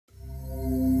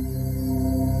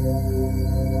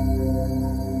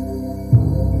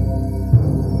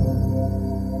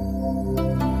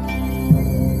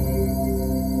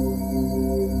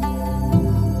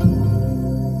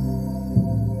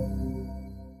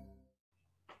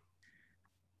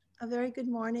A very good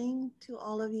morning to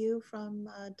all of you from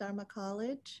Dharma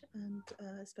College, and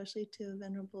especially to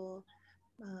Venerable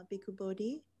Bhikkhu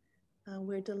Bodhi.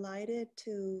 We're delighted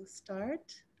to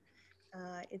start.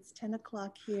 It's 10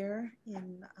 o'clock here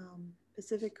in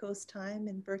Pacific Coast time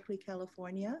in Berkeley,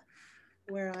 California,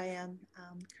 where I am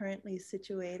currently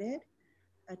situated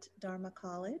at Dharma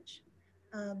College.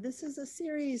 This is a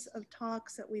series of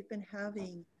talks that we've been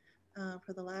having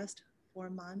for the last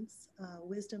 4 months,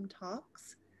 wisdom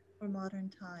talks for modern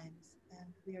times.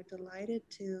 And we are delighted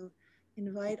to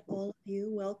invite all of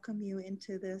you, welcome you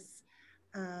into this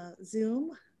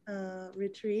Zoom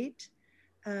retreat.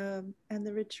 And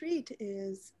the retreat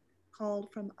is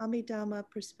called From Abhidharma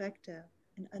Perspective,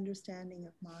 an Understanding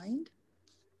of Mind.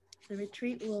 The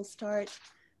retreat will start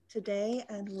today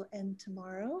and will end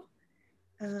tomorrow.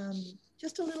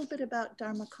 Just a little bit about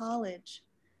Dharma College.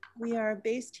 We are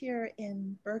based here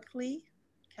in Berkeley,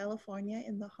 California,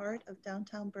 in the heart of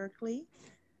downtown Berkeley.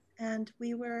 And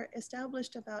we were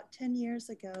established about 10 years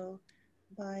ago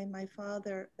by my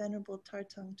father, Venerable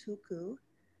Tartung Tuku,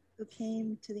 who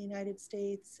came to the United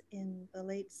States in the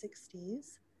late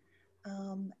 60s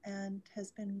and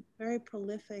has been very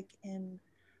prolific in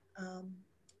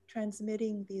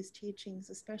transmitting these teachings,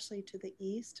 especially to the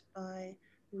East, by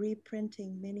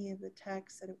reprinting many of the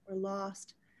texts that were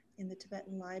lost in the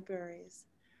Tibetan libraries.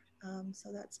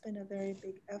 So that's been a very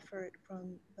big effort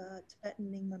from the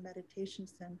Tibetan Nyingma Meditation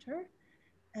Center.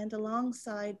 And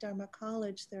alongside Dharma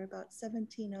College, there are about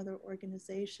 17 other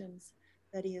organizations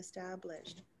that he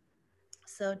established.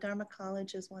 So Dharma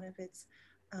College is one of its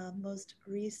most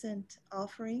recent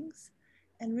offerings.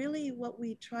 And really what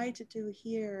we try to do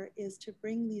here is to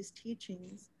bring these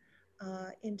teachings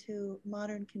into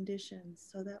modern conditions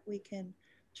so that we can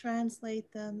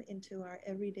translate them into our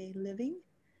everyday living.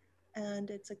 And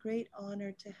it's a great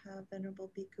honor to have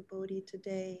Venerable Bhikkhu Bodhi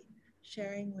today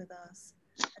sharing with us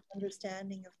an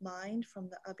understanding of mind from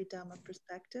the Abhidhamma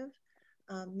perspective.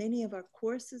 Many of our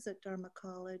courses at Dharma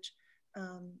College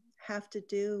have to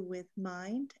do with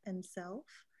mind and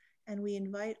self. And we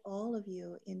invite all of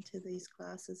you into these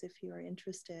classes if you are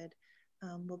interested.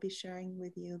 We'll be sharing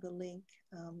with you the link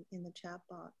in the chat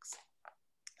box.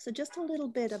 So just a little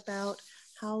bit about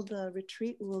how the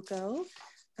retreat will go.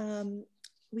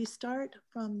 We start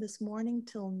from this morning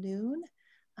till noon.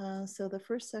 So the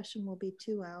first session will be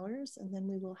 2 hours, and then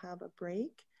we will have a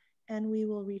break. And we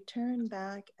will return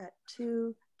back at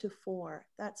 2 to 4.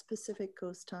 That's Pacific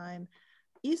Coast time.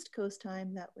 East Coast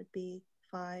time, that would be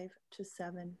 5 to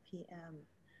 7 p.m.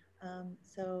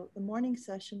 So the morning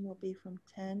session will be from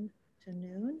 10 to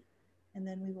noon, and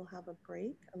then we will have a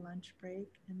break, a lunch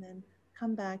break, and then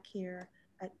come back here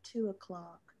at 2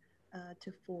 o'clock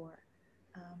to 4.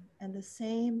 And the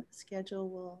same schedule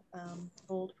will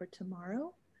hold for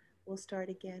tomorrow. We'll start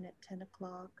again at 10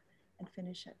 o'clock and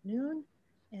finish at noon,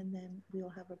 and then we'll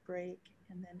have a break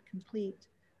and then complete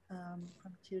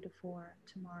from 2 to 4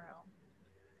 tomorrow.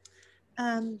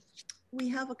 We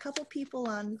have a couple people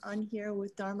on here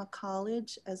with Dharma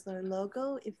College as their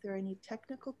logo. If there are any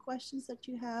technical questions that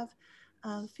you have,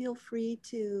 feel free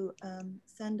to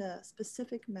send a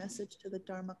specific message to the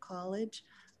Dharma College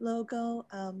logo.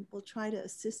 We'll try to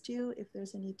assist you if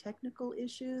there's any technical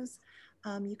issues.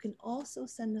 You can also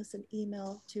send us an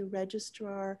email to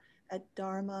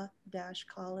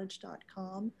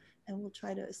registrar@dharma-college.com, and we'll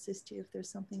try to assist you if there's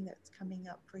something that's coming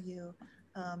up for you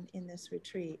in this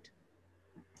retreat.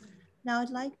 Now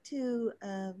I'd like to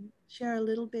share a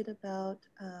little bit about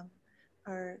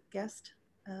our guest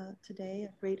today.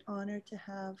 A great honor to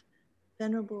have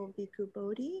Venerable Bhikkhu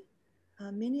Bodhi.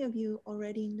 Many of you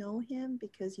already know him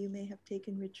because you may have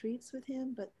taken retreats with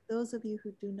him, but those of you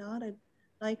who do not, I'd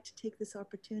like to take this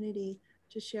opportunity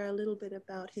to share a little bit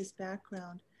about his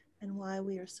background and why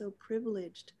we are so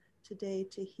privileged today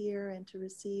to hear and to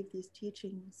receive these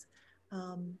teachings.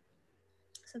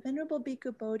 So Venerable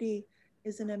Bhikkhu Bodhi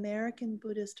is an American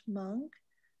Buddhist monk,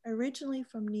 originally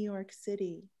from New York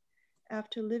City.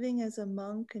 After living as a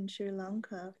monk in Sri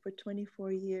Lanka for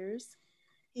 24 years,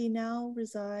 he now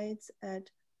resides at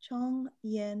Chong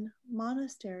Yen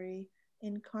Monastery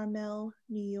in Carmel,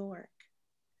 New York.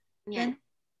 Yeah.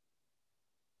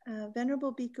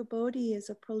 Venerable Bhikkhu Bodhi is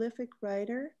a prolific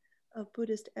writer of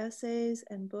Buddhist essays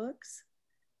and books.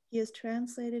 He has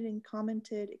translated and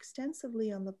commented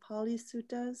extensively on the Pali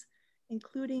Suttas,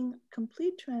 including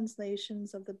complete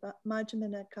translations of the Majjhima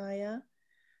Nikaya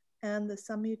and the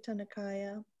Samyutta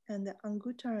Nikaya and the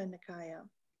Anguttara Nikaya.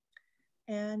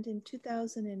 And in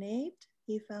 2008,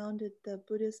 he founded the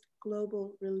Buddhist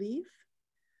Global Relief,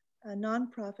 a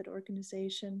nonprofit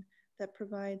organization that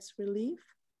provides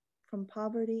relief from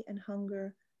poverty and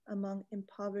hunger among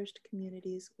impoverished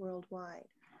communities worldwide.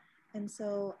 And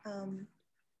so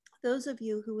those of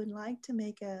you who would like to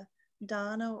make a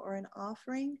dana or an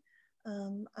offering,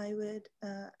 I would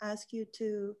ask you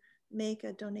to make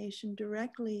a donation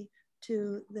directly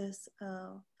to this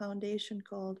foundation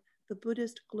called the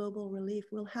Buddhist Global Relief.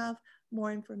 We'll have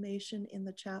more information in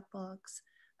the chat box,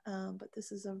 but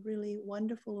this is a really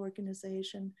wonderful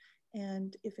organization.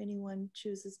 And if anyone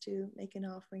chooses to make an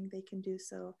offering, they can do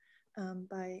so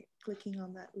by clicking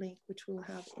on that link, which we'll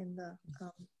have in the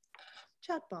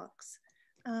chat box.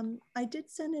 I did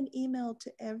send an email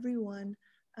to everyone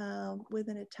with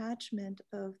an attachment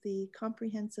of the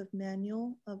comprehensive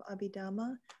manual of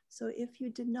Abhidhamma. So if you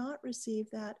did not receive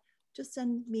that, just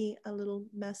send me a little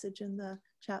message in the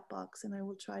chat box and I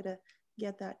will try to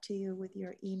get that to you with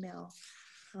your email.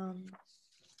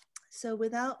 So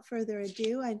without further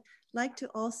ado, I'd like to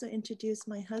also introduce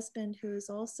my husband, who is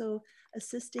also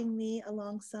assisting me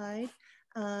alongside,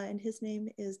 and his name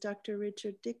is Dr.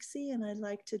 Richard Dixie, and I'd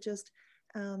like to just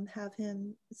have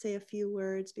him say a few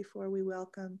words before we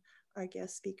welcome our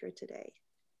guest speaker today.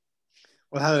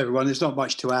 Well, hello, everyone. There's not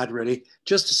much to add, really.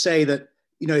 Just to say that,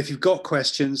 you know, if you've got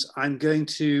questions, I'm going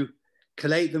to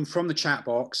collate them from the chat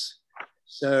box.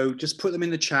 So just put them in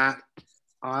the chat.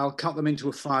 I'll cut them into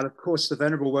a file. Of course, the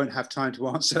Venerable won't have time to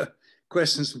answer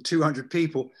questions from 200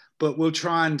 people, but we'll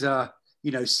try and,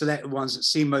 you know, select the ones that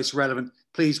seem most relevant.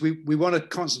 Please, we want to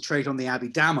concentrate on the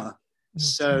Abhidhamma.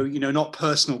 So, you know, not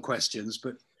personal questions,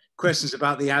 but questions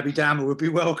about the Abhidhamma would be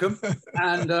welcome.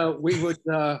 And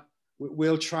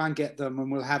we'll try and get them,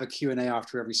 and we'll have a Q&A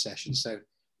after every session. So,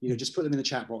 you know, just put them in the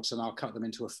chat box and I'll cut them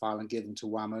into a file and give them to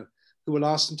Wamo, who will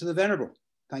ask them to the Venerable.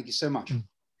 Thank you so much.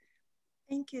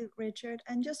 Thank you, Richard.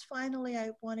 And just finally,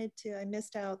 I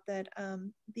missed out that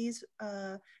these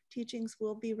teachings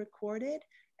will be recorded.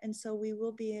 And so we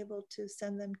will be able to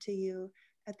send them to you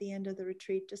at the end of the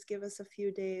retreat. Just give us a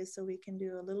few days so we can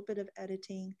do a little bit of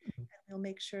editing, and we'll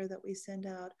make sure that we send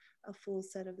out a full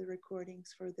set of the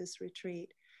recordings for this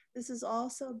retreat. This is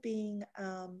also being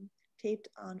taped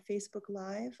on Facebook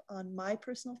Live on my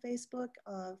personal Facebook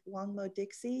of Wangmo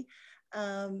Dixie.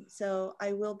 So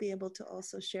I will be able to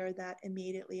also share that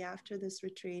immediately after this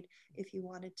retreat if you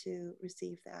wanted to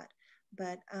receive that.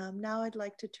 But now I'd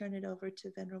like to turn it over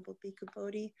to Venerable Bhikkhu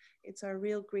Bodhi. It's our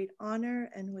real great honor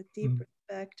and with deep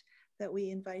respect that we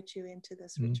invite you into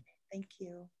this retreat. Thank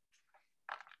you.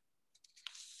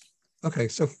 Okay,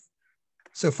 so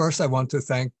first I want to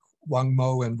thank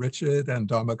Wangmo and Richard and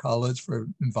Dharma College for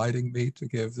inviting me to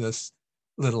give this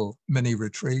little mini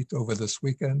retreat over this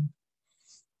weekend.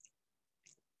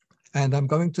 And I'm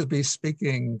going to be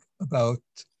speaking about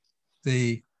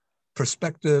the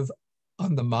perspective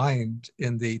on the mind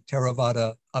in the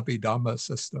Theravada Abhidharma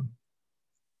system.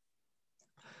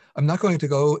 I'm not going to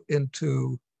go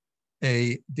into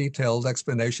a detailed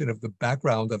explanation of the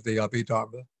background of the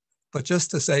Abhidharma, but just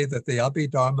to say that the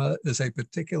Abhidharma is a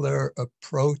particular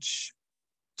approach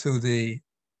to the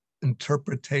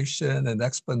interpretation and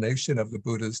explanation of the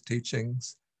Buddha's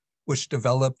teachings, which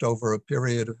developed over a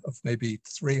period of maybe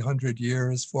 300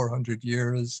 years, 400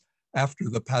 years after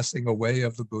the passing away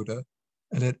of the Buddha.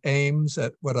 And it aims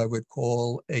at what I would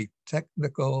call a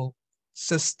technical,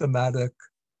 systematic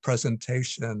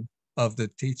presentation of the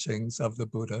teachings of the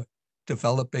Buddha,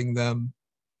 developing them,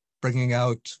 bringing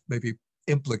out maybe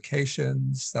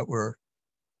implications that were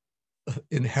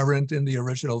inherent in the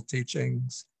original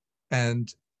teachings,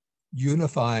 and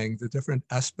unifying the different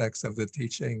aspects of the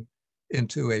teaching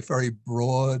into a very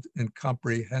broad and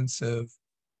comprehensive,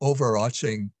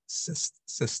 overarching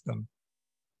system.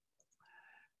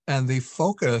 And the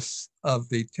focus of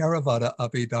the Theravada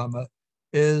Abhidhamma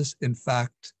is, in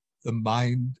fact, the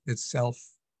mind itself.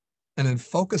 And in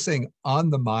focusing on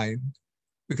the mind,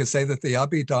 we could say that the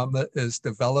Abhidhamma is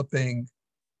developing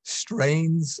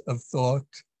strains of thought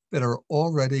that are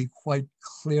already quite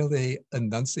clearly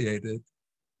enunciated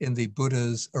in the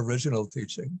Buddha's original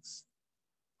teachings.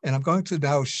 And I'm going to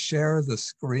now share the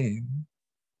screen.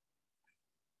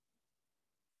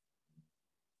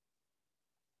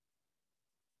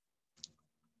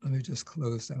 Let me just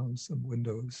close down some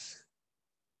windows.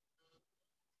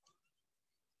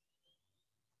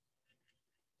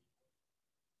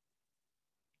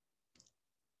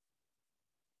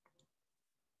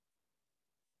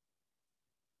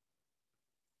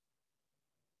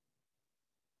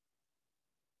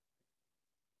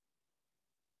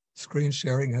 Screen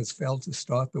sharing has failed to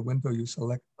start the window you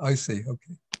select. I see,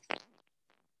 okay.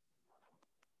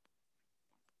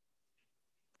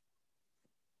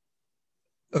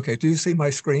 Okay, do you see my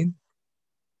screen?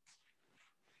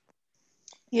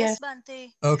 Yes, Bhante.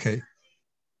 Okay.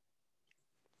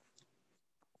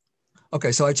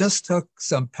 Okay, so I just took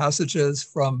some passages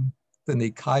from the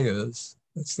Nikayas.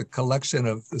 It's the collection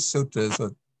of the suttas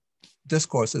or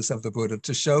discourses of the Buddha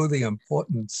to show the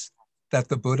importance that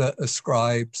the Buddha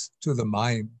ascribes to the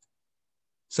mind.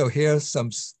 So here's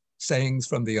some sayings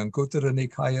from the Anguttara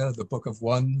Nikaya, the Book of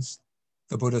Ones.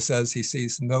 The Buddha says he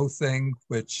sees no thing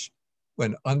which,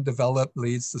 when undeveloped,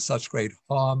 leads to such great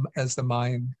harm as the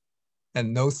mind,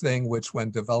 and no thing which,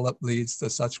 when developed, leads to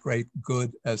such great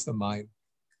good as the mind.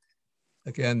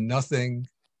 Again, nothing,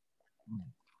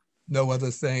 no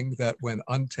other thing that when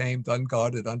untamed,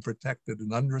 unguarded, unprotected,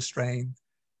 and unrestrained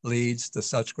leads to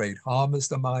such great harm as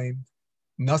the mind.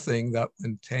 Nothing that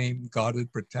when tamed,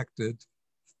 guarded, protected,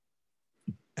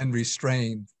 and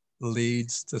restrained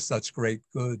leads to such great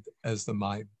good as the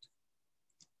mind.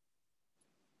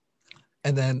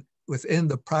 And then within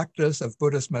the practice of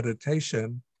Buddhist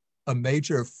meditation, a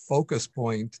major focus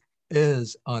point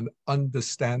is on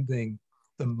understanding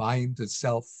the mind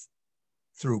itself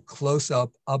through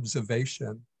close-up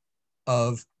observation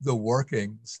of the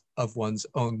workings of one's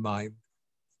own mind.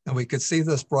 And we could see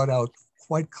this brought out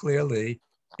quite clearly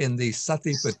in the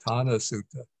Satipatthana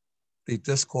Sutta, the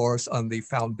discourse on the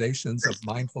foundations of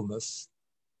mindfulness,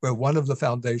 where one of the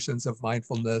foundations of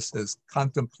mindfulness is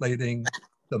contemplating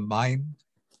the mind.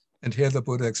 And here the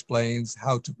Buddha explains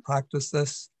how to practice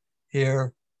this.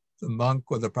 Here, the monk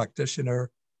or the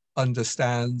practitioner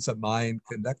understands a mind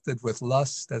connected with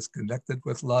lust as connected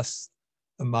with lust.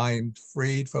 A mind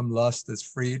freed from lust is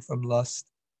freed from lust,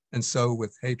 and so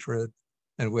with hatred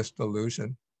and with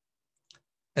delusion.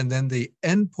 And then the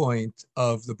end point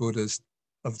of the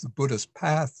Buddha's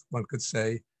path, one could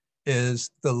say,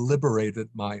 is the liberated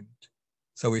mind.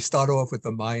 So we start off with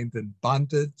the mind in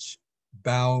bondage,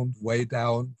 bound, weighed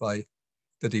down by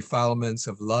the defilements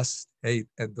of lust, hate,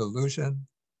 and delusion.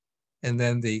 And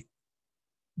then the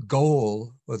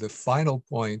goal or the final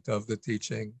point of the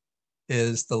teaching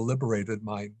is the liberated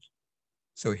mind.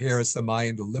 So here is the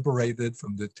mind liberated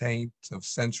from the taint of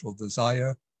sensual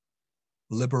desire,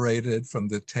 liberated from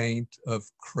the taint of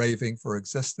craving for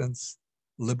existence,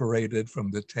 liberated from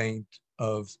the taint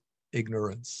of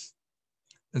ignorance.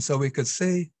 And so we could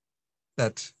see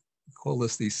that, we call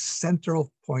this the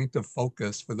central point of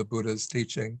focus for the Buddha's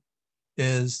teaching,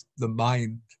 is the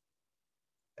mind.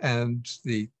 And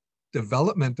the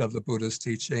development of the Buddha's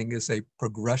teaching is a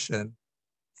progression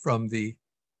from the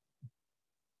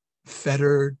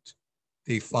fettered,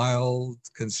 defiled,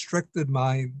 constricted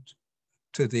mind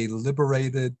to the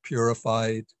liberated,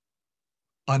 purified,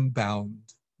 unbound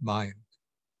mind.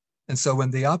 And so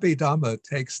when the Abhidhamma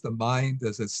takes the mind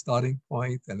as its starting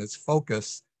point and its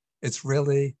focus, it's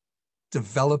really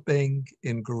developing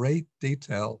in great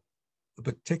detail a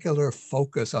particular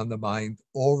focus on the mind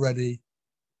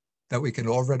that we can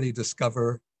already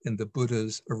discover in the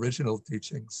Buddha's original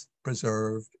teachings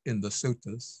preserved in the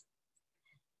suttas.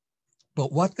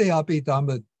 But what the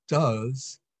Abhidhamma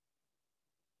does,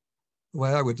 the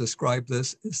way I would describe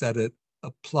this, is that it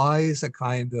applies a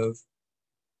kind of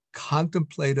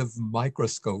contemplative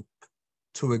microscope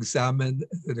to examine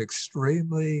at an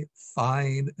extremely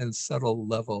fine and subtle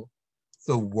level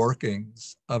the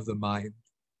workings of the mind.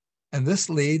 And this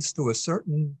leads to a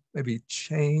certain maybe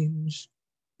change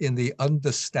in the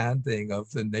understanding of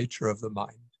the nature of the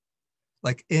mind.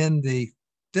 Like in the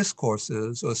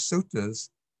discourses or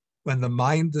suttas, when the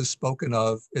mind is spoken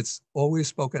of, it's always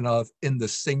spoken of in the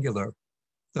singular.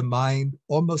 The mind,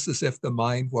 almost as if the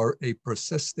mind were a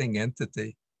persisting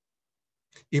entity,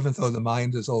 even though the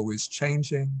mind is always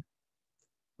changing,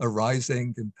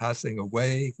 arising and passing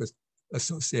away,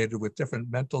 associated with different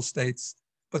mental states,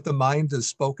 but the mind is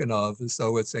spoken of as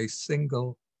though it's a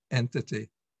single entity.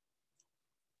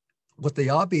 What the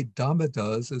Abhidhamma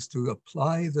does is to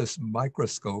apply this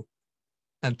microscope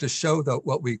and to show that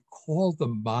what we call the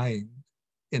mind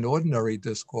in ordinary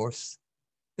discourse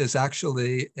is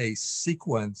actually a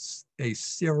sequence, a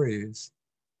series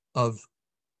of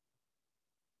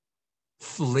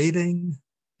fleeting,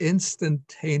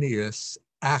 instantaneous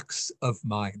acts of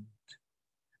mind.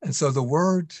 And so the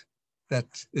word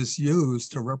that is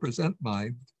used to represent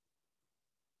mind,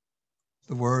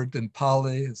 the word in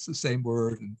Pali is the same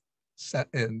word in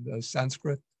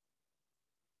Sanskrit.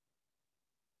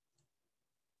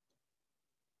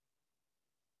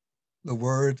 The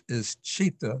word is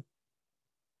chitta.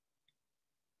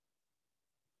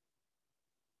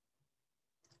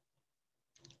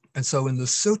 And so in the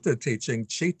sutta teaching,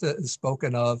 chitta is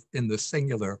spoken of in the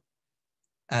singular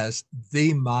as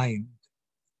the mind.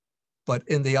 But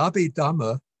in the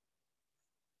Abhidhamma,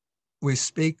 we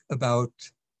speak about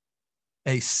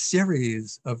a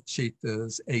series of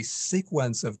chittas, a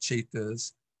sequence of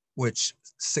chittas, which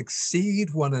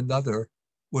succeed one another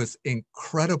with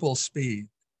incredible speed,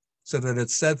 so that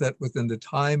it's said that within the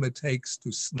time it takes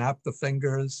to snap the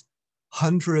fingers,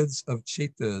 hundreds of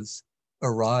chittas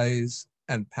arise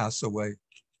and pass away.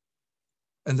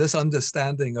 And this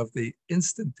understanding of the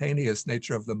instantaneous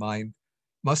nature of the mind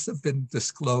must have been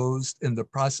disclosed in the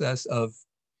process of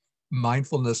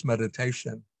mindfulness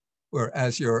meditation, where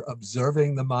as you're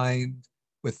observing the mind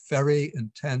with very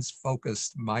intense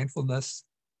focused mindfulness,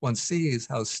 one sees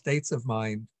how states of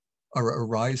mind are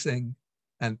arising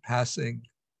and passing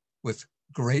with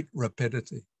great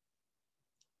rapidity.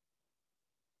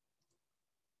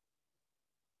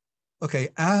 Okay,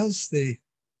 as the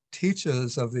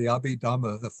teachers of the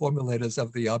Abhidhamma, the formulators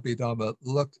of the Abhidhamma,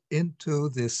 looked into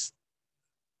this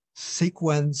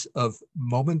sequence of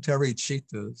momentary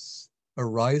chittas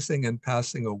arising and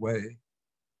passing away,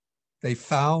 they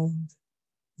found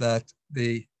that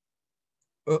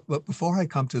but before I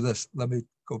come to this, let me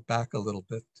go back a little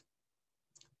bit.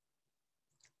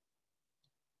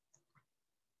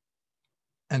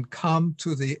 And come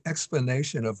to the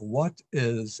explanation of what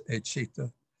is a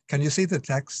citta. Can you see the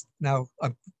text? Now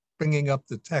I'm bringing up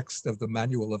the text of the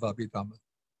Manual of Abhidhamma.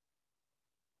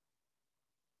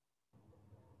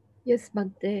 Yes,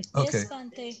 Bhante. Okay. Yes,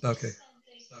 Bhante. Okay.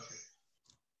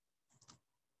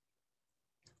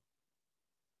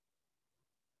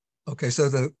 Okay, so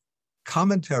the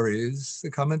commentators,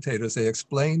 they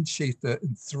explain citta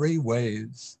in three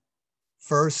ways.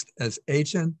 First, as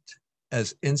agent,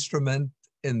 as instrument,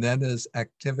 and then as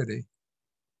activity.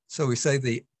 So we say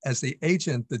as the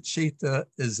agent, the citta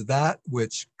is that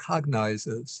which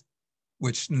cognizes,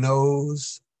 which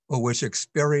knows, or which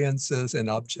experiences an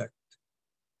object.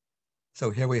 So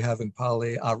here we have in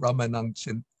Pali, aramanang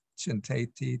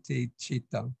chinteti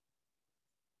cittam.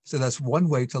 So that's one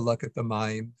way to look at the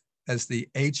mind, as the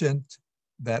agent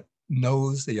that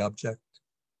knows the object.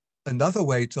 Another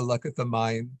way to look at the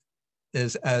mind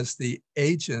is as the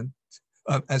agent,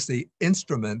 as the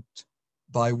instrument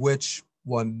by which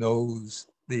one knows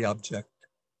the object.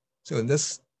 So in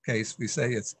this case, we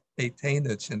say it's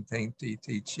etena chintenti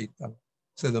cittam.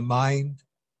 So the mind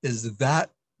is that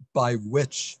by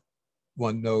which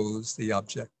one knows the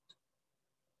object.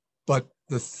 But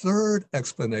the third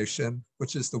explanation,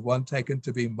 which is the one taken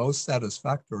to be most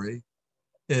satisfactory,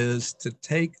 is to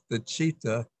take the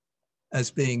citta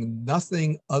as being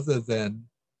nothing other than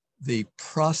the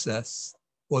process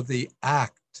or the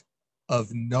act of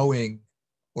knowing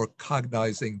or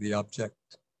cognizing the object.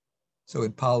 So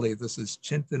in Pali, this is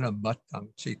chintana mattang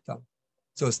cittam.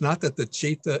 So it's not that the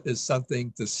citta is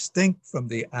something distinct from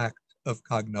the act of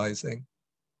cognizing,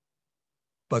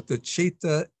 but the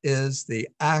citta is the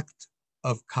act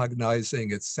of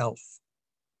cognizing itself.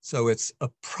 So it's a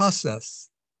process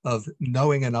of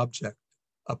knowing an object,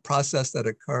 a process that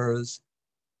occurs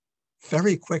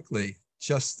very quickly,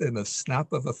 just in a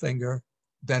snap of a finger,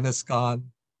 then it's gone,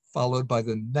 followed by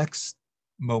the next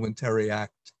momentary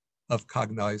act of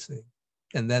cognizing,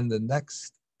 and then the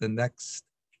next, and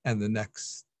the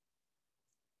next.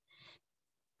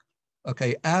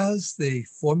 Okay, as the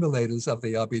formulators of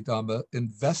the Abhidhamma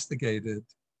investigated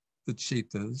the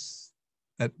cittas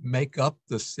that make up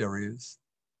the series,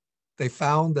 they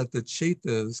found that the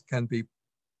cittas can be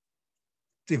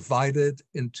divided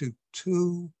into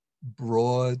two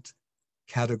broad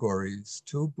categories,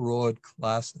 two broad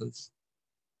classes.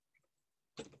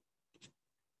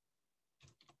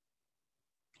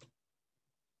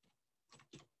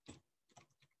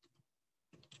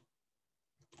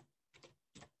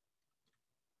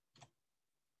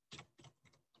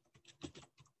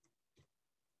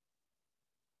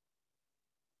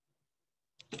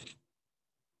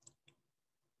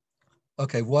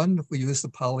 Okay, one, we use the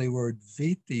Pali word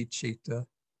viti citta.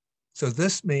 So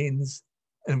this means,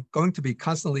 and I'm going to be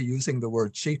constantly using the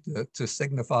word citta to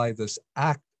signify this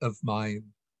act of mind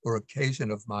or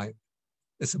occasion of mind.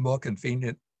 It's a more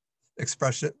convenient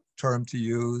expression term to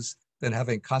use than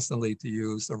having constantly to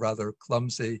use the rather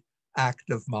clumsy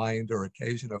act of mind or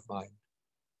occasion of mind.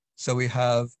 So we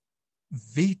have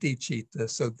viti citta.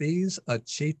 So these are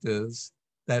cittas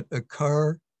that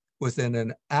occur within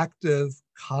an active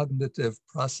cognitive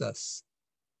process,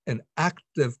 an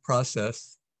active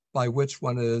process by which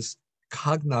one is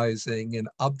cognizing an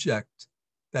object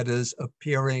that is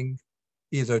appearing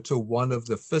either to one of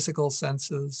the physical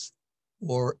senses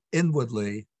or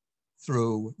inwardly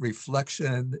through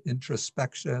reflection,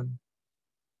 introspection,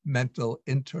 mental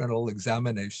internal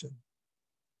examination.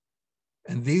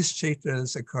 And these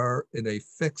cittas occur in a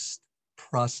fixed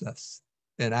process,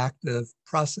 an active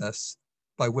process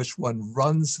by which one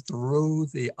runs through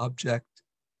the object,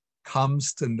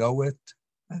 comes to know it,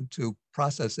 and to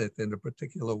process it in a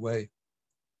particular way.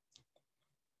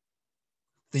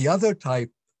 The other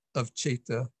type of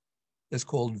citta is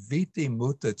called viti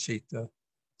mutta citta.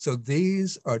 So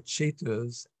these are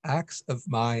cittas, acts of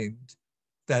mind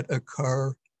that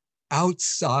occur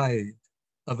outside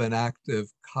of an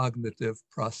active cognitive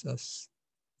process.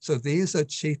 So these are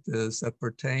cittas that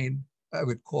pertain, I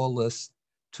would call this,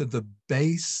 to the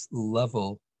base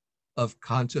level of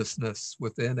consciousness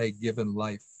within a given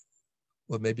life.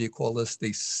 Or maybe you call this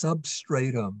the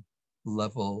substratum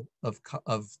level of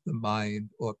the mind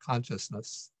or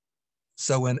consciousness.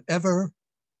 So whenever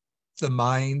the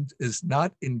mind is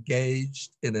not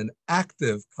engaged in an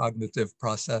active cognitive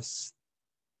process,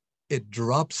 it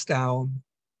drops down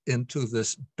into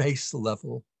this base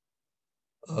level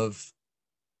of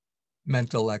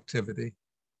mental activity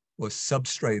or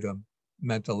substratum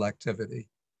mental activity.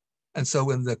 And so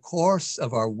in the course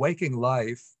of our waking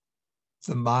life,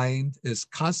 the mind is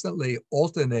constantly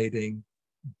alternating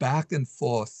back and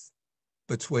forth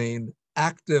between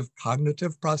active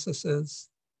cognitive processes,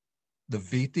 the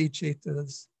viti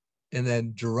cittas, and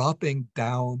then dropping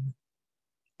down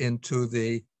into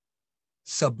the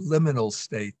subliminal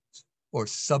state or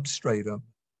substratum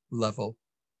level,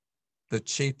 the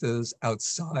cittas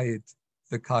outside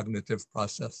the cognitive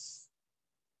process.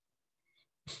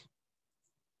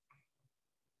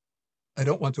 I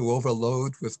don't want to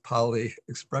overload with Pali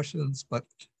expressions, but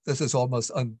this is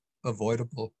almost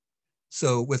unavoidable.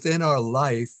 So within our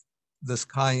life, this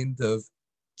kind of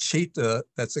citta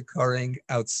that's occurring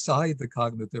outside the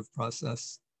cognitive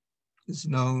process is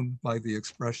known by the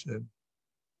expression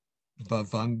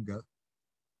bhavanga.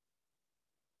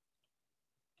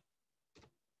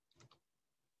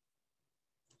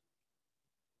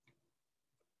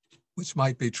 Which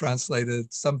might be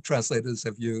translated, some translators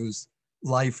have used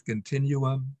life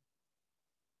continuum.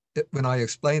 When I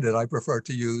explain it, I prefer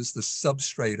to use the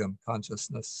substratum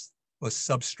consciousness or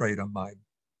substratum mind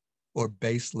or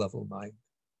base level mind.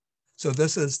 So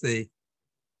this is the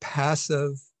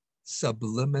passive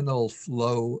subliminal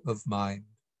flow of mind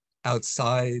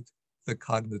outside the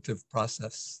cognitive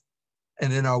process.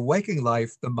 And in our waking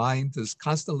life, the mind is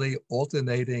constantly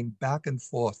alternating back and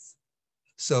forth.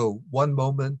 So one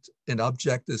moment an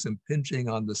object is impinging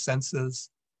on the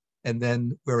senses, and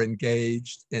then we're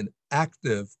engaged in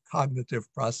active cognitive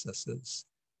processes,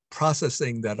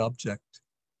 processing that object.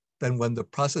 Then when the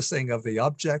processing of the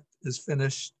object is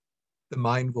finished, the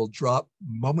mind will drop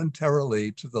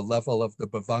momentarily to the level of the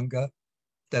bhavanga.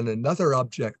 Then another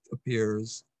object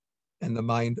appears, and the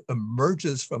mind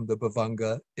emerges from the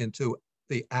bhavanga into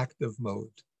the active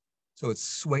mode. So it's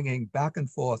swinging back and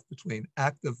forth between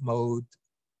active mode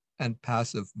and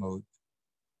passive mode.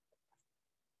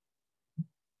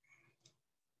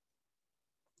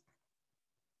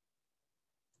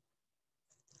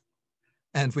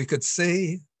 And we could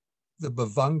see the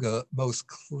bhavanga most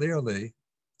clearly,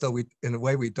 though in a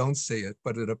way we don't see it,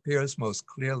 but it appears most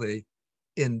clearly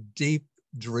in deep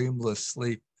dreamless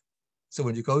sleep. So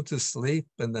when you go to sleep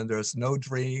and then there's no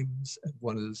dreams and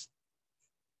one is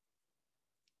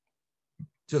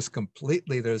just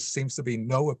completely, there seems to be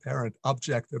no apparent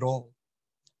object at all.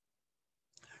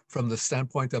 From the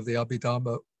standpoint of the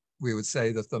Abhidharma, we would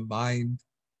say that the mind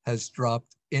has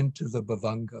dropped into the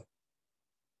bhavanga.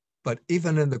 But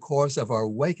even in the course of our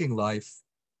waking life,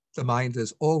 the mind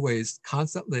is always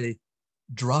constantly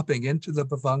dropping into the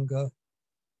bhavanga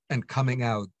and coming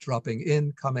out, dropping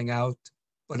in, coming out,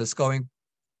 but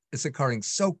it's occurring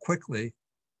so quickly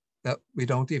that we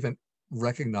don't even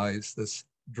recognize this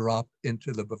drop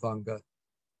into the bhavanga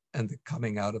and the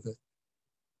coming out of it.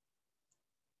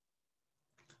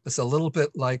 It's a little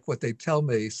bit like what they tell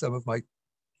me, some of my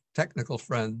technical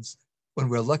friends, when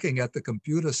we're looking at the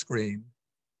computer screen,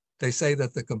 they say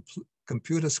that the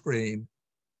computer screen,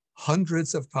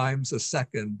 hundreds of times a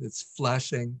second, it's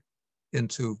flashing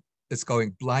into, it's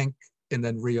going blank and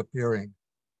then reappearing,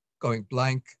 going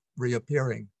blank,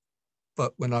 reappearing.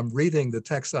 But when I'm reading the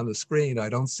text on the screen, I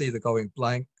don't see the going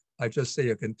blank, I just see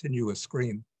a continuous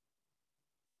screen.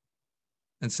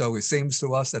 And so it seems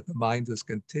to us that the mind is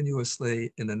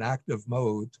continuously in an active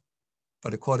mode,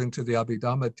 but according to the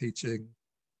Abhidharma teaching,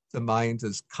 the mind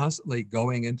is constantly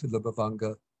going into the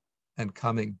bhavanga and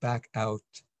coming back out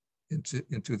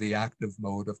into the active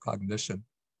mode of cognition.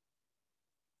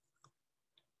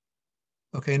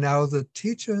 Okay, now the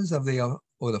teachers of the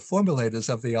formulators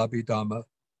of the Abhidharma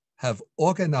have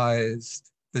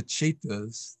organized the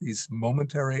cittas, these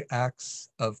momentary acts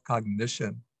of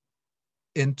cognition,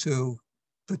 into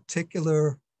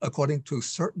particular, according to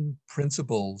certain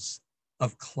principles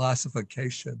of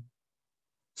classification.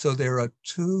 So there are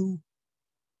two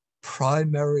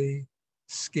primary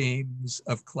schemes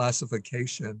of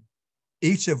classification,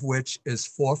 each of which is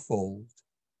fourfold.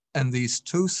 And these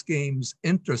two schemes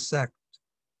intersect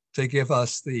to give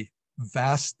us the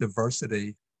vast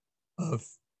diversity of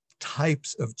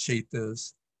types of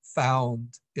cittas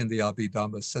found in the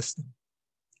Abhidhamma system.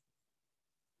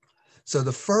 So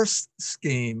the first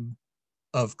scheme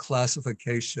of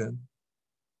classification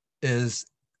is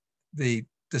the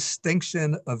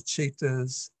distinction of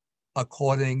cittas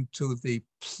according to the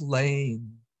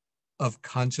plane of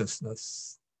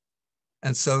consciousness.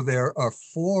 And so there are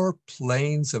 4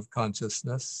 planes of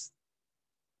consciousness.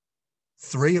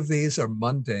 3 of these are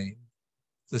mundane: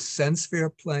 the sense sphere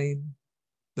plane,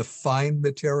 the fine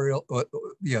material,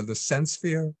 the sense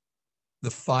sphere,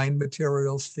 the fine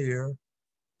material sphere,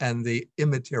 and the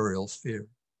immaterial sphere.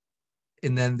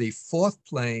 And then the 4th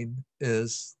plane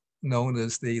is known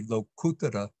as the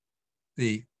Lokuttara,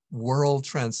 the world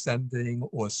transcending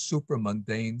or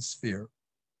supramundane sphere.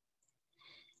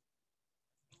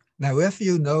 Now, if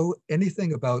you know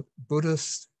anything about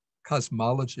Buddhist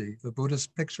cosmology, the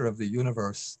Buddhist picture of the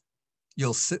universe,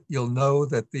 you'll know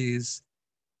that these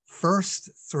first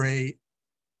 3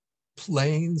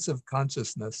 planes of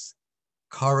consciousness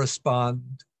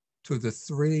correspond to the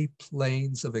 3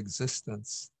 planes of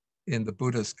existence in the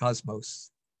Buddhist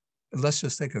cosmos. And let's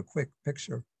just take a quick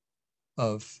picture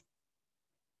of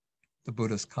the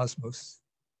Buddhist cosmos.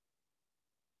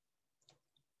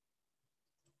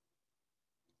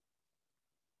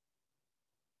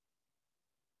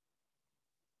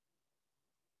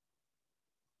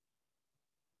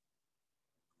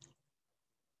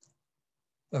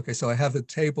 Okay, so I have a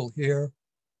table here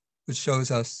which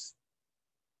shows us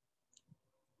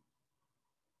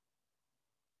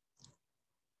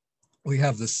we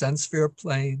have the sense sphere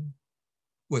plane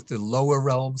with the lower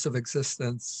realms of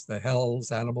existence, the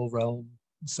hells, animal realm,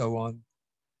 and so on.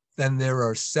 Then there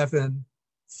are 7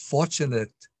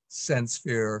 fortunate sense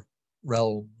sphere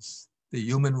realms, the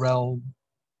human realm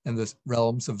and the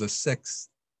realms of the 6th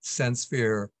sense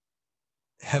sphere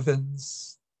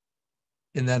heavens.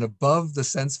 And then above the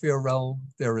sense sphere realm,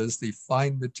 there is the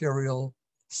fine material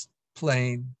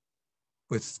plane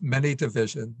with many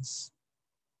divisions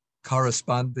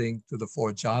corresponding to the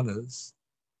 4 jhanas.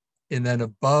 And then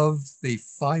above the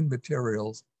fine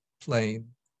materials plane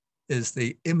is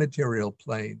the immaterial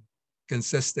plane,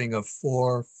 consisting of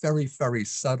 4 very, very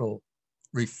subtle,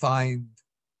 refined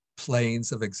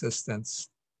planes of existence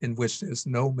in which there's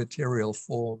no material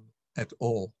form at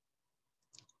all.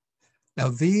 Now,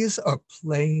 these are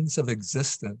planes of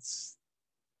existence,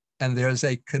 and there's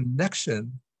a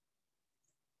connection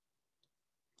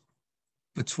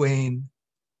between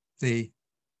the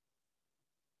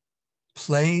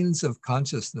planes of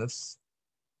consciousness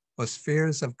or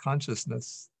spheres of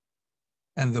consciousness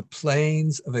and the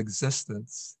planes of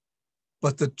existence,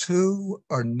 but the 2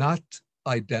 are not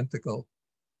identical,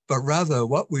 but rather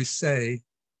what we say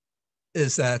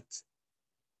is that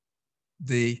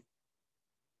the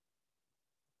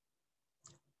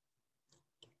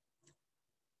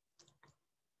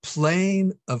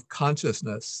plane of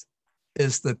consciousness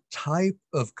is the type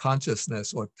of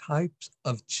consciousness or types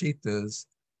of cittas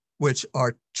which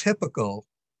are typical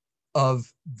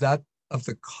of that of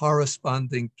the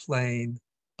corresponding plane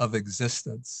of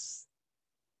existence.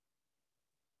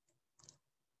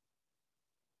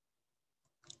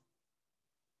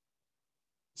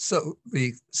 So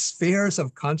the spheres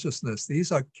of consciousness,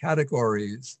 these are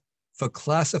categories for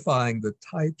classifying the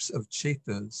types of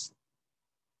cittas,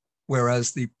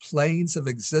 whereas the planes of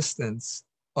existence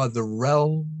are the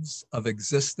realms of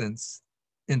existence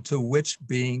into which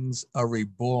beings are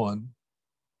reborn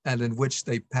and in which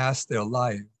they pass their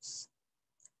lives.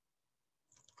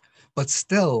 But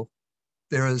still,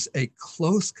 there is a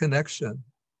close connection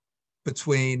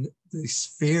between the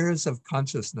spheres of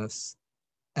consciousness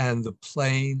and the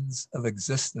planes of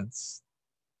existence,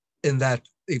 in that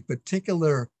a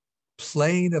particular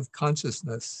plane of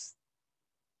consciousness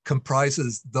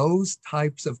comprises those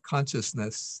types of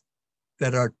consciousness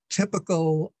that are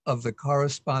typical of the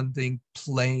corresponding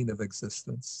plane of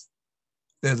existence.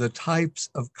 They're the types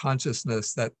of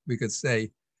consciousness that we could say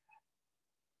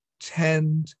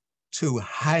tend to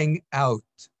hang out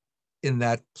in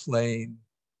that plane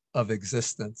of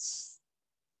existence.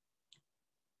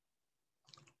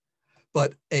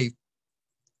 But a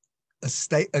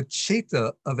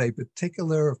citta of a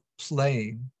particular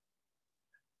plane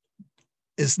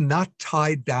is not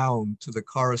tied down to the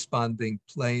corresponding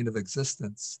plane of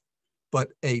existence, but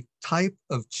a type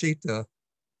of citta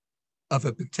of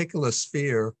a particular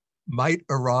sphere might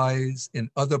arise in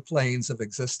other planes of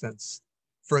existence.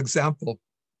 For example,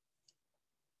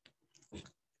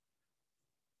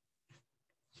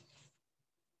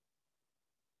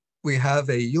 we have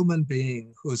a human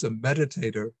being who's a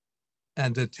meditator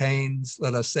and attains,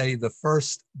 let us say, the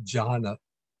first jhana.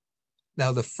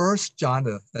 Now, the first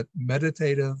jhana, that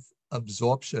meditative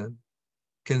absorption,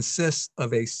 consists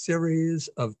of a series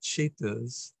of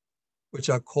chittas, which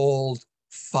are called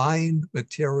fine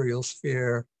material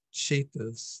sphere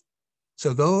chittas.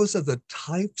 So those are the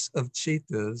types of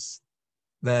chittas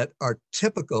that are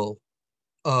typical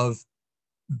of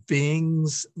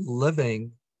beings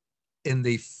living in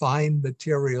the fine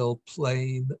material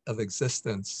plane of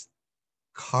existence,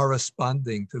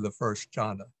 corresponding to the first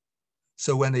jhana.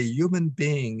 So when a human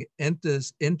being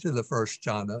enters into the first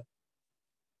jhana,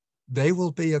 they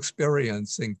will be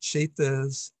experiencing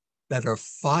chittas that are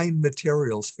fine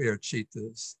material sphere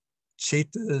chittas,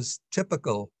 chittas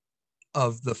typical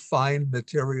of the fine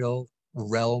material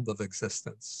realm of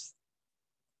existence.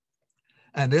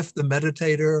 And if the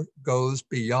meditator goes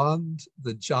beyond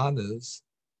the jhanas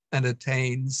and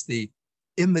attains the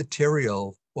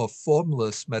immaterial or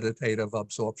formless meditative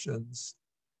absorptions,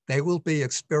 they will be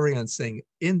experiencing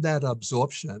in that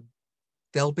absorption,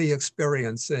 they'll be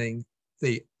experiencing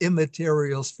the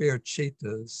immaterial sphere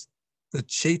chittas, the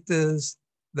chittas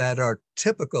that are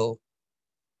typical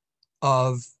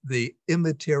of the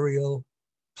immaterial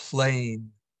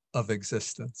plane of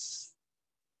existence.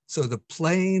 So the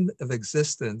plane of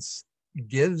existence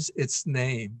gives its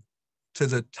name to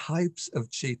the types of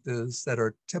chittas that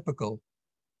are typical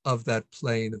of that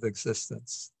plane of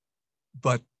existence.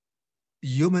 But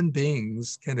human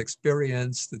beings can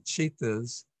experience the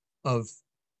chittas of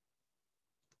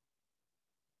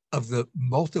the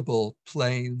multiple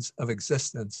planes of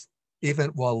existence, even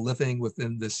while living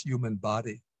within this human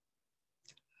body.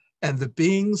 And the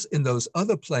beings in those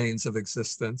other planes of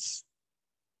existence,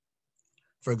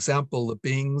 for example, the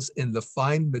beings in the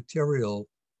fine material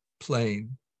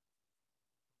plane,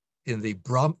 in the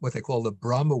what they call the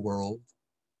Brahma world,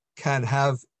 can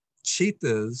have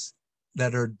chittas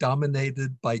that are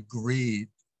dominated by greed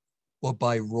or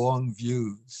by wrong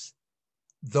views.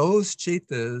 Those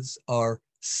chittas are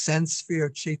sense sphere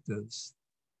chittas.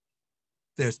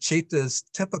 They're chittas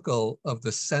typical of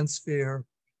the sense sphere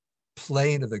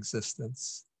plane of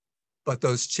existence. But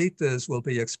those chittas will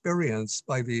be experienced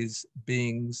by these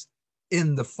beings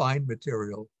in the fine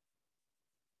material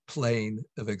plane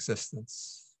of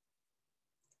existence.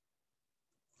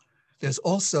 There's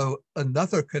also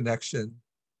another connection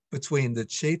between the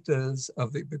chittas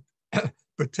of the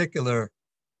particular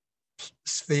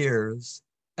spheres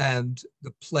and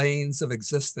the planes of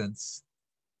existence,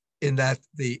 in that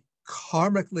the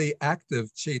karmically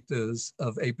active chittas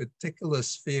of a particular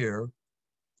sphere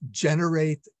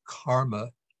generate karma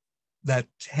that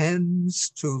tends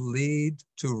to lead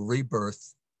to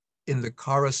rebirth in the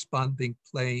corresponding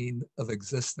plane of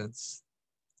existence.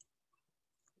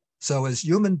 So as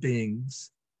human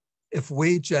beings, if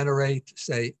we generate,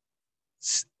 say,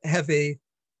 heavy,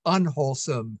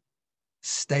 unwholesome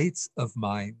states of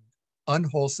mind,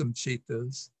 unwholesome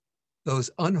chittas,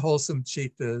 those unwholesome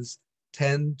chittas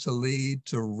tend to lead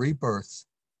to rebirth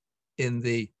in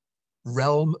the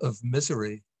realm of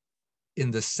misery,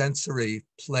 in the sensory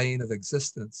plane of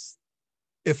existence.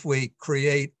 If we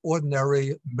create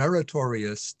ordinary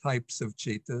meritorious types of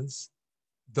chittas,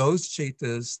 those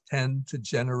chittas tend to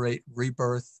generate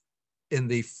rebirth in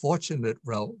the fortunate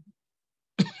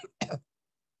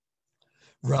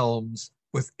realms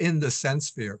within the sense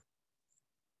sphere.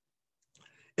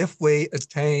 If we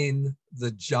attain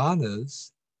the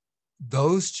jhanas,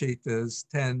 those chittas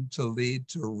tend to lead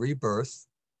to rebirth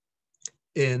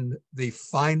in the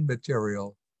fine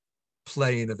material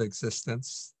plane of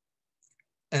existence.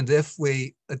 And if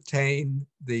we attain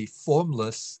the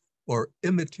formless or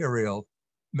immaterial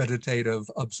meditative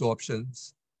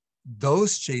absorptions,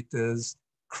 those chittas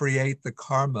create the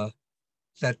karma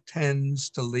that tends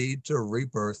to lead to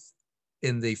rebirth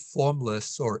in the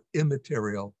formless or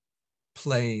immaterial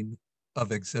plane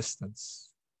of existence.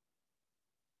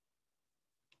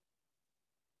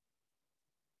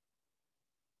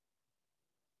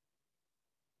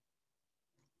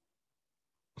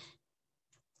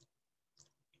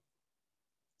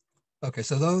 Okay,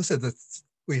 so those are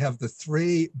we have the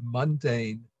three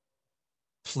mundane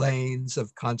planes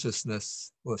of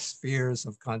consciousness or spheres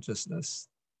of consciousness.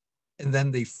 And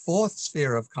then the fourth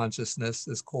sphere of consciousness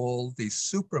is called the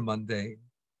supramundane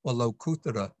or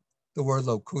lokuttara. The word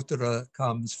lokuttara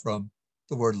comes from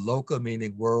the word loka,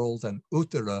 meaning world, and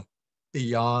uttara,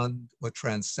 beyond or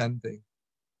transcending.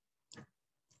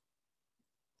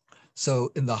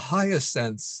 So in the highest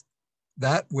sense,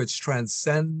 that which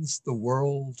transcends the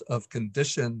world of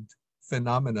conditioned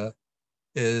phenomena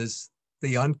is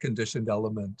the unconditioned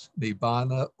element,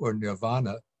 nibbana or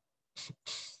nirvana,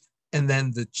 And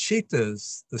then the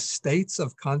chittas, the states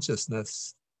of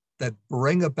consciousness that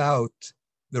bring about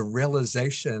the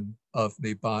realization of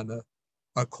nibbana,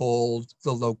 are called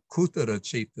the lokuttara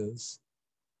chittas,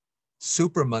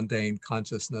 supramundane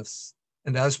consciousness.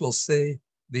 And as we'll see,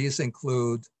 these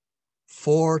include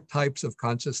 4 types of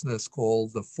consciousness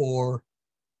called the 4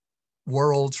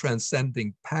 world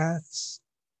transcending paths.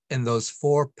 And those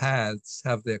 4 paths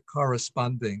have their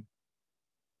corresponding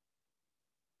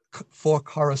 4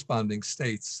 corresponding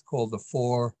states called the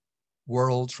 4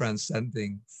 world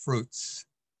transcending fruits.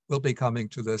 We'll be coming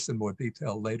to this in more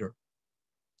detail later.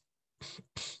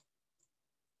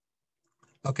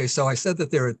 Okay, so I said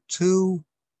that there are 2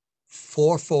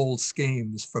 4-fold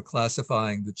schemes for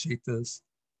classifying the chittas.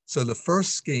 So the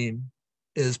first scheme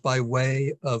is by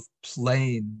way of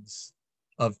planes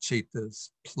of chittas,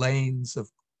 planes of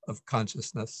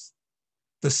consciousness.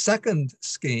 The second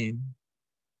scheme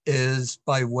is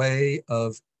by way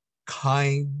of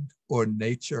kind or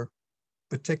nature,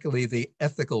 particularly the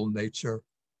ethical nature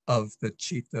of the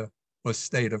citta or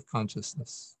state of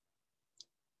consciousness.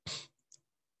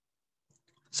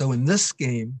 So in this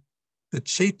scheme, the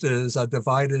chittas are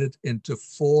divided into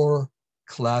 4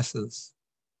 classes.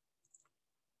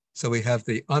 So we have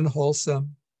the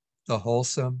unwholesome, the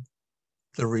wholesome,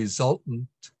 the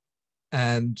resultant,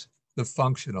 and the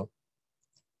functional.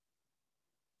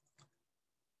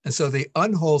 And so the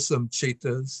unwholesome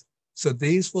chittas, so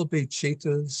these will be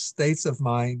chittas, states of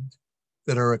mind,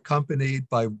 that are accompanied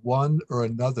by one or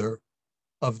another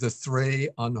of the 3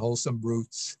 unwholesome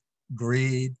roots: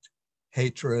 greed,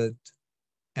 hatred,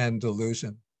 and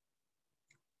delusion.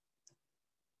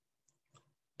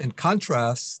 In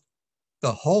contrast,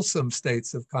 the wholesome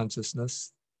states of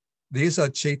consciousness, these are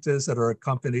chittas that are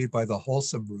accompanied by the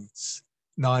wholesome roots: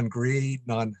 non-greed,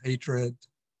 non-hatred,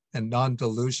 and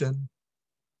non-delusion,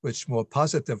 which more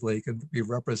positively can be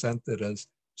represented as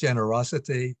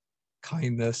generosity,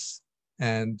 kindness,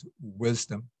 and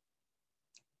wisdom.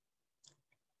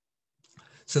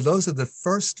 So those are the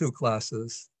first 2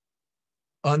 classes,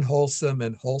 unwholesome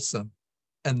and wholesome.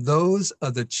 And those are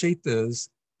the chittas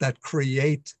that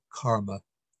create karma.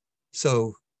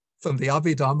 So from the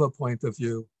Abhidharma point of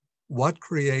view, what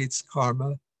creates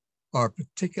karma are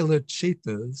particular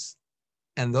chittas,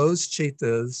 and those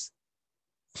chittas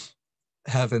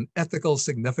have an ethical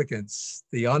significance.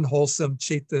 The unwholesome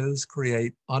chittas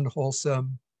create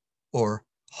unwholesome or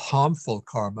harmful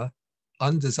karma,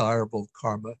 undesirable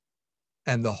karma,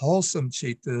 and the wholesome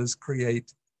chittas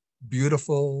create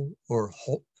beautiful or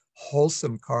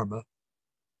wholesome karma,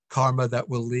 karma that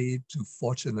will lead to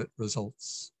fortunate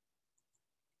results.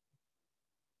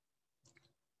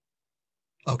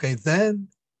 Okay, then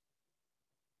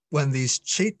when these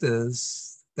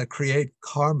chittas that create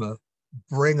karma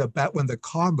bring about, when the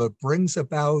karma brings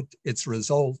about its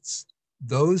results,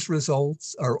 those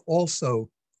results are also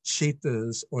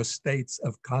chittas or states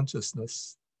of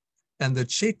consciousness. And the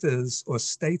chittas or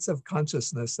states of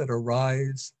consciousness that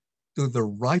arise through the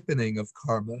ripening of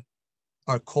karma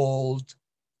are called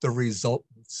the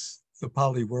resultants. The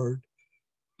Pali word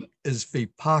is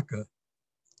vipaka,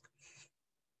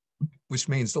 which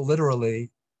means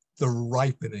literally the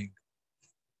ripening.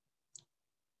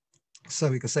 So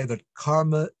we could say that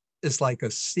karma is like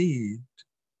a seed.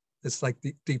 It's like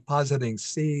depositing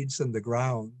seeds in the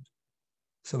ground.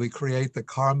 So we create the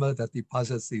karma that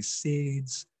deposits these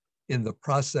seeds in the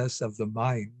process of the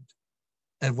mind.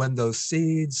 And when those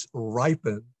seeds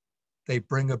ripen, they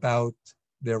bring about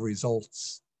their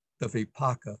results, the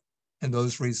vipaka. And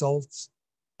those results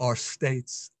are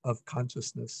states of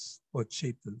consciousness or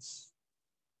chittas.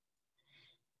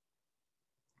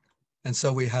 And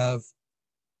so we have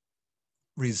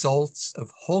results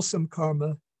of wholesome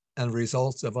karma and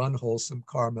results of unwholesome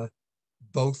karma,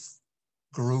 both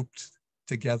grouped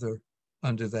together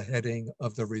under the heading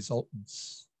of the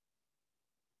resultants.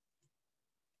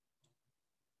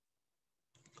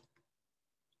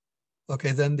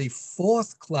 Okay, then the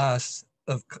 4th class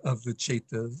of the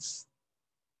chittas,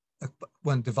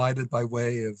 when divided by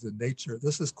way of the nature,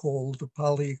 this is called, the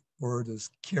Pali word is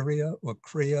kriya or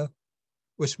kriya,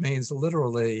 which means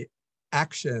literally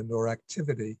action or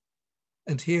activity.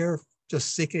 And here,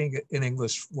 just seeking an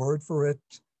English word for it,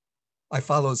 I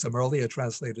followed some earlier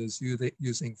translators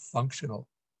using functional.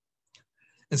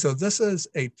 And so this is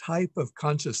a type of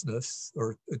consciousness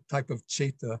or a type of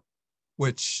citta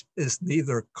which is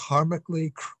neither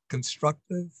karmically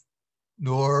constructive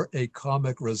nor a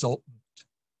karmic resultant,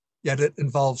 yet it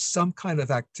involves some kind of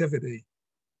activity.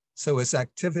 So it's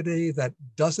activity that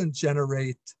doesn't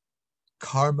generate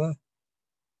karma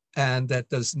and that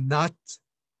does not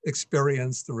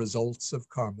experience the results of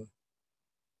karma.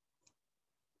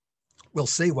 we'll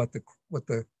see what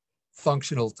the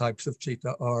functional types of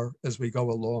citta are as we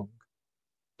go along.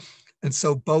 And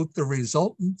so both the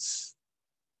resultants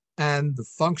and the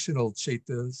functional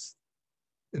cittas,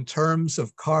 in terms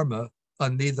of karma, are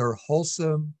neither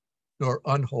wholesome nor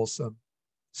unwholesome.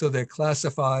 So they're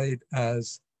classified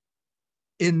as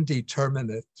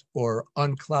indeterminate or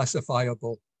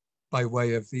unclassifiable by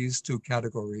way of these two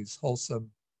categories, wholesome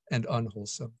and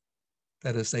unwholesome.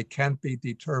 That is, they can't be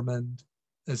determined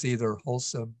as either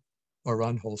wholesome or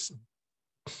unwholesome.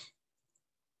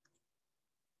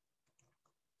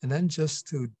 And then just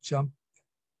to jump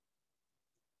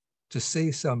to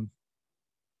see some,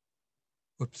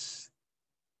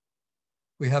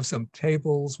 we have some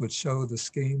tables which show the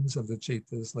schemes of the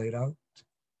cittas laid out.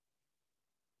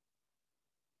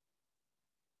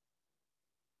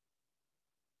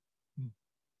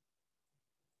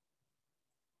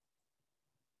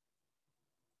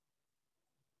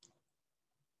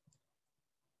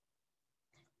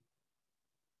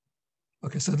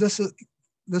 Okay, so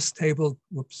this table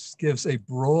gives a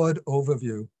broad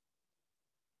overview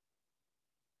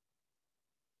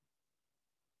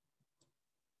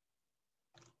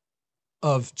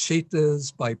of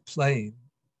cittas by plane.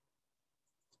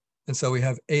 And so we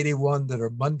have 81 that are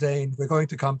mundane. We're going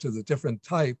to come to the different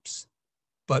types,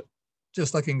 but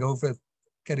just looking over,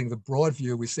 getting the broad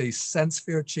view, we see sense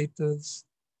sphere cittas,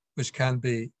 which can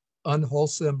be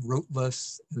unwholesome,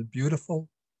 rootless, and beautiful.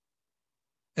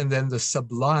 And then the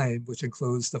sublime, which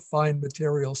includes the fine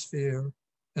material sphere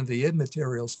and the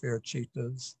immaterial sphere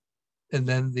cittas, and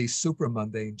then the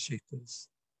supramundane cittas.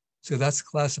 So that's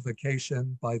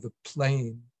classification by the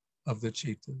plane of the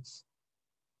cittas.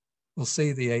 We'll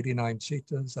see the 89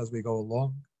 cittas as we go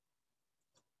along.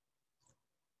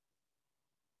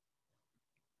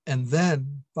 And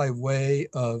then by way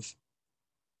of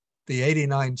the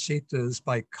 89 cittas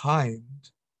by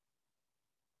kind,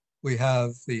 we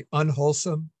have the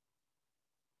unwholesome,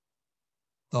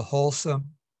 the wholesome,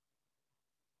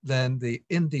 then the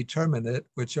indeterminate,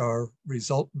 which are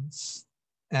resultants,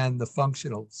 and the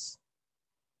functionals.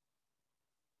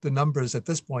 The numbers at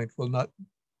this point will not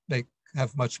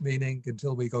have much meaning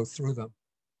until we go through them.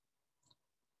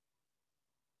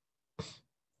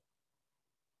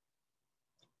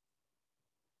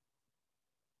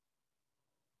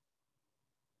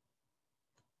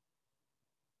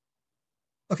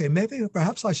 Okay,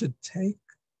 perhaps I should take,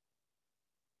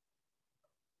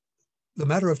 the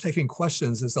matter of taking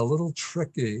questions is a little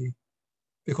tricky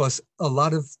because a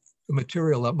lot of the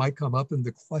material that might come up in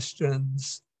the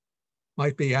questions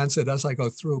might be answered as I go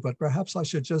through, but perhaps I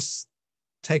should just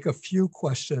take a few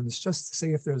questions just to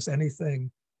see if there's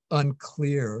anything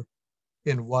unclear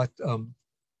in what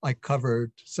I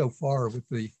covered so far with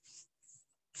the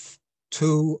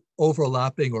two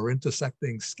overlapping or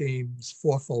intersecting schemes,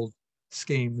 fourfold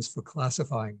schemes for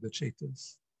classifying the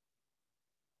cittas.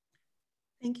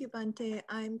 Thank you, Bhante.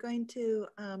 I'm going to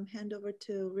hand over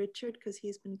to Richard because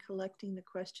he's been collecting the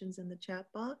questions in the chat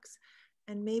box.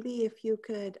 And maybe if you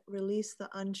could release the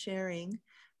unsharing,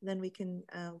 then we can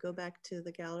go back to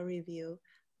the gallery view.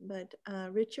 But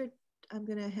Richard, I'm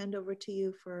going to hand over to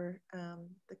you for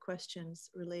the questions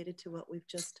related to what we've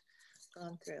just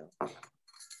gone through.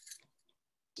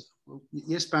 Well,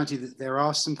 yes, Bhante, there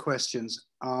are some questions.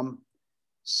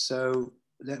 So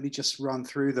let me just run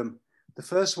through them. The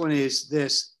first one is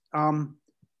this: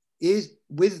 is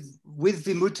with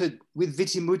Vitimutta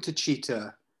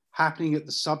citta happening at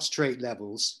the substrate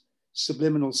levels,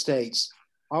 subliminal states,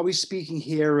 are we speaking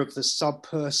here of the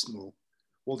subpersonal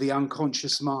or the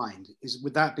unconscious mind?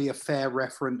 Would that be a fair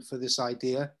referent for this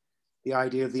idea? The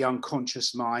idea of the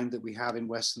unconscious mind that we have in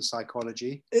Western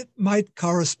psychology? It might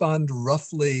correspond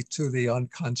roughly to the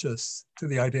unconscious, to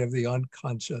the idea of the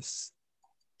unconscious.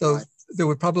 Though right. There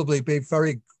would probably be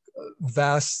very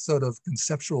vast sort of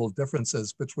conceptual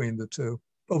differences between the two.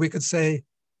 But we could say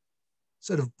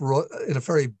sort of broad, in a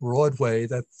very broad way,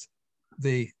 that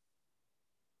the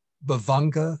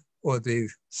bhavanga or the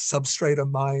substrata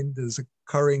mind is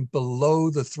occurring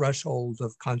below the threshold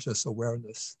of conscious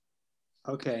awareness.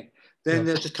 Okay, then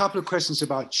there's a couple of questions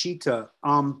about citta.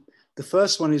 The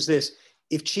first one is this: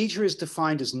 if citta is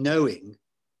defined as knowing,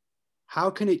 how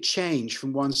can it change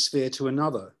from one sphere to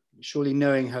another? Surely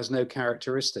knowing has no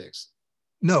characteristics.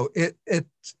 No, it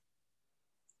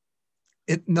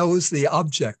knows the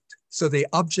object. So the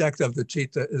object of the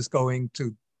citta is going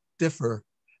to differ,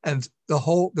 and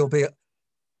the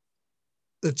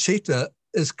citta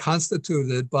is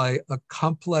constituted by a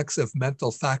complex of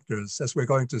mental factors, as we're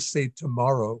going to see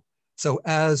tomorrow. So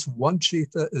as one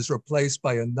citta is replaced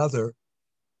by another,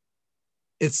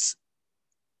 it's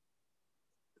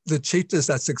the cittas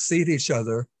that succeed each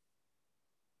other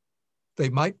they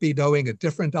might be knowing a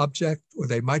different object, or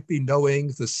they might be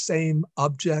knowing the same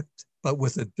object, but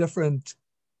with a different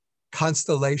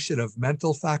constellation of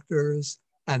mental factors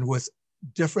and with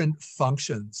different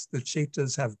functions. The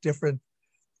chittas have different,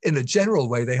 in a general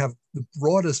way, they have the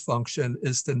broadest function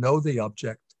is to know the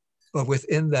object, but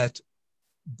within that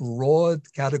broad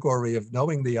category of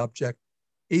knowing the object,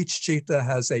 each chitta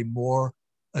has a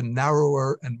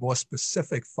narrower and more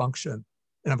specific function.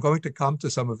 And I'm going to come to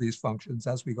some of these functions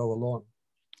as we go along.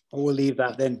 We'll leave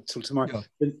that then till tomorrow.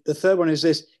 Yeah. The third one is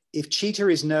this: if chitta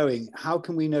is knowing, how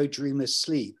can we know dreamless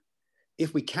sleep?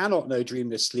 If we cannot know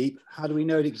dreamless sleep, how do we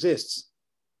know it exists?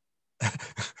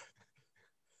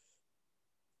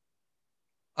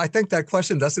 I think that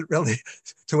question doesn't really,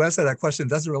 to answer that question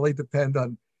doesn't really depend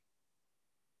on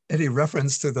any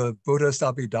reference to the Buddhist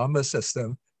Abhidhamma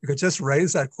system. You could just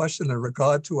raise that question in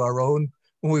regard to our own,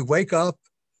 when we wake up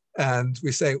and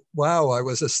we say, wow, I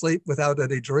was asleep without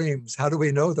any dreams. How do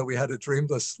we know that we had a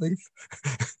dreamless sleep?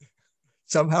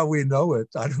 Somehow we know it.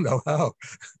 I don't know how.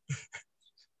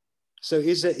 So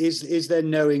is there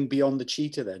knowing beyond the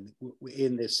chitta then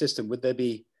in this system? Would there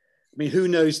be, I mean, who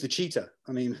knows the chitta?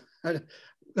 I mean,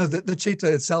 no, the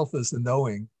chitta itself is the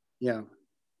knowing. Yeah.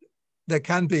 There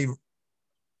can be,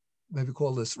 maybe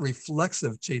call this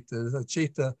reflexive chitta. The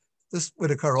chitta, this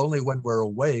would occur only when we're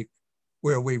awake,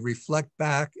 where we reflect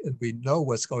back and we know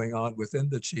what's going on within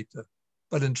the chitta.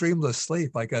 But in dreamless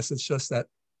sleep, I guess it's just that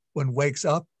one wakes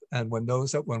up and one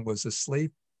knows that one was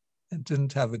asleep and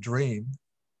didn't have a dream.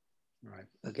 Right.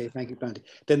 Okay. Thank you, Bhante.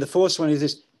 Then the fourth one is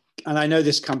this, and I know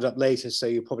this comes up later, so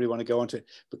you probably want to go on to it,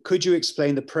 but could you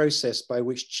explain the process by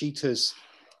which chittas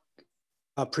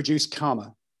produce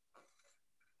karma?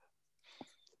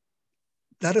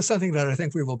 That is something that I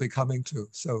think we will be coming to.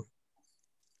 So,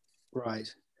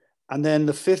 right. And then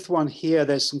the fifth one here,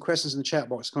 there's some questions in the chat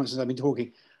box since I've been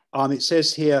talking. It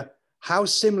says here, how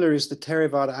similar is the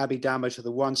Theravada Abhidhamma to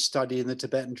the one studied in the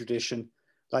Tibetan tradition,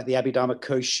 like the Abhidhamma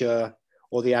Kosha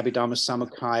or the Abhidhamma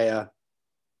Samuccaya?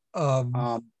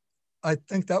 I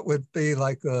think that would be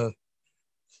like a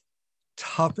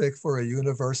topic for a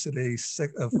university,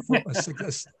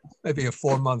 maybe a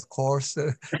 4-month course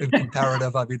in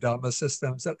comparative Abhidhamma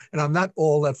systems. And I'm not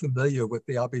all that familiar with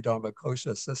the Abhidhamma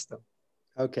Kosha system.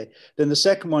 Okay. Then the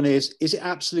second one is it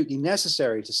absolutely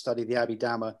necessary to study the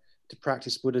Abhidhamma to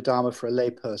practice Buddha Dharma for a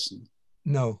layperson?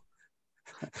 No.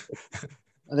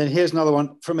 And then here's another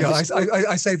one from a I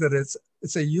say that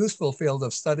it's a useful field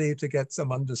of study to get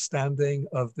some understanding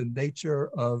of the nature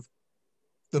of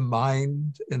the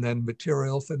mind and then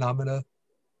material phenomena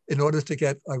in order to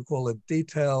get, I call it,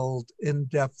 detailed,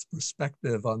 in-depth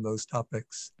perspective on those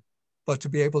topics. But to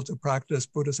be able to practice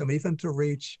Buddhism, even to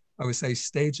reach, I would say,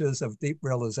 stages of deep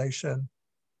realization,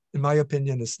 in my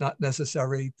opinion, it's not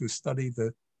necessary to study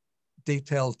the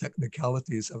detailed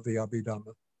technicalities of the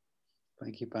Abhidhamma.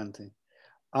 Thank you, Bhante.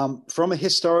 From a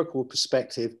historical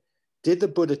perspective, did the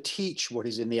Buddha teach what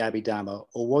is in the Abhidhamma,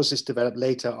 or was this developed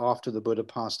later after the Buddha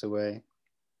passed away?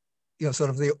 Yeah,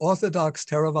 sort of the orthodox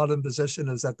Theravadan position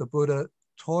is that the Buddha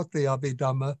taught the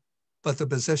Abhidhamma, but the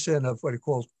position of what he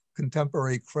called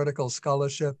contemporary critical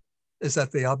scholarship is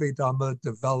that the Abhidhamma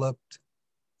developed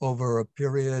over a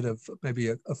period of maybe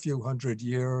a few hundred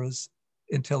years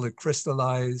until it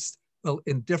crystallized, well,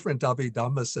 in different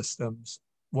Abhidhamma systems.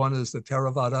 One is the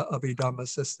Theravada Abhidhamma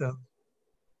system.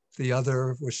 The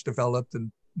other, which developed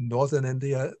in northern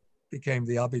India, became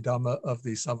the Abhidhamma of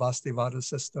the Sarvastivada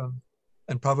system.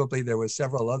 And probably there were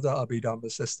several other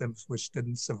Abhidhamma systems which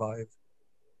didn't survive.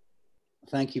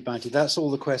 Thank you, Bhante. That's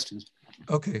all the questions.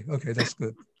 Okay, that's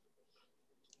good.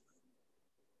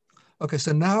 Okay,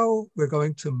 so now we're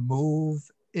going to move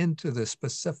into the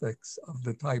specifics of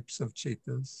the types of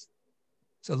chittas.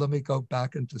 So let me go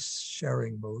back into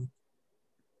sharing mode.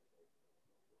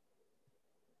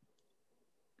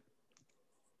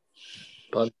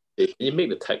 Bhante, can you make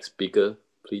the text bigger,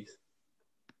 please?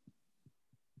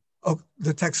 Oh,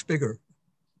 the text bigger.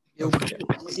 Okay.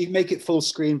 You make it full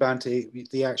screen, Bhante,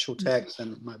 the actual text,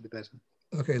 and it might be better.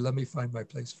 Okay, let me find my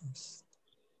place first.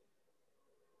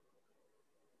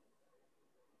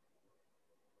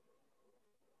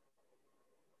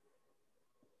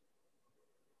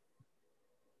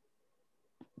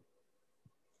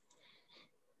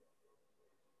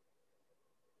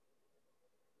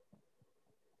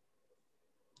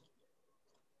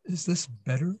 Is this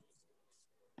better?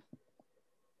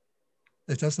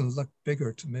 It doesn't look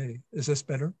bigger to me. Is this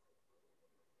better?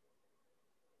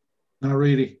 Not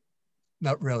really.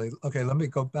 Not really. Okay, let me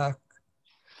go back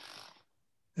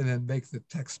and then make the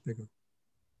text bigger.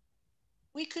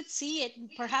 we could see it.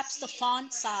 Perhaps the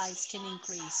font size can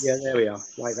increase. Yeah, there we are,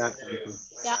 like that. Thank you.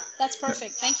 Yeah, that's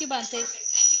perfect. Thank you, Bhante.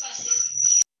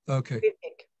 Okay.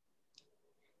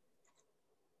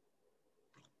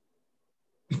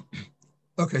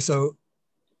 Okay, so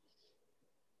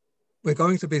we're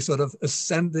going to be sort of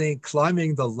ascending,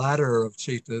 climbing the ladder of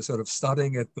citta, sort of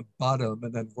starting at the bottom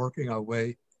and then working our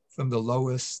way from the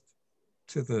lowest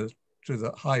to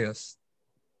the highest.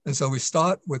 And so we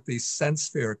start with the sense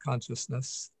sphere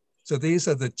consciousness. So these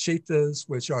are the cittas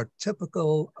which are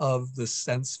typical of the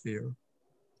sense sphere,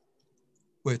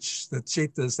 which the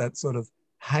cittas that sort of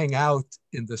hang out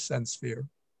in the sense sphere.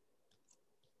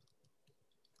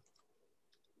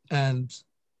 And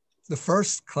the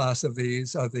first class of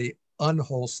these are the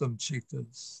unwholesome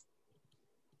cittas.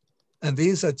 And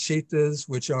these are cittas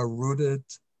which are rooted,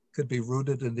 could be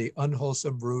rooted in the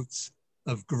unwholesome roots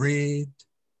of greed,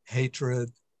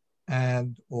 hatred,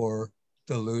 and or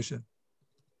delusion.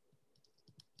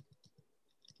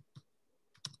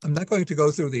 I'm not going to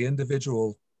go through the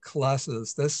individual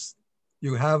classes.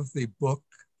 You have the book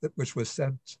which was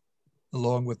sent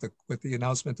along with the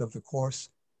announcement of the course,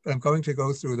 but I'm going to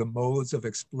go through the modes of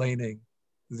explaining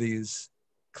these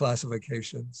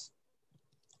classifications.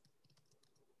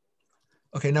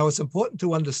 Okay, now it's important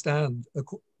to understand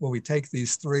when we take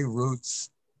these three roots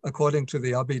according to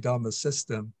the Abhidharma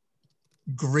system,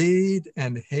 greed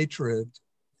and hatred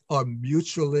are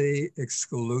mutually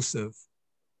exclusive.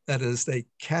 That is, they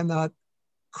cannot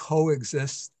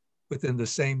coexist within the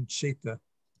same citta.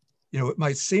 You know, it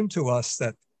might seem to us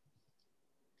that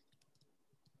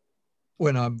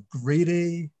when I'm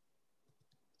greedy,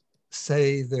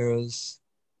 say there's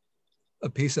a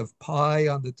piece of pie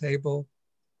on the table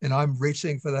and I'm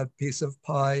reaching for that piece of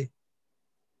pie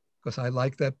because I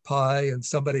like that pie and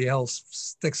somebody else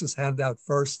sticks his hand out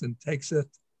first and takes it,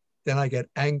 then I get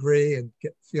angry and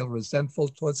feel resentful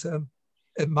towards him.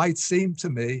 It might seem to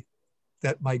me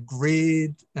that my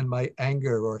greed and my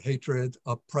anger or hatred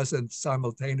are present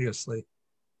simultaneously.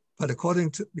 But according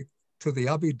to the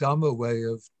Abhidhamma way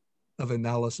of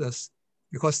analysis,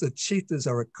 because the cittas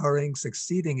are occurring,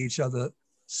 succeeding each other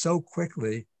so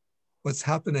quickly, what's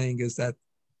happening is that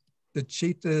the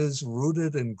cittas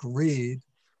rooted in greed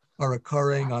are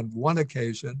occurring on one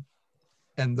occasion,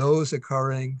 and those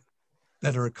occurring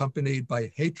that are accompanied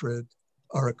by hatred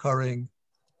are occurring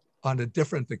on a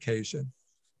different occasion,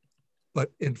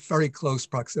 but in very close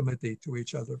proximity to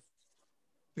each other.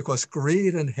 Because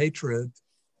greed and hatred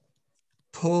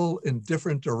pull in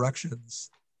different directions.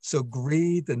 So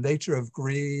greed, the nature of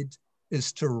greed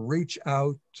is to reach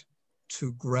out,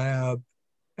 to grab,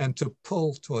 and to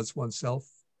pull towards oneself.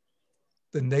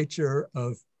 The nature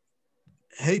of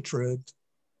hatred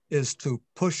is to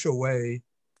push away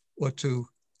or to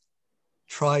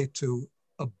try to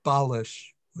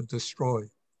abolish or destroy,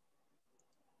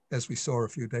 as we saw a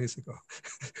few days ago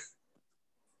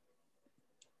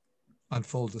on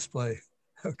full display.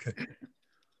 Okay.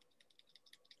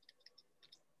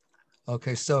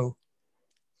 Okay, so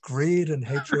greed and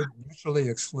hatred, mutually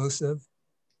exclusive.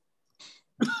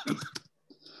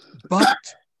 But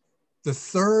the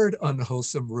third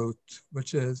unwholesome root,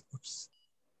 which is,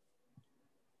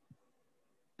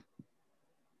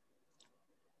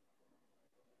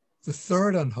 the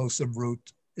third unwholesome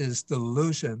root is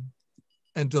delusion.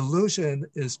 And delusion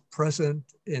is present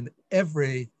in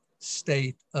every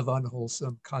state of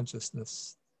unwholesome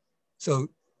consciousness. So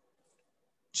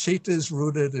cittas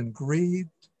rooted in greed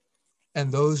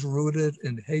and those rooted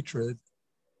in hatred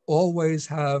always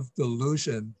have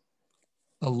delusion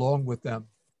along with them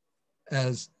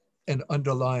as an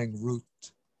underlying root.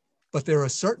 But there are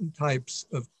certain types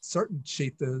of certain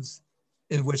cittas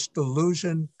in which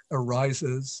delusion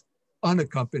arises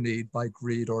unaccompanied by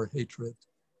greed or hatred.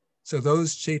 So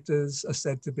those cittas are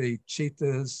said to be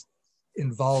cittas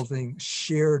involving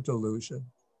sheer delusion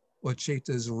or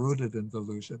cittas rooted in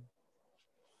delusion.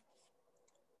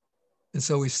 And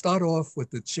so we start off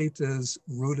with the cittas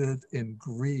rooted in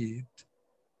greed.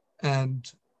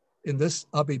 And in this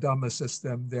Abhidhamma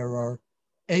system, there are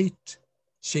 8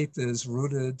 cittas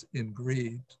rooted in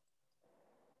greed.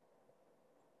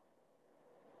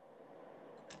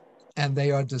 And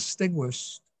they are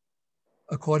distinguished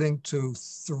according to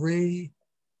 3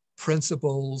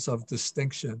 principles of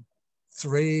distinction,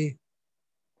 3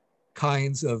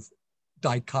 kinds of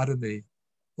dichotomy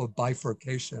or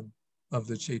bifurcation of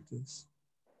the cittas.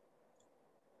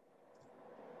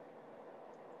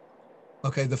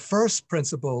 Okay, the first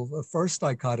principle, the first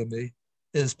dichotomy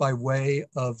is by way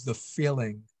of the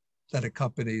feeling that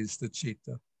accompanies the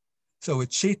citta. So a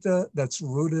citta that's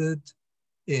rooted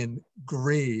in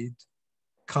greed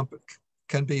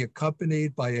can be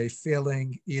accompanied by a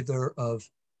feeling either of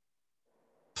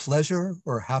pleasure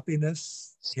or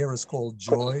happiness, here is called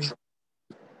joy,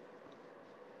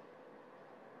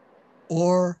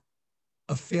 or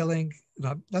a feeling, and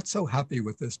I'm not so happy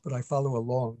with this, but I follow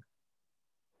along.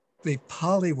 The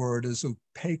Pali word is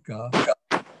upekkha,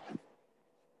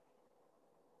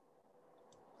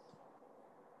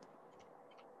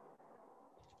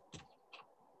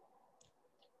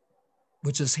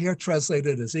 which is here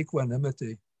translated as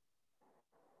equanimity.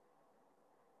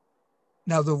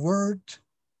 Now the word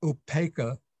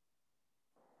upekkha,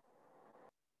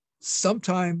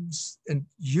 sometimes, and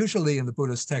usually in the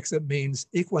Buddhist text, it means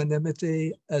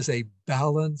equanimity as a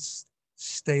balanced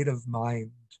state of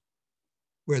mind,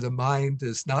 where the mind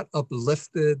is not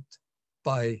uplifted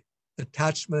by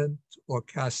attachment or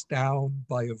cast down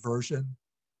by aversion,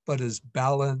 but is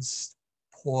balanced,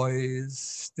 poised,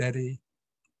 steady,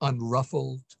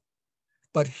 unruffled.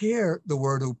 But here, the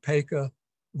word upekkha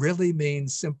really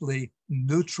means simply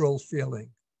neutral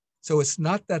feeling. So it's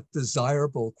not that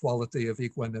desirable quality of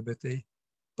equanimity,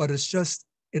 but it's just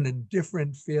an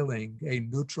indifferent feeling, a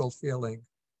neutral feeling,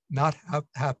 not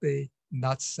happy,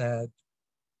 not sad.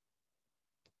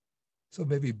 So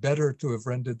maybe better to have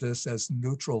rendered this as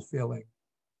neutral feeling.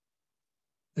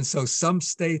 And so some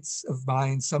states of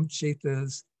mind, some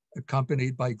cittas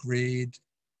accompanied by greed,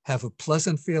 have a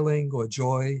pleasant feeling or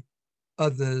joy,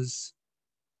 others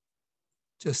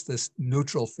just this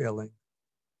neutral feeling,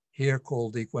 here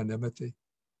called equanimity.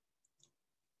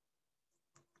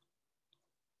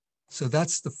 So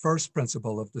that's the first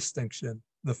principle of distinction,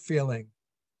 the feeling.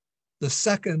 The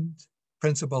second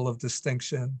principle of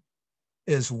distinction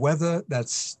is whether that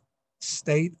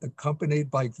state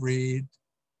accompanied by greed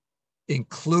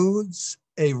includes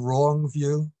a wrong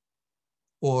view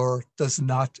or does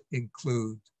not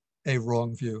include a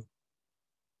wrong view.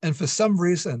 And for some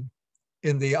reason,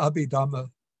 in the Abhidhamma,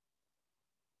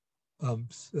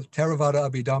 the Theravada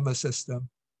Abhidhamma system,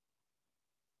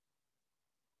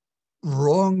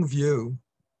 wrong view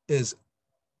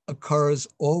occurs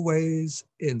always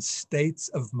in states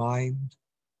of mind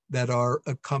that are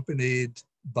accompanied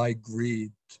by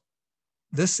greed.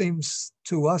 This seems,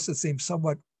 to us, it seems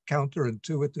somewhat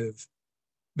counterintuitive,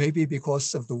 maybe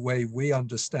because of the way we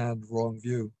understand wrong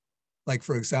view. Like,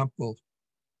 for example,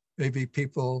 maybe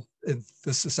people in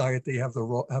this society have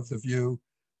the view,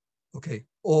 okay,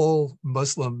 all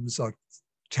Muslims are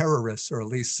terrorists, or at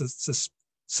least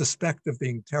suspect of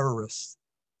being terrorists.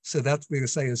 So that we would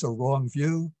say is a wrong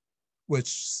view,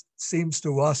 which seems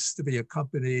to us to be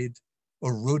accompanied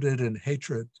or rooted in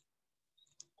hatred.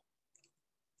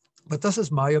 But this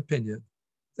is my opinion,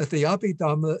 that the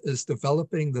Abhidhamma is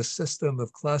developing the system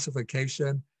of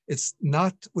classification. It's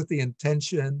not with the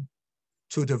intention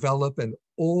to develop an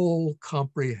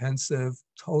all-comprehensive,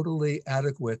 totally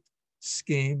adequate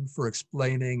scheme for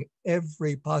explaining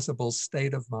every possible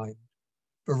state of mind,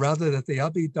 but rather that the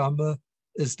Abhidhamma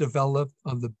is developed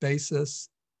on the basis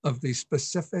of the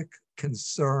specific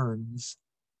concerns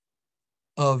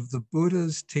of the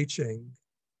Buddha's teaching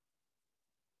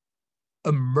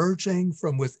emerging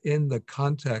from within the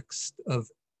context of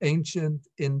ancient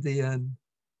Indian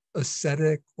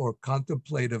ascetic or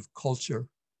contemplative culture.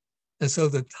 And so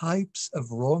the types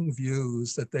of wrong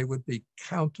views that they would be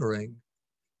countering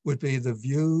would be the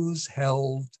views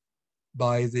held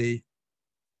by the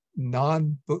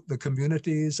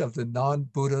communities of the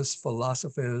non-Buddhist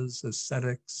philosophers,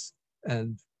 ascetics,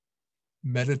 and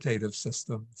meditative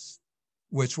systems,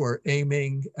 which were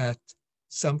aiming at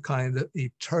some kind of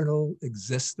eternal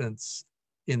existence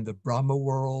in the Brahma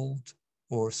world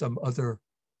or some other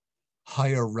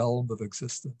higher realm of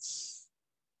existence.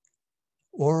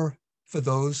 Or for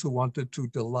those who wanted to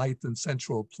delight in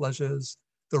sensual pleasures,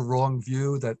 the wrong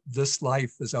view that this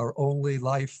life is our only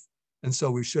life, and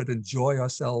so we should enjoy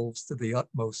ourselves to the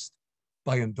utmost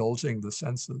by indulging the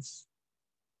senses.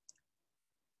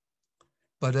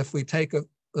 But if we take a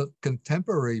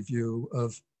contemporary view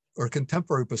of, or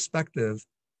contemporary perspective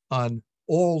on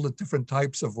all the different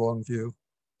types of wrong view,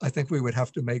 I think we would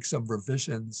have to make some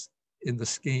revisions in the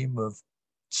scheme of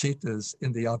cittas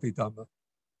in the Abhidhamma.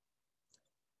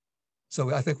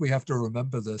 So I think we have to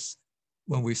remember this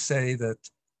when we say that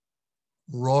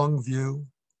wrong view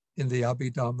in the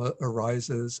Abhidhamma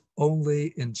arises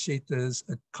only in cittas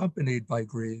accompanied by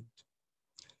greed.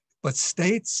 But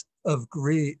states of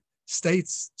greed,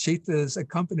 cittas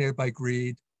accompanied by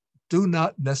greed, do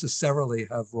not necessarily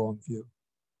have wrong view.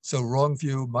 So wrong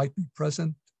view might be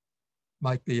present,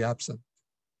 might be absent.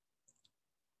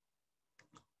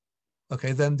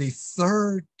 Okay, then the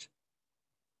third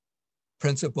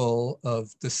principle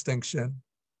of distinction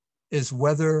is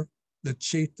whether the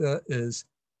citta is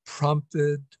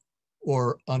prompted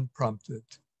or unprompted.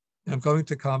 And I'm going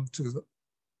to come to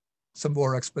some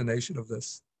more explanation of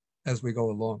this as we go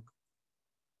along.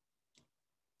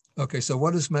 Okay, so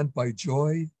what is meant by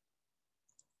joy?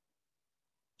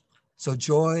 So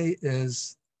joy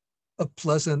is a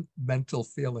pleasant mental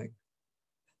feeling.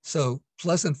 So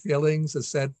pleasant feelings are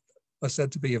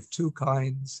said to be of two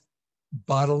kinds: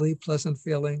 bodily pleasant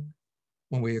feeling,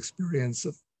 when we experience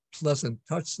a pleasant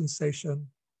touch sensation,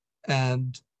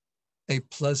 and a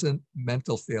pleasant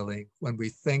mental feeling when we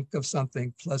think of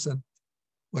something pleasant,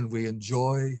 when we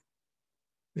enjoy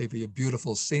maybe a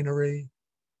beautiful scenery,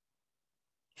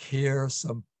 hear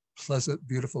some pleasant,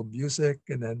 beautiful music,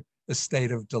 and then a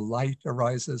state of delight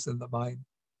arises in the mind.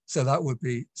 So that would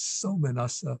be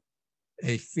somanassa,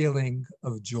 a feeling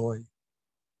of joy.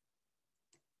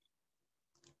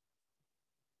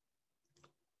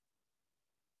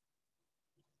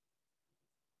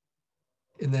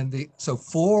 And then so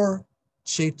 4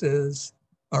 cittas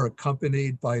are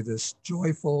accompanied by this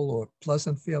joyful or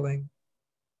pleasant feeling.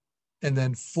 And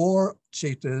then 4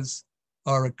 cittas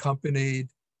are accompanied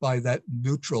by that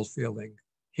neutral feeling,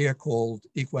 here called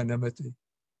equanimity.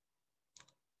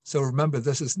 So remember,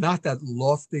 this is not that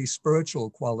lofty spiritual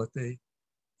quality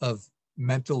of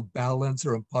mental balance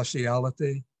or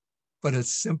impartiality, but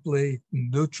it's simply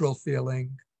neutral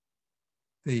feeling,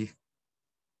 a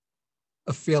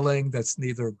feeling that's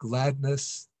neither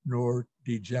gladness nor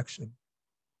dejection.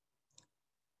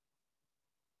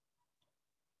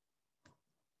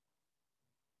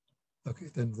 Okay,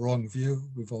 then wrong view,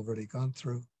 we've already gone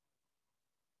through.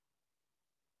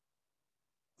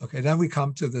 Okay, then we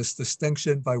come to this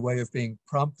distinction by way of being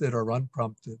prompted or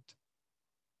unprompted.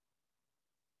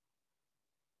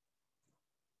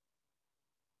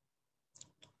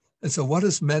 And so what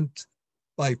is meant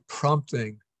by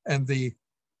prompting? And the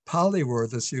Pali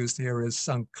word that's used here is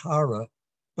sankhara,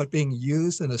 but being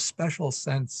used in a special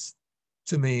sense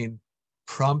to mean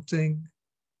prompting,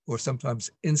 or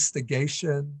sometimes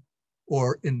instigation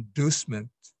or inducement.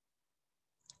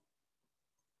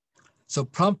 So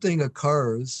prompting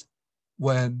occurs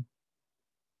when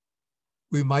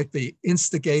we might be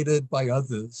instigated by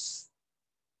others.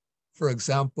 For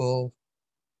example,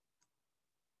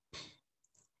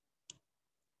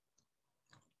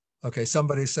 okay,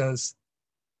 somebody says,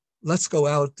 let's go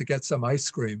out to get some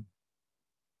ice cream.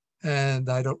 And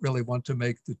I don't really want to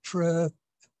make the trip,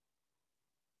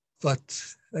 but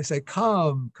they say,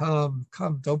 come,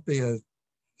 don't be a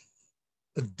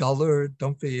dullard,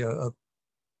 don't be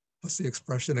what's the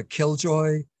expression, a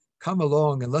killjoy, come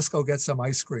along and let's go get some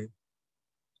ice cream.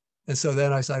 And so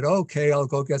then I said, okay, I'll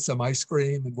go get some ice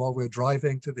cream. And while we're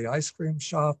driving to the ice cream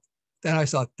shop, then I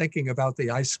start thinking about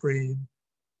the ice cream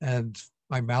and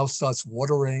my mouth starts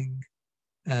watering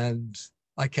and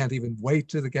I can't even wait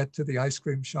to get to the ice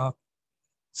cream shop.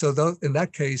 So in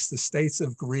that case, the states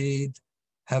of greed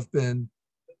have been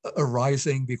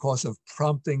arising because of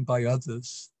prompting by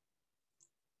others.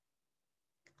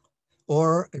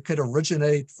 Or it could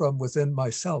originate from within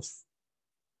myself.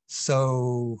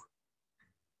 So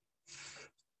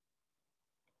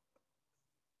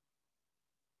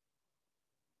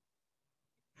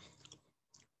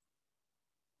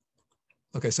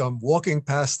okay, so I'm walking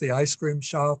past the ice cream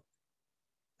shop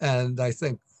and I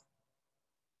think,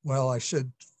 well, I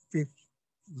should be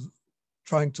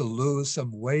trying to lose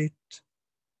some weight.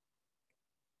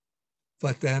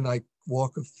 But then I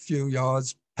walk a few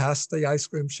yards past the ice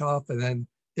cream shop and then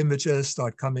images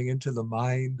start coming into the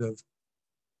mind of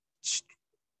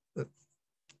a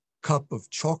cup of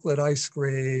chocolate ice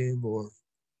cream or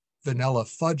vanilla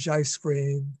fudge ice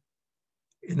cream.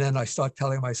 And then I start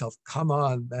telling myself, come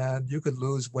on, man, you could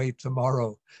lose weight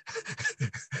tomorrow.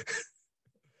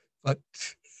 But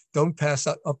don't pass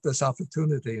up this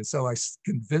opportunity. And so I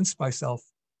convince myself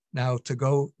now to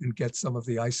go and get some of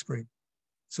the ice cream.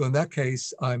 So in that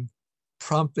case, I'm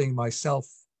prompting myself,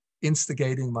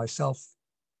 instigating myself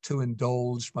to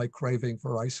indulge my craving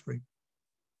for ice cream.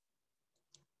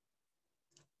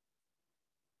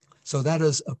 So that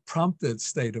is a prompted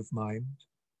state of mind.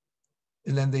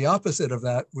 And then the opposite of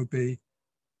that would be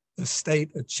a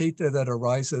state, a citta that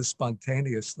arises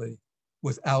spontaneously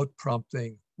without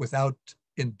prompting, without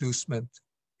inducement,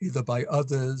 either by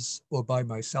others or by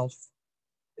myself.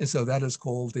 And so that is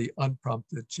called the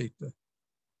unprompted citta.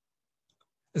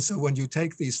 And so when you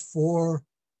take these 4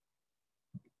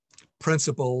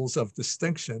 principles of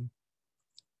distinction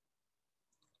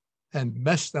and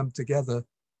mesh them together,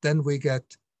 then we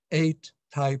get 8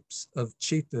 types of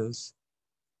cittas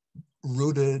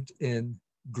rooted in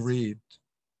greed.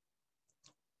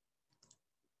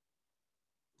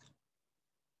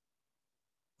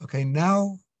 Okay,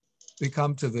 now we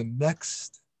come to the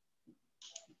next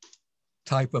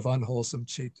type of unwholesome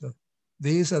citta.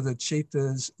 These are the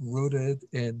cittas rooted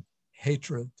in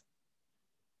hatred.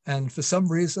 And for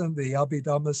some reason, the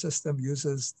Abhidhamma system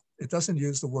doesn't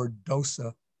use the word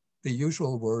dosa, the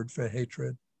usual word for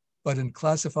hatred, but in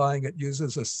classifying it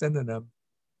uses a synonym.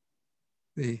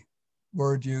 The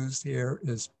word used here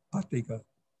is patigha,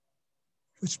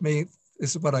 which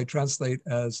is what I translate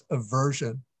as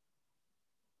aversion,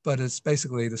 but it's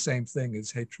basically the same thing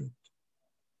as hatred.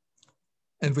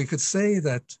 And we could say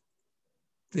that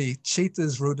the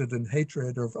cittas rooted in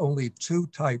hatred are of only two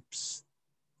types.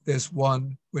 There's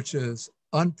one which is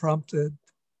unprompted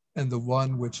and the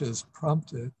one which is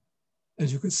prompted. And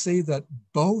you can see that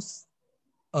both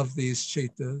of these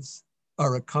cittas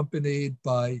are accompanied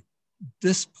by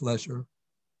displeasure,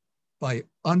 by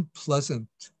unpleasant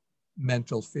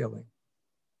mental feeling.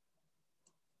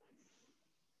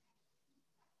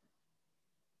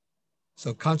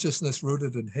 So consciousness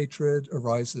rooted in hatred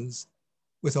arises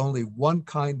with only one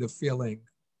kind of feeling,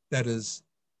 that is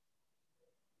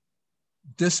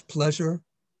displeasure.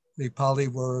 The Pali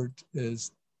word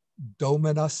is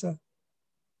domanassa.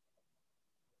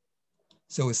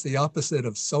 So it's the opposite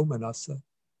of somanassa.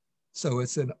 So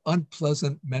it's an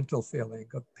unpleasant mental feeling,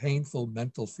 a painful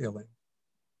mental feeling.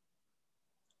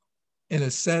 And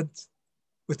it's said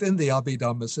within the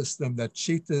Abhidhamma system that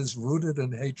cittas rooted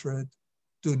in hatred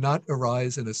do not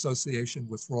arise in association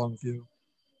with wrong view.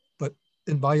 But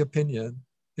in my opinion,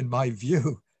 in my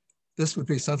view, this would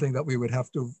be something that we would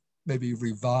have to maybe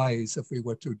revise if we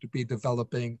were to be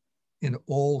developing an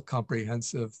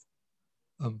all-comprehensive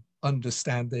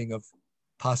understanding of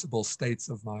possible states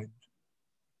of mind.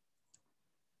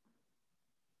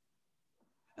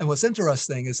 And what's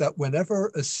interesting is that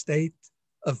whenever a state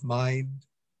of mind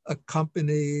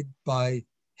accompanied by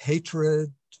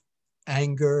hatred,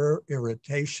 anger,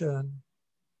 irritation,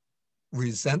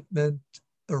 resentment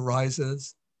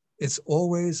arises, it's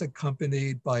always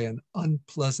accompanied by an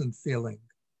unpleasant feeling.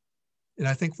 And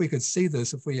I think we could see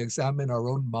this if we examine our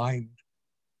own mind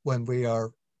when we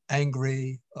are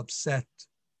angry, upset,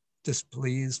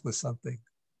 displeased with something,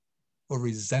 or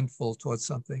resentful towards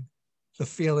something. The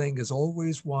feeling is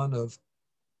always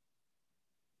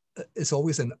it's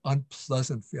always an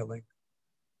unpleasant feeling.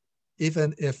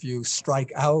 Even if you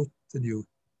strike out and you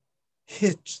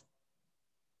hit,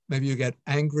 maybe you get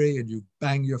angry and you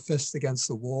bang your fist against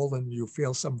the wall and you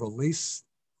feel some release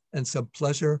and some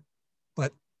pleasure.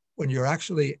 But when you're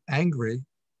actually angry,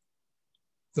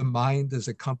 the mind is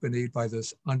accompanied by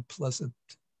this unpleasant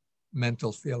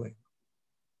mental feeling.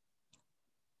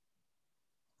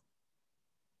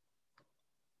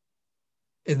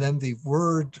 And then the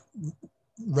word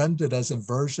rendered as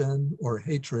aversion or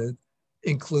hatred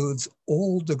includes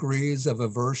all degrees of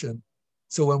aversion.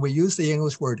 So when we use the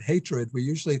English word hatred, we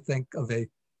usually think of a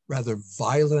rather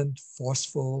violent,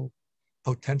 forceful,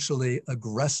 potentially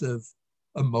aggressive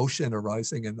emotion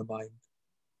arising in the mind.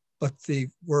 But the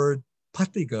word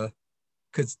patigha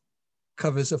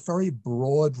covers a very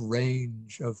broad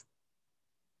range of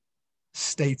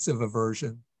states of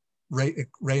aversion,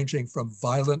 ranging from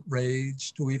violent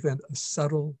rage to even a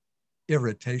subtle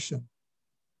irritation.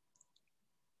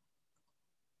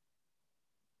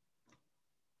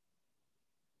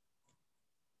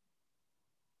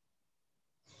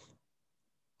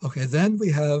 Okay, then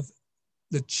we have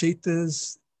the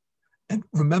cittas. And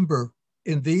remember,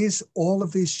 in all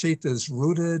of these cittas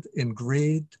rooted in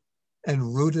greed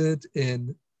and rooted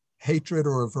in hatred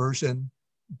or aversion,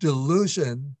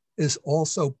 delusion is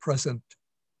also present,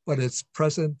 but it's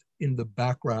present in the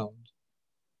background,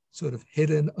 sort of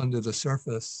hidden under the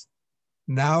surface.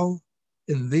 Now,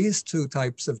 in these two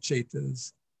types of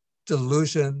cittas,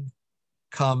 delusion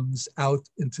comes out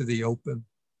into the open.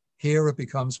 Here it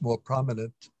becomes more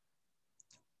prominent.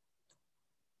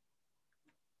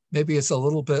 Maybe it's a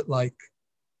little bit like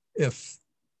if,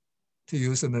 to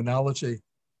use an analogy,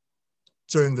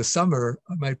 during the summer,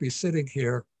 I might be sitting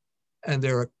here and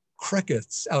there are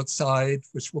crickets outside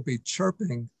which will be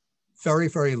chirping very,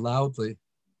 very loudly.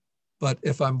 But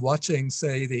if I'm watching,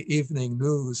 say, the evening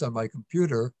news on my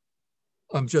computer,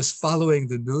 I'm just following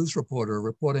the news reporter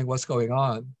reporting what's going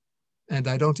on, and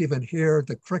I don't even hear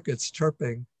the crickets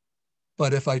chirping.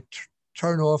 But if I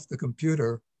turn off the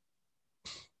computer,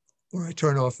 or I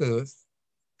turn off the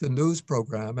news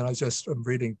program and I'm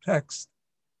reading text,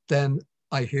 then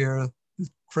I hear the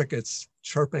crickets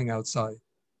chirping outside.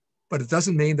 But it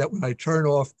doesn't mean that when I turn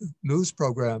off the news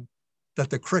program that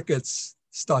the crickets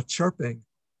start chirping,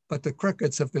 but the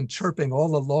crickets have been chirping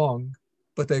all along,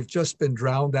 but they've just been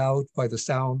drowned out by the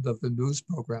sound of the news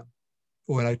program.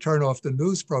 But when I turn off the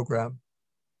news program,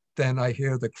 then I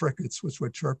hear the crickets which were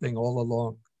chirping all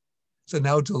along. So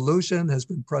now delusion has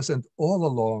been present all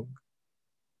along.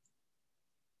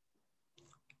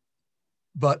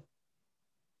 But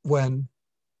when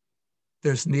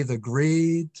there's neither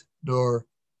greed nor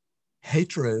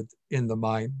hatred in the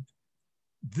mind,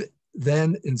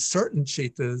 then in certain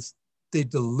cittas, the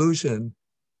delusion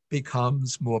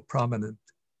becomes more prominent.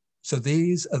 So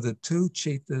these are the two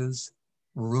cittas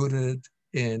rooted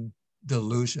in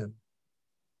delusion,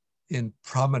 in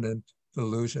prominent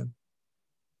delusion.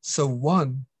 So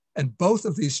one, and both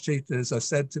of these cittas are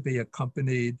said to be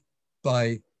accompanied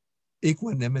by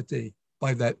equanimity,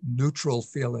 by that neutral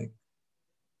feeling,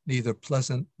 neither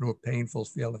pleasant nor painful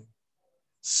feeling.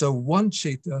 So one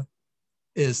citta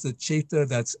is the citta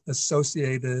that's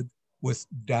associated with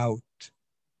doubt.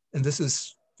 And this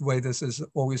is the way this is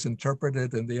always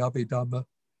interpreted in the Abhidhamma,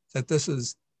 that this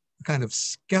is a kind of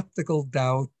skeptical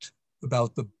doubt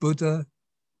about the Buddha,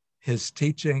 his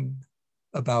teaching,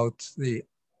 about the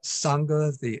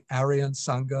Sangha, the Aryan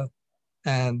Sangha,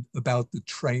 and about the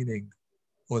training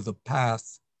or the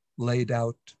path laid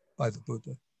out by the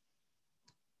Buddha.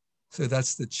 So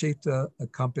that's the citta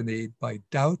accompanied by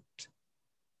doubt.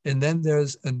 And then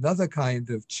there's another kind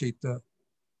of citta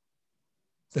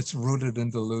that's rooted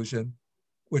in delusion,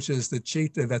 which is the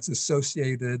citta that's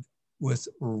associated with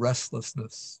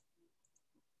restlessness.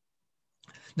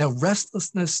 Now,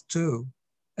 restlessness too,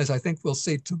 as I think we'll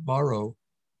see tomorrow,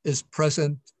 is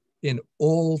present in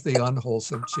all the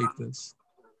unwholesome cittas.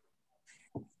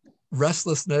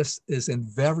 Restlessness is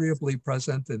invariably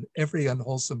present in every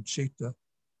unwholesome citta.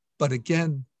 But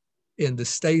again, in the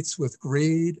states with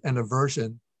greed and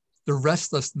aversion, the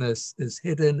restlessness is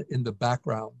hidden in the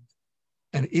background.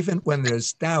 And even when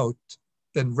there's doubt,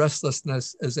 then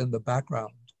restlessness is in the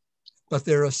background. But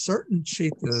there are certain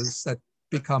cittas that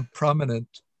become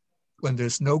prominent when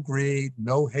there's no greed,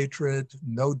 no hatred,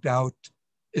 no doubt,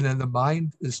 and then the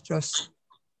mind is just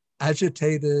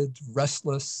agitated,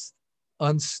 restless,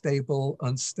 unstable,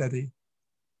 unsteady.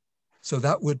 So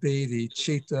that would be the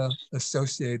citta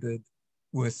associated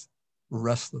with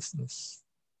restlessness.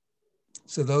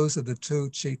 So those are the two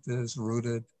cittas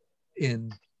rooted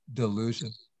in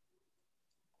delusion.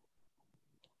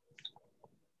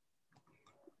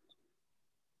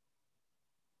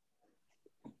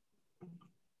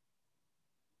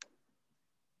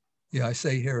 Yeah, I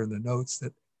say here in the notes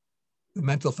that the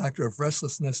mental factor of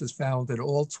restlessness is found in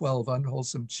all 12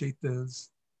 unwholesome cittas,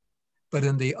 but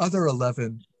in the other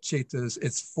 11 cittas,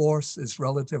 its force is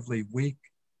relatively weak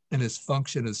and its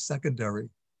function is secondary.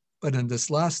 But in this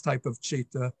last type of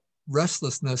citta,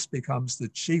 restlessness becomes the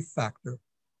chief factor.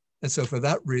 And so for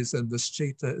that reason, this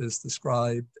citta is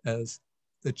described as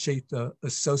the citta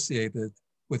associated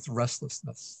with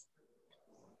restlessness.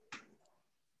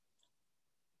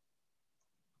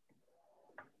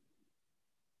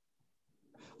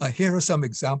 Here are some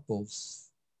examples,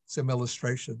 some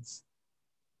illustrations.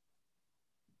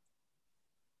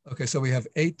 Okay, so we have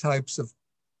 8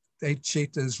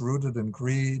 cittas rooted in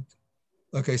greed.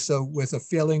 Okay, so with a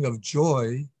feeling of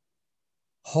joy,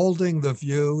 holding the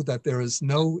view that there is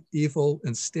no evil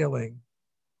in stealing,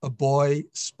 a boy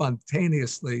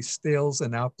spontaneously steals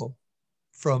an apple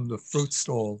from the fruit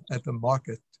stall at the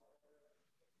market.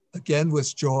 Again,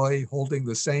 with joy, holding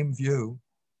the same view,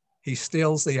 he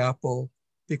steals the apple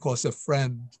because a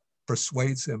friend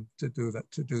persuades him to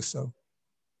do so.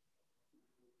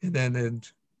 And then in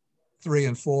 3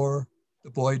 and 4,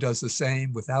 the boy does the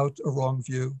same without a wrong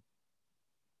view.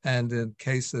 And in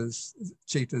cases,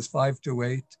 cittas 5 to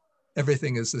 8,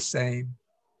 everything is the same,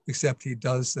 except he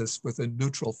does this with a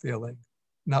neutral feeling,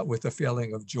 not with a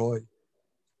feeling of joy.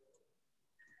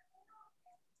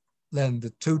 Then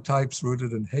the 2 types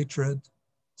rooted in hatred.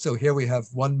 So here we have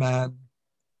one man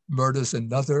murders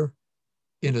another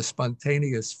in a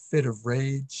spontaneous fit of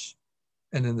rage.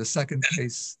 And in the second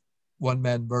case, one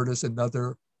man murders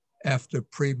another after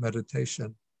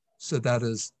premeditation. So that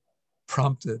is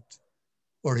prompted,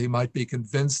 or he might be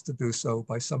convinced to do so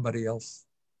by somebody else.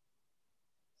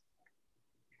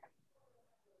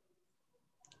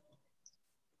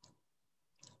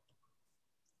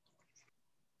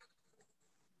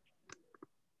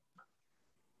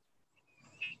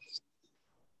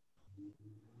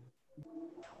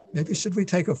 Maybe should we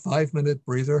take a 5-minute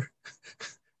breather?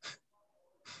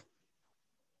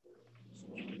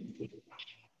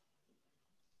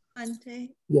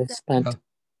 Ante? Yes, Bante.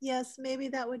 Yes, maybe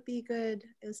that would be good,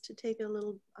 is to take a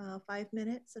little 5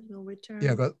 minutes and we'll return.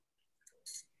 Yeah,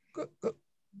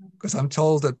 because I'm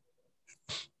told that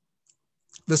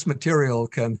this material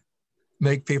can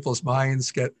make people's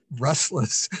minds get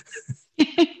restless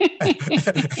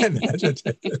and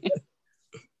agitated.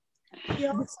 We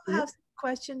also have some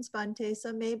questions, Bhante.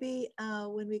 So maybe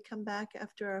when we come back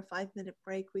after our 5-minute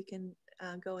break, we can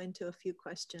go into a few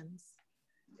questions,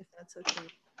 if that's okay.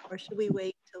 Or should we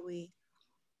wait till we?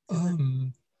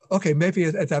 Okay, maybe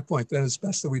at that point, then it's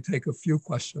best that we take a few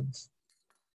questions.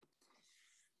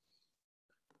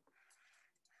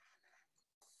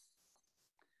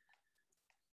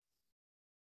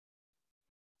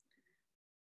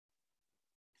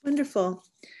 Wonderful.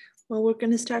 Well, we're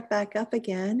going to start back up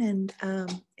again. And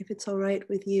if it's all right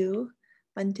with you,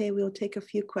 Bhante, we'll take a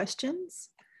few questions.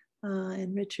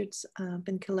 And Richard's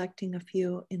been collecting a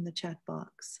few in the chat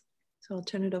box. So I'll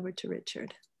turn it over to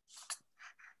Richard.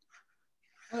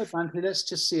 Hello, Bhante. Let's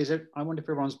just see. I wonder if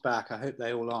everyone's back. I hope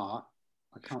they all are.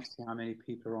 I can't see how many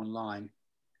people are online.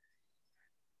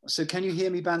 So can you hear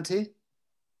me, Bhante?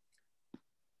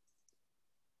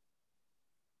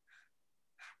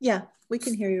 Yeah, we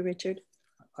can hear you, Richard.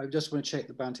 I just want to check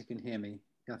that Bhante can hear me.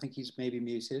 I think he's maybe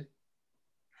muted.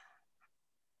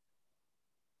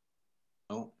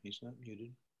 No, he's not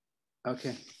muted.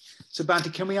 Okay. So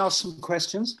Bhante, can we ask some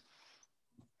questions?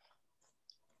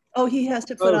 Oh, he has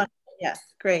to put on. Yes,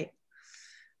 great.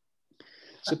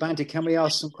 So Bhante, can we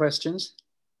ask some questions?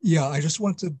 Yeah, I just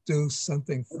want to do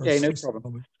something first. Okay, no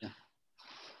problem. Yeah.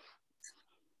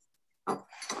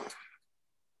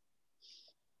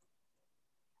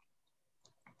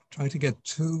 Trying to get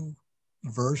 2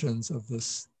 versions of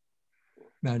this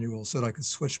manual so that I could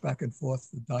switch back and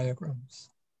forth the diagrams.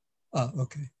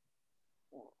 Okay.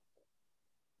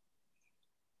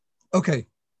 Okay.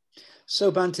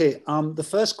 So Bhante, the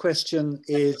first question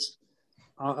is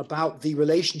about the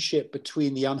relationship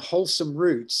between the unwholesome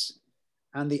roots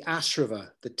and the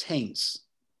ashrava, the taints.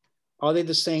 Are they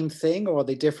the same thing or are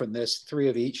they different? There's 3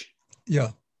 of each.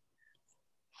 Yeah.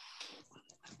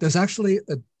 There's actually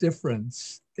a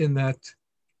difference in that.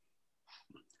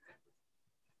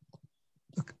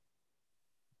 Look,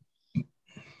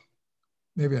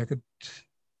 maybe I could.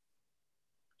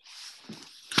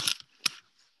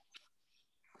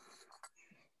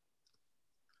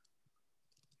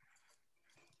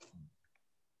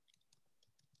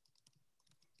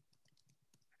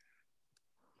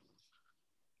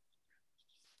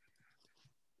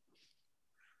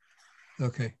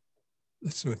 Okay,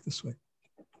 let's do it this way.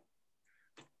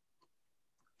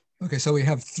 Okay, so we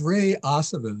have 3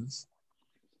 asavas.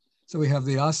 So we have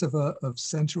the asava of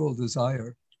sensual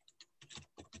desire,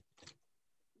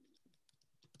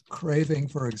 craving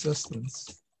for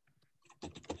existence,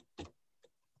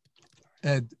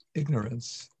 and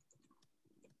ignorance.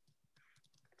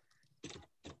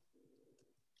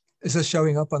 Is this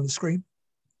showing up on the screen?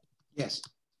 Yes.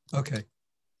 Okay.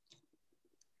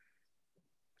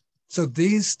 So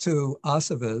these 2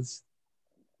 asavas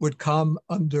would come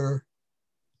under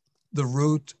the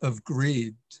root of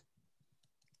greed.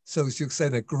 So as you say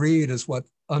that greed is what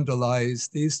underlies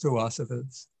these 2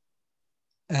 asavas.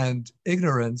 And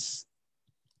ignorance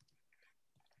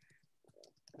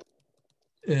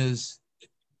is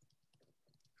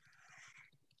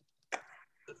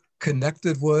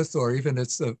connected with, or even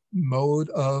it's the mode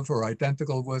of or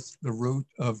identical with the root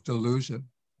of delusion.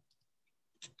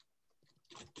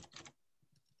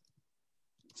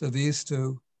 So these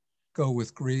 2 go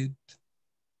with greed.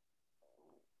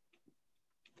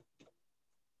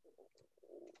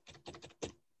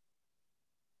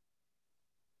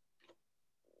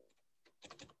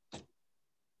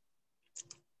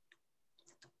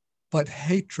 But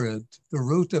hatred, the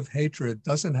root of hatred,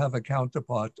 doesn't have a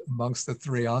counterpart amongst the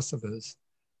 3 asavas.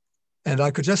 And I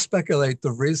could just speculate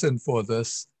the reason for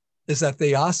this is that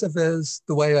the asavas,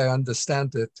 the way I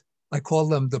understand it, I call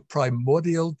them the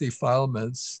primordial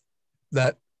defilements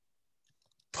that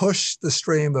push the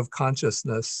stream of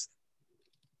consciousness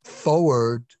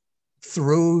forward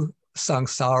through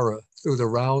samsara, through the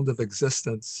round of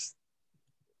existence.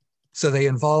 So they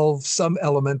involve some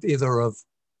element either of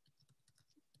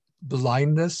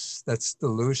blindness, that's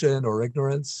delusion or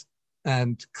ignorance,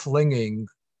 and clinging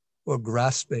or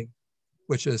grasping,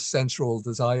 which is sensual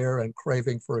desire and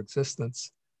craving for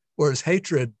existence. Whereas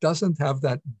hatred doesn't have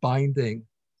that binding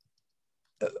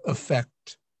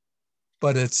effect,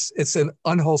 but it's an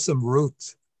unwholesome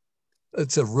root.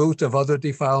 It's a root of other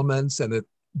defilements and it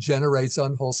generates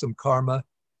unwholesome karma,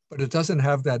 but it doesn't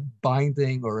have that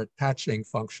binding or attaching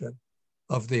function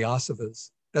of the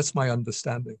asavas. That's my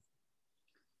understanding.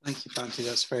 Thank you, Bhante.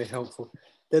 That's very helpful.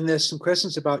 Then there's some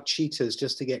questions about chitas,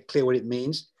 just to get clear what it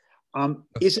means.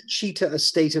 Is a chita a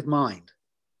state of mind?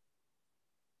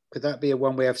 Could that be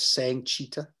one way of saying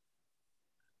chita?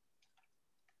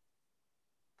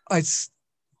 I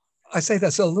say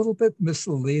that's a little bit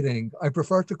misleading. I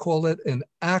prefer to call it an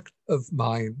act of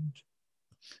mind.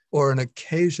 or an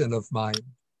occasion of mind.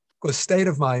 Because state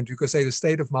of mind, you could say the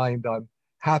state of mind, I'm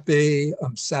happy,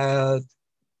 I'm sad,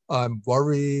 I'm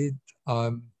worried,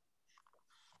 I'm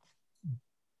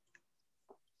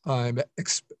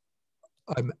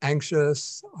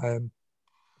anxious, I'm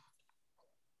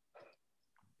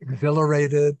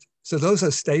exhilarated. So those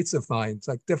are states of mind,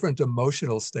 like different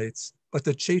emotional states. But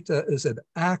the citta is an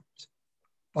act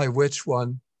by which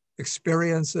one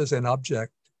experiences an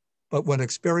object, but one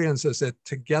experiences it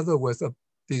together with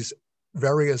these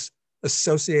various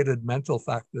associated mental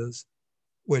factors,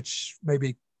 which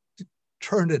maybe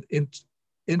turn it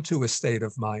into a state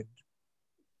of mind.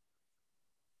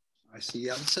 I see.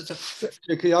 Yeah. So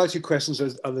the other two questions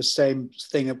are the same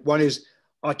thing. One is,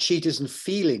 are cittas and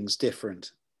feelings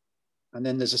different? And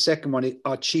then there's a second one,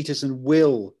 are cittas and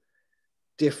will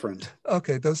different?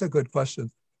 Okay, those are good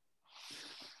questions.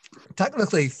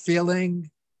 Technically, feeling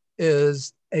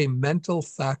is a mental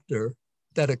factor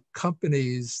that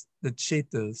accompanies the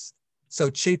cittas. So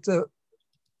citta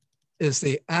is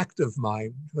the act of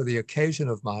mind or the occasion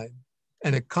of mind,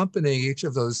 and accompanying each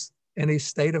of those, any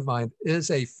state of mind,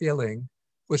 is a feeling,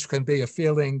 which can be a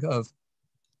feeling of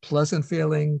pleasant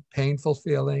feeling, painful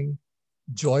feeling,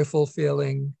 joyful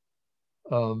feeling,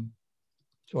 a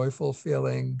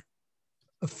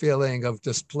feeling of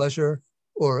displeasure,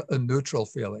 or a neutral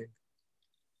feeling.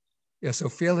 Yeah, so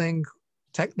feeling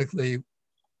technically,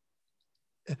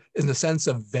 in the sense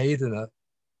of Vedana,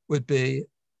 would be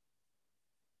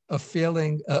a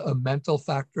feeling, a mental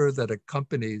factor that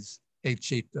accompanies a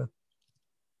citta.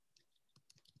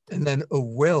 And then a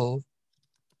will,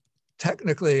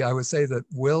 technically, I would say that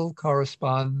will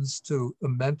corresponds to a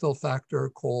mental factor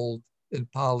called in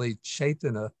Pali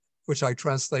cetana, which I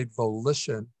translate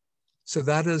volition. So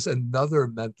that is another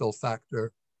mental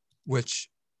factor, which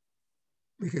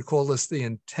we could call this the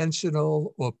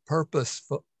intentional or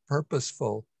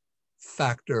purposeful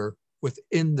factor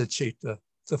within the citta.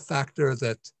 It's a factor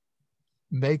that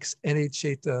makes any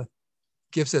citta,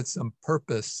 gives it some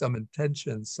purpose, some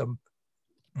intention, some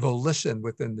volition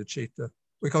within the citta.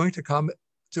 We're going to come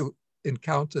to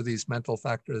encounter these mental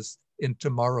factors in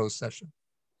tomorrow's session.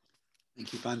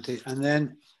 Thank you, Bhante. And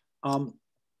then,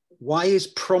 why is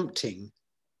prompting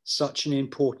such an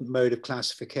important mode of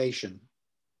classification?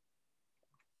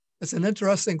 It's an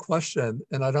interesting question,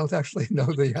 and I don't actually know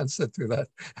the answer to that.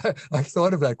 I've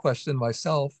thought of that question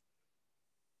myself,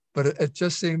 but it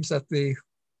just seems that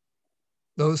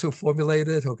those who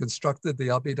formulated, who constructed the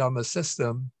Abhidharma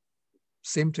system,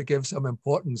 seem to give some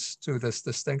importance to this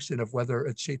distinction of whether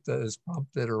a citta is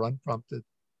prompted or unprompted.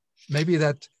 Maybe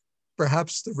that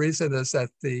perhaps the reason is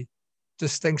that the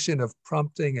distinction of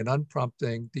prompting and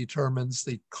unprompting determines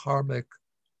the karmic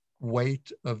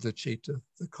weight of the citta,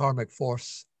 the karmic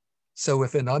force. So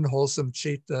if an unwholesome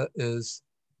citta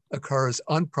occurs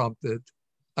unprompted,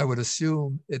 I would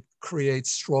assume it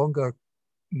creates stronger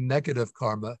negative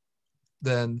karma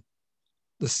than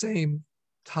the same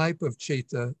type of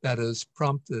citta that is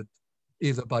prompted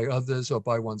either by others or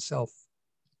by oneself.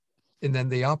 And then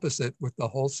the opposite with the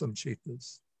wholesome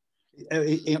cittas.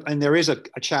 And there is a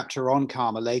chapter on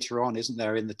karma later on, isn't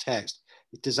there, in the text?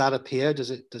 Does that appear?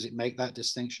 Does it make that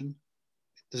distinction?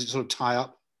 Does it sort of tie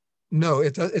up? No,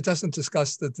 it doesn't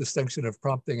discuss the distinction of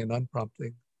prompting and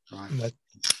unprompting. Right.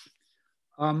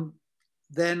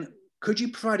 Then could you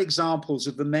provide examples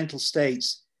of the mental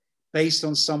states based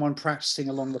on someone practicing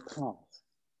along the path?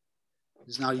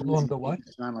 Along the what?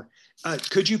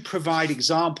 Could you provide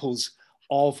examples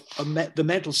of the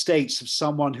mental states of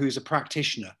someone who is a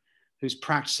practitioner, who's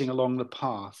practicing along the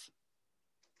path?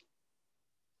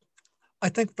 I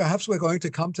think perhaps we're going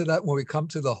to come to that when we come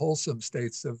to the wholesome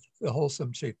states of the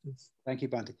wholesome cittas. Thank you,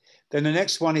 Bhante. Then the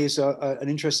next one is an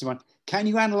interesting one. Can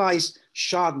you analyze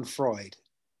Schadenfreude,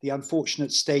 the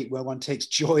unfortunate state where one takes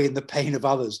joy in the pain of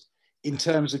others, in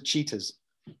terms of cittas?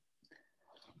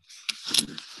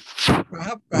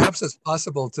 Perhaps it's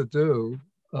possible to do,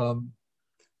 but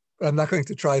I'm not going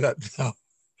to try that now.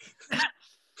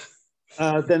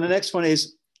 Then the next one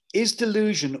is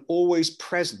delusion always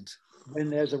present when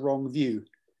there's a wrong view?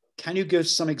 Can you give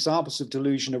some examples of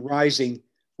delusion arising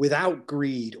without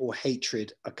greed or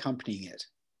hatred accompanying it?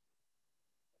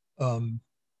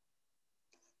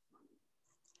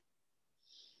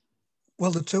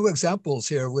 Well, the two examples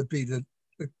here would be the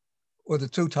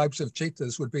two types of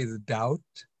cittas would be the doubt.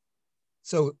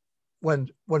 So when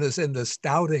one is in this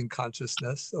doubting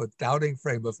consciousness or doubting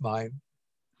frame of mind,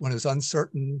 one is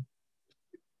uncertain,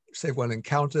 say one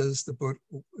encounters the Buddha,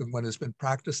 one has been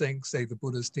practicing, say the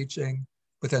Buddha's teaching,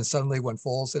 but then suddenly one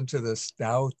falls into this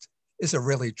doubt. Is it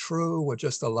really true, or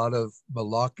just a lot of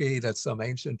malarkey that some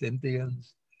ancient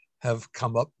Indians have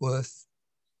come up with?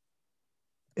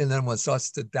 And then one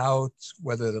starts to doubt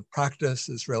whether the practice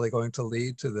is really going to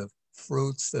lead to the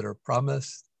fruits that are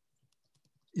promised.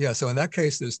 Yeah, so in that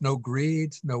case, there's no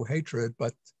greed, no hatred,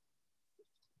 but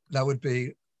that would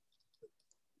be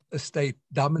a state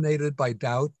dominated by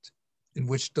doubt, in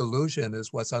which delusion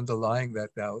is what's underlying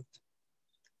that doubt.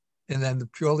 And then the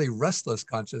purely restless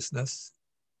consciousness,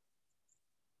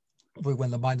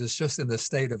 when the mind is just in a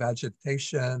state of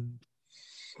agitation,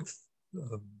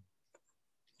 the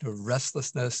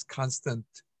restlessness, constant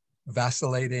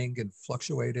vacillating and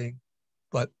fluctuating.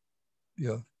 But you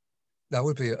know, that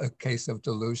would be a case of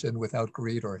delusion without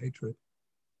greed or hatred.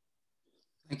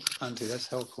 Thank you, Bhante. That's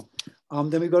helpful.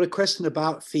 Then we've got a question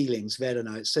about feelings,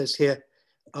 Vedana. It says here,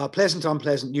 pleasant,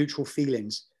 unpleasant, neutral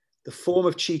feelings, the form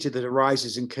of citta that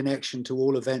arises in connection to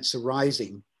all events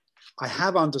arising, I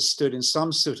have understood in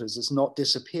some suttas as not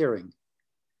disappearing.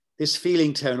 This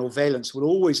feeling tone or valence will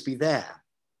always be there,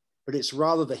 but it's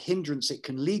rather the hindrance it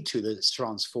can lead to that it's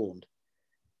transformed.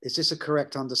 Is this a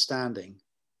correct understanding?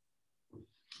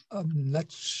 I'm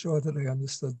not sure that I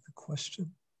understood the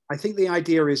question. I think the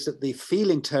idea is that the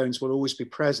feeling tones will always be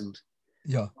present.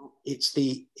 Yeah.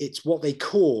 It's what they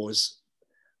cause,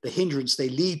 the hindrance they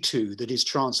lead to, that is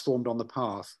transformed on the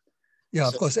path. Yeah, So,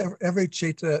 of course, every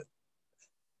citta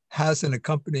has an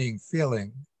accompanying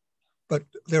feeling, but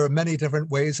there are many different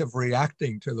ways of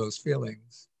reacting to those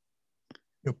feelings.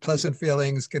 You know, pleasant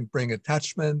feelings can bring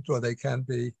attachment, or they can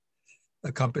be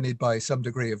accompanied by some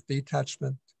degree of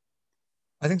detachment.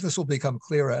 I think this will become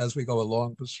clearer as we go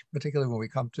along, particularly when we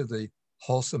come to the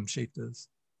wholesome cittas.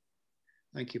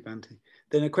 Thank you, Bhante.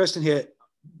 Then a question here,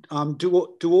 do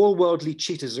all worldly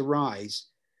cittas arise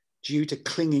due to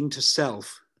clinging to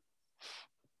self?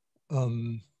 I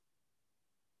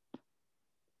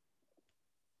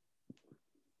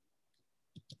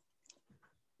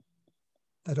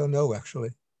don't know, actually.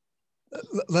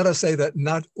 Let us say that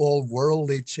not all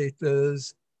worldly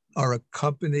cittas are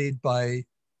accompanied by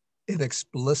an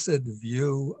explicit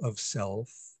view of self.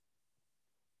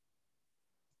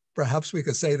 Perhaps we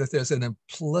could say that there's an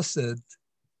implicit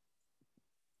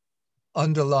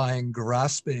underlying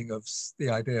grasping of the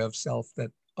idea of self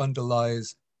that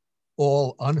underlies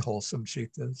all unwholesome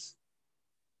cittas.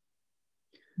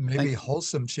 Maybe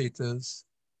wholesome cittas,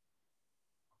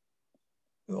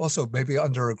 also maybe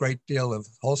under a great deal of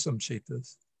wholesome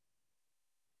cittas.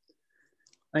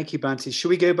 Thank you, Bhante. Should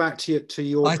we go back to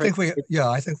your? I think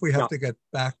we have to get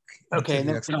back. Okay, and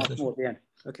the then exposition. more at the end.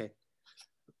 Okay.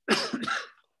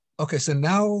 Okay, so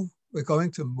now we're going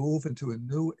to move into a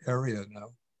new area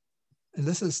now. And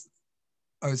this is,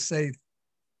 I would say,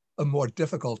 a more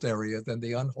difficult area than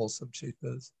the unwholesome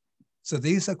cittas. So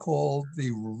these are called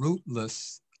the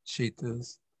rootless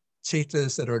cittas,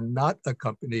 cittas that are not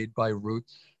accompanied by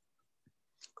roots.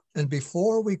 And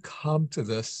before we come to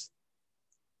this,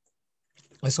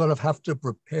 I sort of have to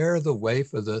prepare the way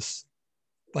for this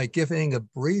by giving a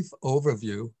brief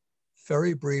overview,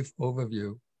 very brief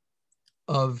overview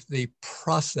of the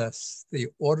process, the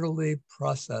orderly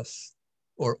process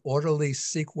or orderly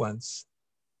sequence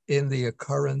in the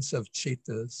occurrence of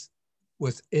cittas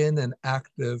within an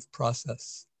active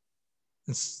process.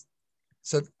 And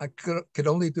so I could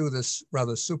only do this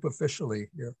rather superficially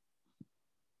here.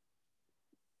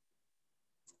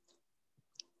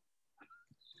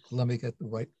 Let me get the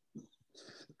right.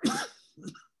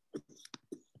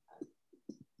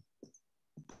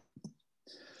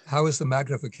 How is the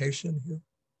magnification here?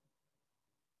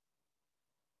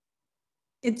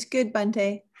 It's good,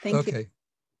 Bhante. Thank you. Okay.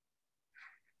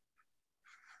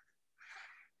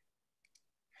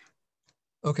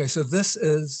 Okay, so this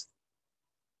is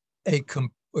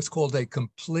what's called a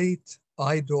complete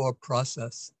I-door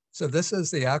process. So this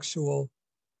is the actual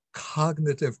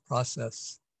cognitive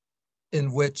process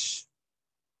in which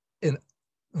an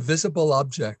visible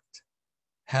object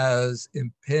has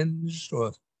impinged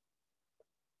or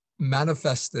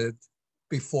manifested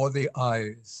before the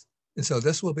eyes. And so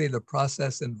this will be the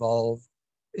process involved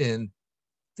in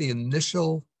the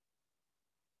initial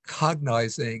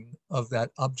cognizing of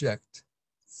that object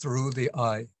through the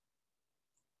eye.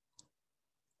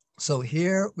 So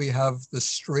here we have the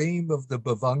stream of the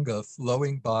bhavanga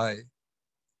flowing by.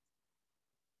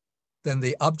 Then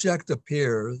the object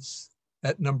appears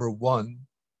at number 1,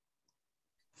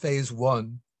 phase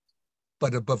 1,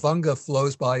 but a bhavanga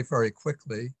flows by very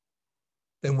quickly.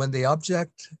 Then when the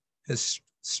object has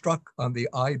struck on the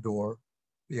eye door,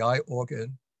 the eye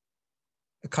organ,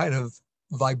 a kind of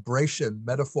vibration,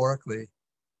 metaphorically,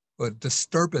 or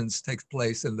disturbance takes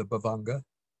place in the bhavanga.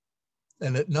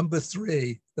 And at number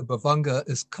 3, the bhavanga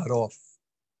is cut off.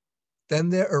 Then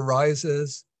there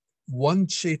arises one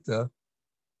citta,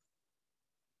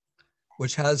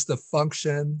 which has the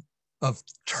function of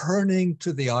turning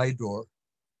to the eye door.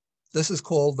 This is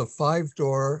called the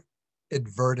 5-door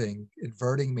adverting.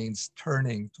 Adverting means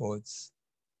turning towards.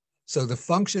 So the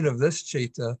function of this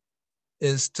citta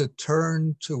is to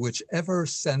turn to whichever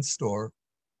sense door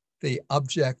the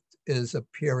object is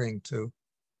appearing to.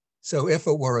 So if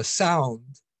it were a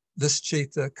sound, this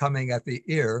citta coming at the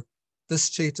ear, this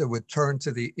citta would turn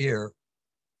to the ear.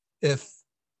 If,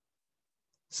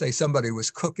 say, somebody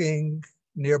was cooking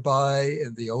nearby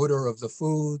and the odor of the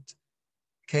food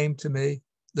came to me,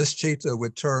 this citta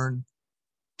would turn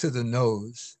to the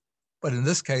nose. But in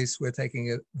this case, we're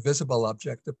taking a visible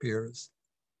object appears.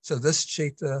 So this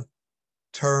citta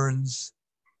turns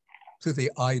to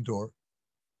the eye door.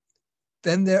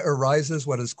 Then there arises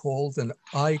what is called an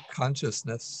eye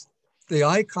consciousness. The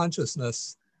eye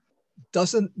consciousness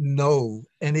doesn't know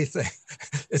anything.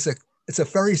 It's a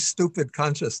very stupid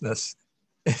consciousness.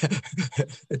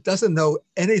 It doesn't know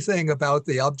anything about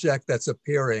the object that's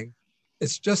appearing.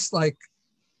 It's just like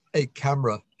a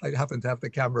camera. I happen to have the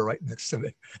camera right next to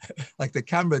me. Like the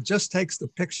camera just takes the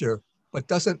picture, but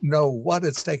doesn't know what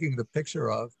it's taking the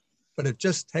picture of, but it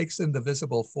just takes in the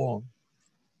visible form.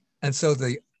 And so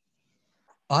the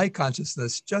eye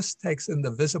consciousness just takes in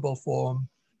the visible form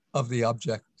of the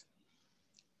object.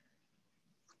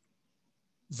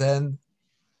 Then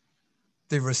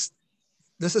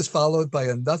this is followed by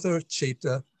another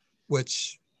citta,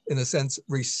 which in a sense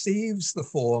receives the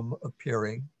form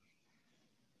appearing.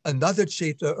 Another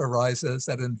citta arises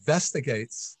that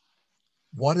investigates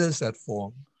what is that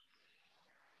form.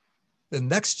 The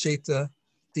next citta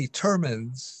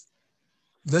determines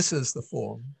this is the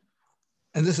form.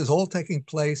 And this is all taking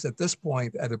place at this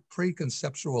point at a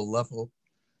preconceptual level,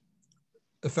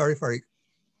 a very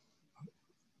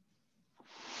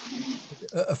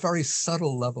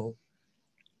subtle level,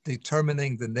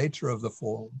 determining the nature of the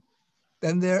form.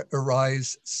 Then there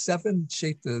arise 7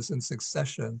 cittas in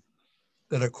succession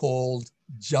that are called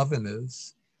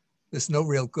javanas. There's no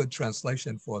real good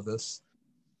translation for this,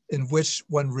 in which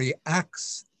one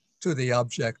reacts to the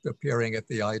object appearing at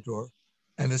the eye door.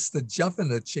 And it's the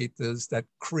javana cittas that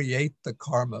create the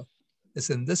karma. It's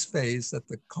in this phase that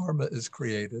the karma is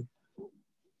created.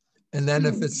 And then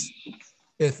if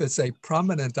it's a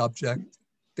prominent object,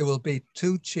 there will be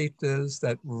 2 cittas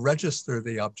that register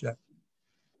the object.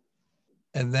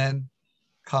 And then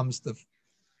comes the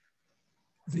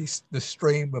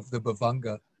stream of the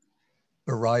bhavanga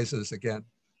arises again.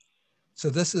 So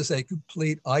this is a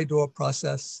complete eye door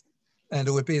process. And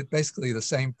it would be basically the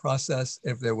same process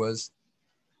if there was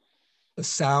a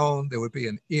sound, there would be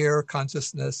an ear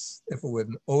consciousness. If it were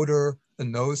an odor, a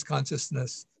nose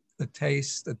consciousness, a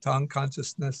taste, a tongue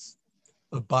consciousness,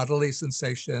 a bodily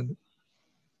sensation,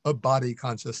 a body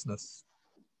consciousness.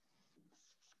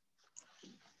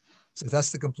 So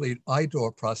that's the complete eye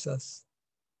door process.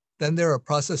 Then there are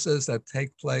processes that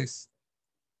take place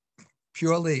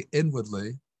purely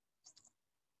inwardly.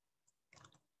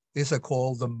 These are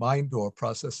called the mind door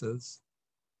processes.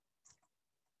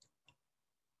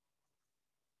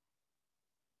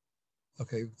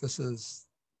 Okay, this is,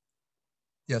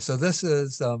 so this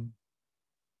is,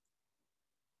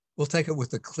 we'll take it with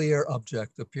the clear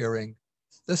object appearing.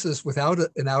 This is without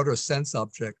an outer sense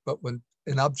object, but when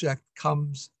an object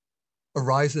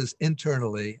arises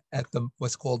internally at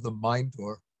what's called the mind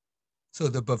door. So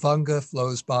the bhavanga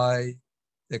flows by,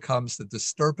 there comes the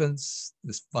disturbance,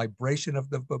 this vibration of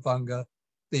the bhavanga,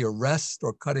 the arrest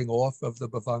or cutting off of the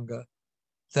bhavanga.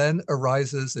 Then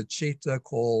arises a citta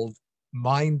called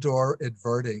mind door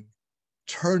adverting,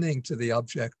 turning to the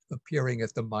object appearing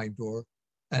at the mind door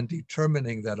and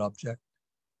determining that object.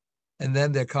 And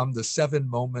then there come the 7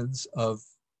 moments of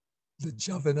the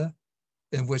javana,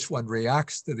 in which one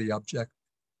reacts to the object,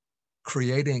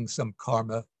 creating some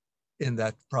karma in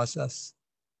that process.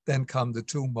 Then come the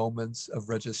 2 moments of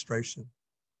registration.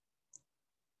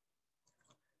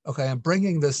 Okay, I'm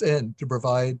bringing this in to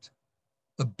provide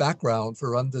a background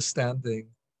for understanding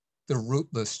the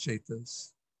rootless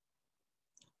cittas.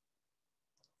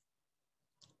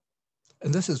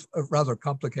 And this is rather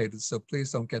complicated, so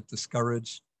please don't get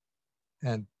discouraged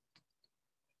and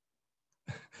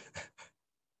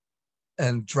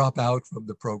drop out from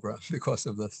the program because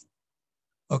of this.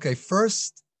 Okay,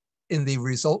 first, in the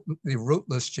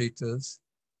rootless cittas,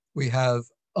 we have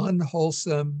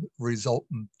unwholesome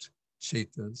resultant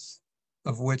cittas,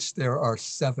 of which there are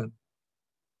 7.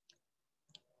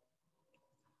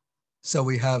 So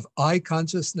we have eye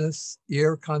consciousness,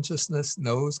 ear consciousness,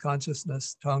 nose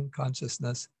consciousness, tongue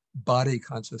consciousness, body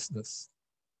consciousness.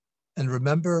 And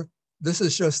remember, this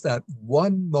is just that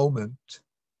one moment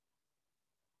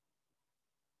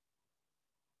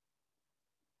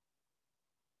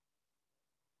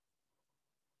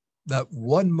that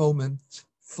one moment,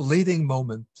 fleeting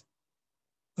moment,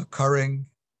 occurring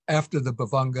after the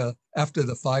bhavanga, after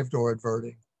the five-door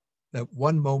adverting, that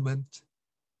one moment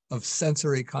of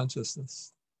sensory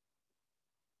consciousness.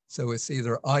 So it's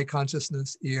either eye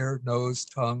consciousness, ear, nose,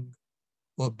 tongue,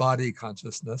 or body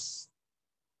consciousness.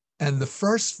 And the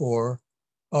first four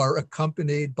are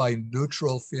accompanied by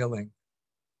neutral feeling.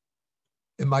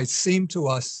 It might seem to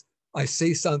us, I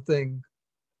see something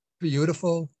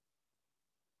beautiful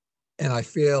and I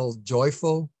feel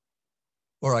joyful,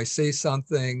 or I see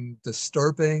something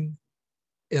disturbing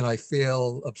and I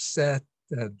feel upset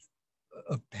and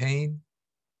of pain.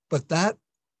 But that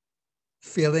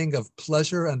feeling of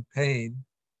pleasure and pain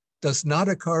does not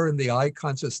occur in the eye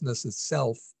consciousness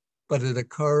itself, but it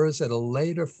occurs at a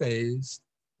later phase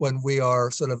when we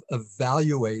are sort of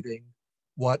evaluating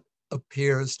what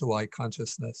appears to eye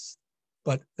consciousness.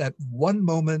 But that one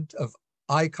moment of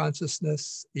eye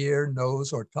consciousness, ear,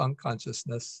 nose, or tongue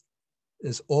consciousness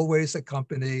is always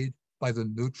accompanied by the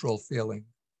neutral feeling.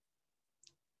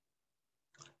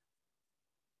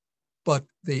 But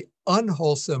the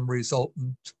unwholesome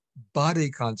resultant body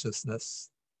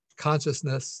consciousness,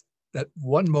 that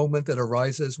one moment that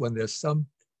arises when there's some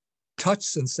touch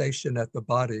sensation at the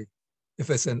body, if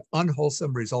it's an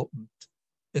unwholesome resultant,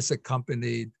 it's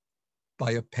accompanied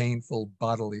by a painful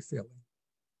bodily feeling.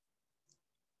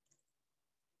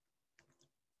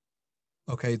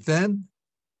 Okay, then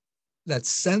that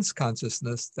sense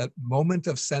consciousness, that moment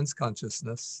of sense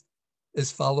consciousness,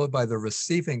 is followed by the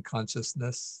receiving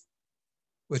consciousness,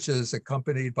 which is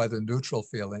accompanied by the neutral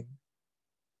feeling.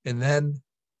 And then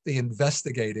the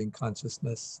investigating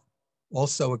consciousness,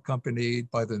 also accompanied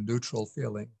by the neutral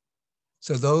feeling.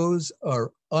 So those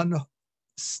are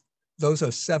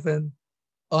seven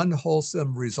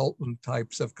unwholesome resultant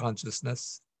types of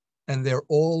consciousness, and they're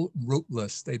all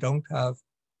rootless. They don't have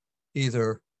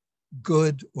either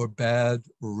good or bad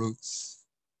roots.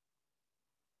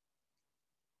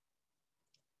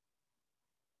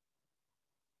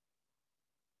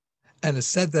 And it's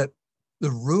said that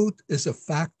the root is a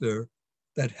factor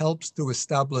that helps to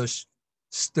establish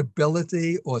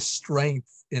stability or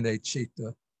strength in a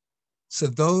citta. So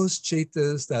those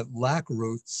cittas that lack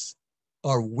roots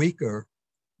are weaker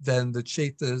than the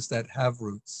cittas that have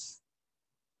roots.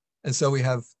 And so we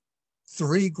have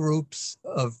three groups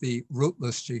of the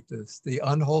rootless cittas: the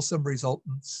unwholesome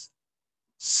resultants,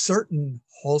 certain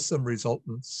wholesome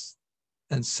resultants,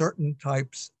 and certain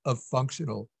types of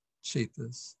functional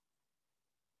cittas.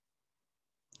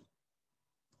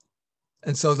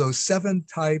 And so those seven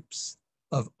types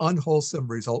of unwholesome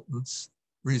resultants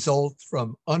result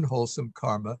from unwholesome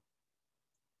karma.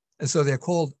 And so they're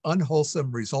called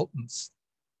unwholesome resultants.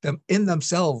 In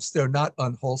themselves, they're not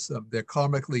unwholesome. They're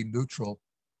karmically neutral.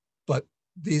 But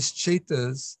these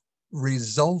cittas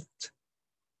result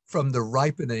from the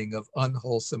ripening of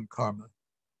unwholesome karma.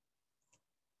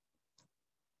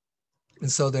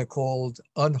 And so they're called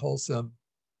unwholesome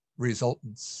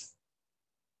resultants.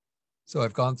 So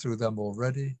I've gone through them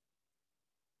already.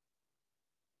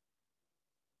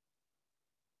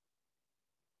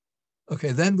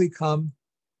 Okay, then we come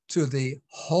to the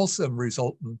wholesome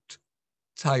resultant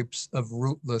types of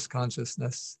rootless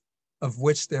consciousness, of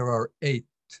which there are 8.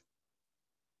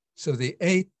 So the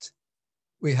 8,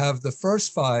 we have the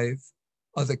first 5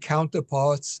 are the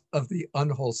counterparts of the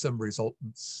unwholesome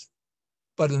resultants.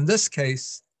 But in this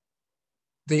case,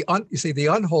 the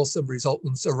unwholesome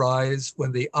resultants arise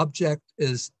when the object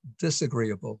is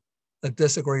disagreeable, a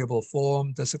disagreeable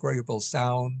form, disagreeable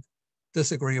sound,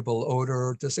 disagreeable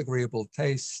odor, disagreeable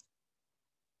taste,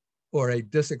 or a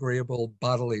disagreeable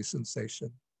bodily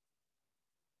sensation.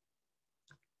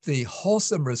 The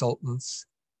wholesome resultants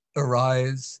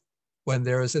arise when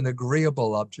there is an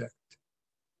agreeable object.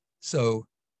 So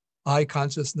eye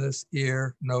consciousness,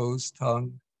 ear, nose,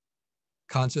 tongue,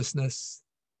 consciousness,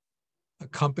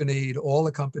 all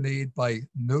accompanied by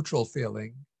neutral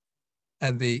feeling,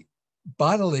 and the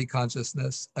bodily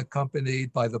consciousness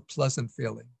accompanied by the pleasant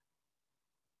feeling.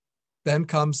 Then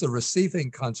comes the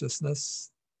receiving consciousness,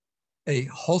 a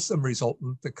wholesome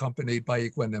resultant accompanied by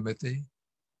equanimity,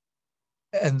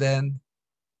 and then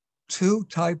 2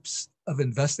 types of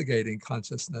investigating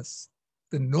consciousness.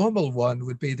 The normal one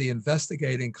would be the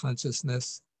investigating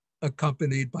consciousness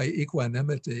accompanied by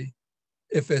equanimity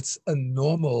if it's a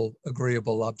normal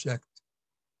agreeable object.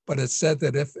 But it's said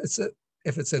that if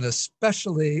it's an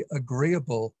especially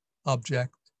agreeable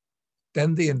object,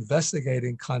 then the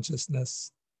investigating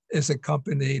consciousness is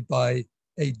accompanied by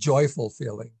a joyful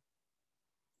feeling.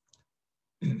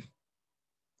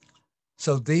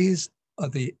 So these are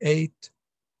the 8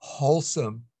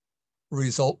 wholesome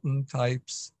resultant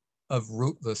types of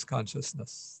rootless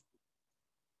consciousness.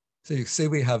 So you see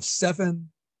we have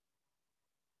 7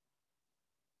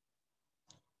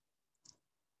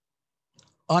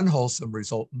 unwholesome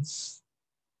resultants,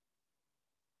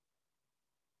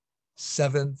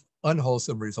 7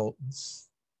 unwholesome resultants,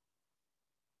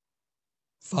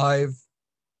 5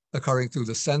 occurring through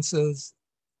the senses,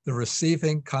 the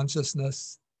receiving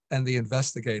consciousness, and the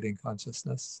investigating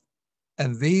consciousness.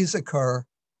 And these occur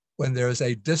when there is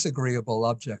a disagreeable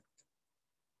object.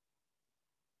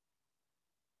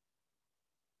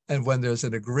 And when there's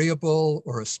an agreeable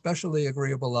or especially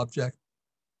agreeable object,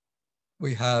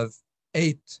 we have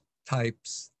 8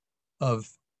 types of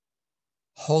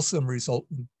wholesome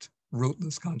resultant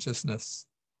rootless consciousness.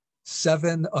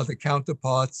 7 are the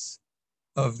counterparts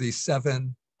of the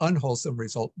 7 unwholesome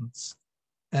resultants.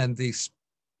 And the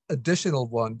additional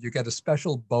one, you get a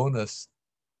special bonus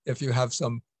if you have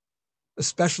some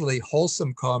especially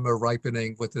wholesome karma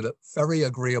ripening with a very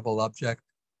agreeable object.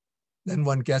 Then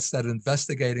one gets that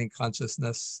investigating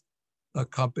consciousness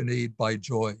accompanied by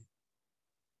joy.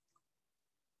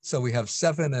 So we have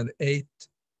 7 and 8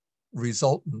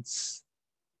 resultants,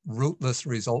 rootless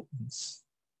resultants.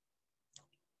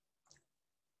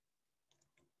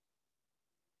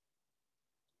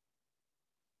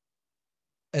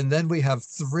 And then we have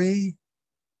 3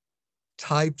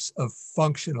 types of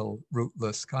functional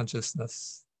rootless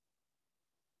consciousness.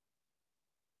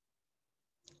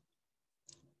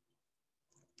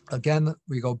 Again,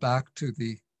 we go back to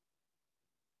the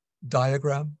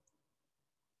diagram.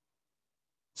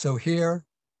 So here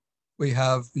we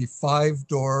have the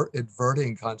 5-door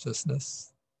adverting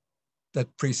consciousness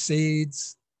that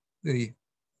precedes the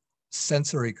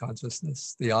sensory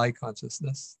consciousness, the eye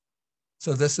consciousness.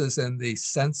 So this is in the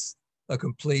sense, a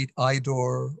complete eye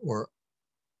door or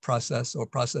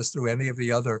process through any of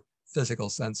the other physical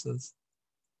senses.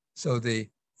 So the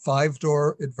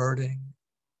 5-door adverting,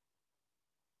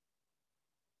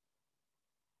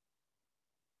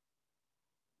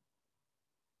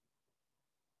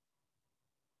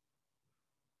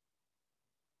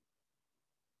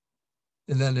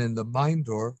 and then in the mind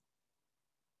door,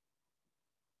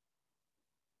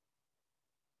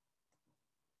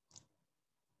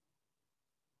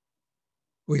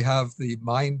 we have the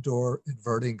mind door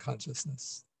adverting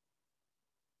consciousness.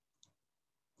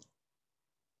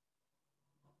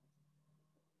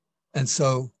 And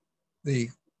so the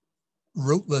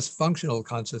rootless functional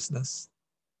consciousness,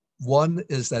 one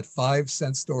is that 5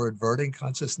 sense door adverting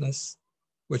consciousness,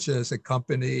 which is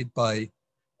accompanied by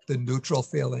the neutral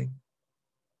feeling.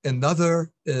 Another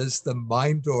is the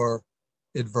mind door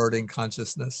adverting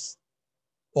consciousness,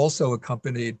 also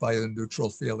accompanied by a neutral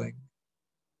feeling.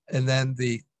 And then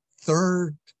the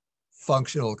third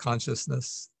functional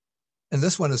consciousness, and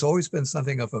this one has always been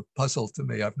something of a puzzle to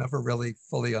me, I've never really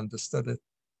fully understood it,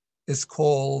 is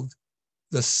called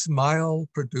the smile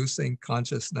producing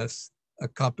consciousness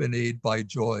accompanied by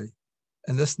joy.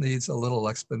 And this needs a little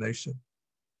explanation.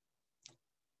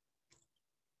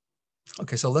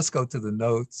 Okay, so let's go to the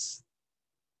notes.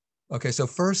 Okay, so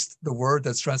first, the word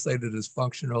that's translated as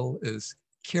functional is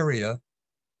kiriya,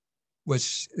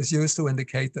 which is used to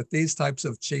indicate that these types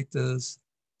of cittas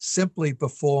simply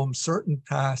perform certain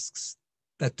tasks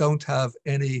that don't have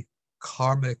any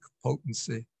karmic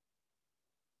potency.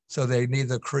 So they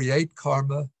neither create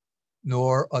karma,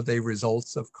 nor are they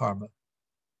results of karma.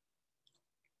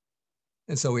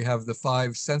 And so we have the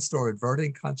 5 sense door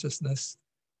adverting consciousness,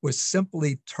 which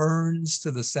simply turns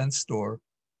to the sense door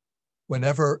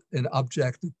whenever an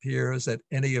object appears at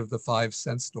any of the 5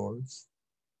 sense doors.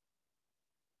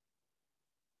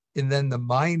 And then the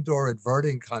mind door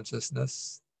adverting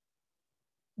consciousness,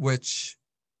 which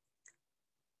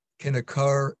can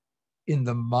occur in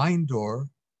the mind door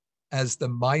as the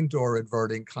mind door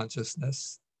adverting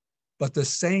consciousness, but the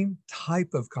same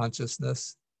type of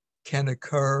consciousness can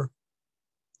occur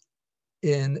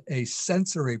in a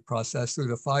sensory process through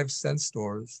the 5 sense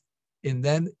doors, and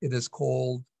then it is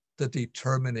called the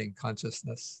determining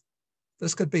consciousness.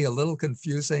 This could be a little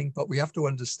confusing, but we have to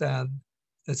understand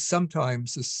that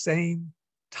sometimes the same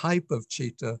type of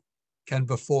citta can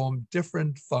perform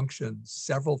different functions,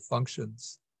 several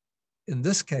functions. In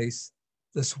this case,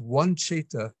 this one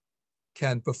citta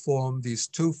can perform these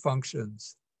 2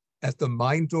 functions. At the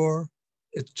mind door,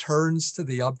 it turns to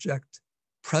the object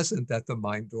present at the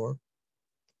mind door.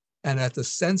 And at the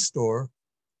sense door,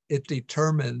 it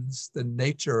determines the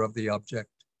nature of the object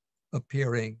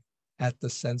appearing at the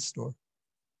sense door.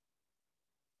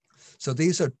 So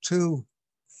these are 2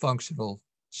 functional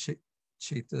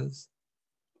cittas.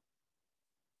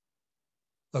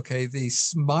 Okay, the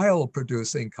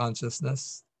smile-producing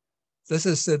consciousness This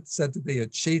is said to be a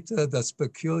citta that's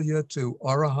peculiar to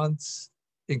arahants,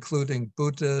 including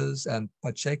Buddhas and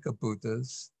Pacceka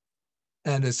Buddhas,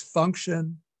 and its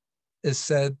function is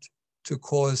said to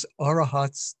cause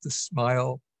arahats to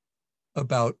smile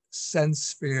about sense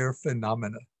sphere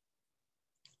phenomena.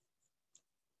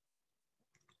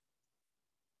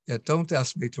 Yeah, don't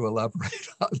ask me to elaborate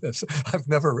on this. I've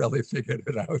never really figured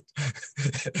it out.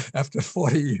 After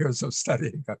 40 years of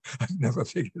studying, I've never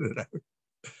figured it out.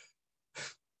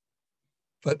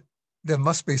 But there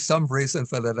must be some reason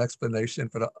for that explanation,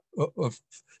 of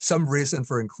some reason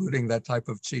for including that type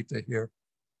of citta here.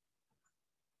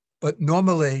 But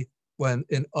normally, when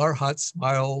an arhat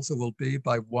smiles, it will be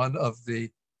by one of the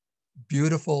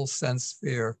beautiful sense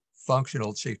sphere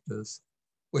functional cittas,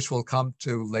 which we'll come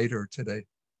to later today.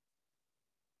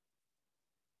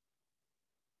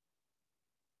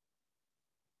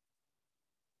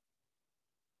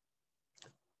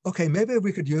 Okay, maybe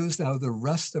we could use now the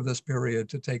rest of this period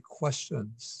to take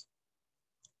questions,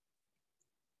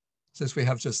 since we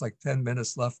have just like 10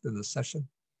 minutes left in the session.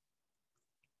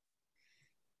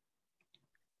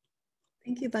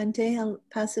 Thank you, Bhante. I'll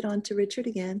pass it on to Richard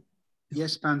again.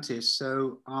 Yes, Bhante.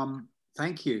 So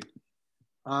thank you.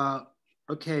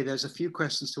 Okay, there's a few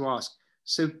questions to ask.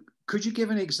 So could you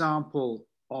give an example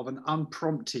of an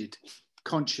unprompted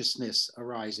consciousness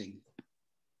arising?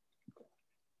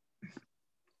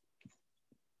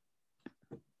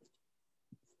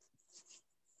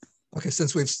 Okay,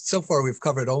 since so far we've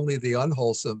covered only the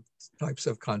unwholesome types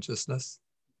of consciousness.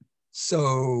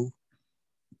 So,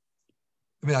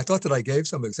 I mean, I thought that I gave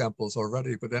some examples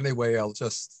already, but anyway, I'll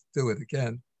just do it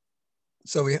again.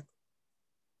 So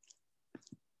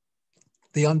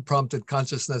the unprompted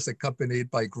consciousness accompanied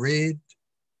by greed.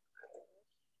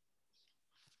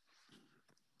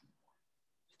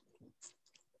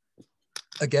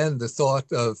 Again, the thought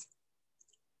of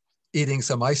eating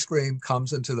some ice cream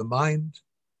comes into the mind.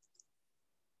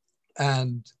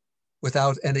 And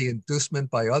without any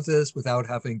inducement by others, without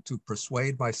having to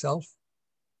persuade myself,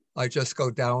 I just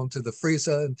go down to the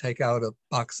freezer and take out a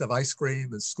box of ice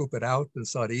cream and scoop it out and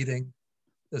start eating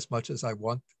as much as I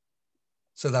want.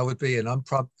 So that would be an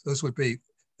unprompted, those would be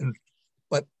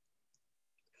what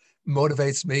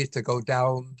motivates me to go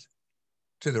down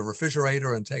to the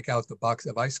refrigerator and take out the box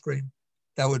of ice cream.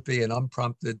 That would be an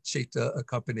unprompted citta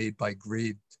accompanied by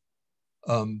greed.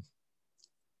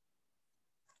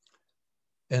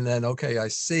 And then, okay, I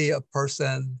see a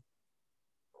person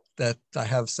that I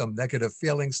have some negative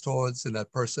feelings towards, and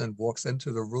that person walks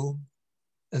into the room.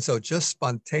 And so just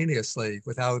spontaneously,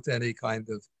 without any kind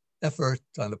of effort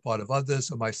on the part of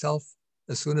others or myself,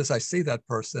 as soon as I see that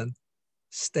person,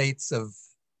 states of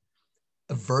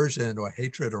aversion or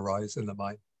hatred arise in the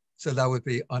mind. So that would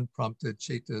be unprompted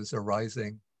cittas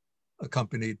arising,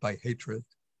 accompanied by hatred.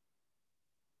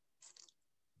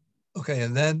 Okay,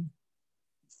 and then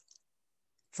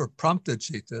for prompted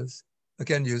cittas,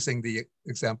 again, using the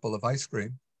example of ice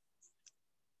cream,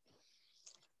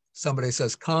 somebody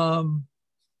says, come,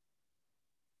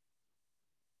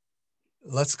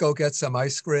 let's go get some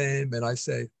ice cream. And I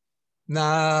say,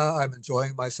 nah, I'm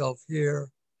enjoying myself here.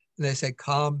 And they say,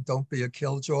 come, don't be a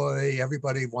killjoy.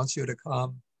 Everybody wants you to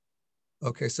come.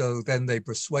 Okay, so then they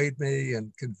persuade me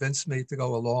and convince me to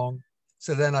go along.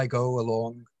 So then I go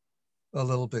along a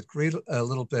little bit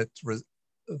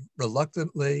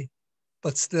reluctantly,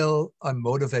 but still I'm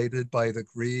motivated by the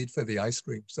greed for the ice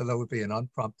cream. So that would be an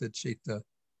unprompted citta.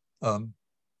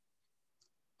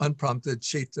 Unprompted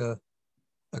citta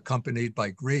accompanied by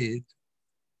greed.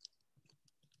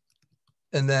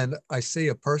 And then I see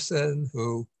a person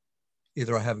who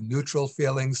either I have neutral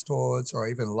feelings towards or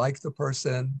I even like the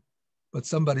person, but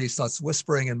somebody starts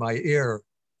whispering in my ear,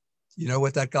 you know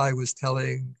what that guy was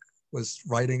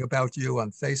writing about you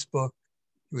on Facebook?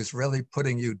 He was really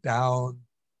putting you down,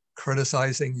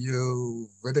 criticizing you,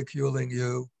 ridiculing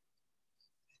you.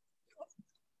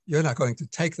 You're not going to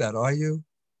take that, are you?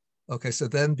 Okay, so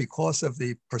then because of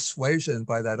the persuasion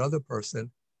by that other person,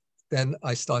 then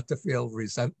I start to feel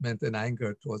resentment and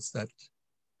anger towards that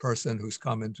person who's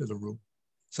come into the room.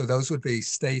 So those would be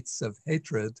states of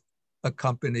hatred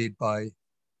accompanied by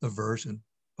aversion.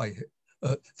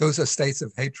 Those are states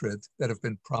of hatred that have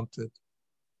been prompted.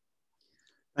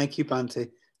 Thank you, Bhante.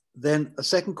 Then a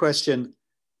second question,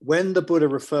 when the Buddha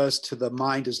refers to the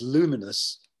mind as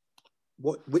luminous,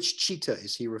 which citta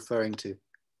is he referring to?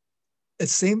 It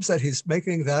seems that he's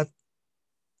making that,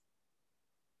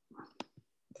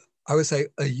 I would say,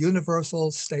 a universal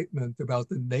statement about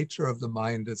the nature of the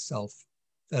mind itself.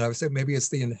 That I would say maybe it's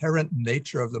the inherent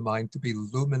nature of the mind to be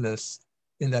luminous,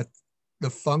 in that the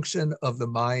function of the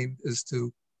mind is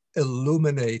to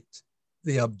illuminate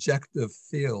the objective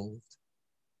field.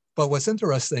 But what's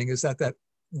interesting is that that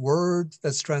word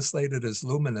that's translated as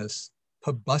luminous,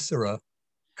 pabasara,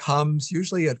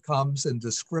 usually it comes in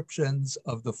descriptions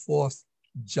of the fourth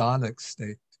jhanic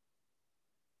state.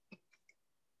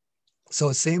 So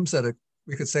it seems that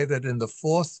we could say that in the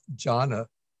fourth jhana,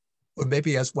 or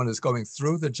maybe as one is going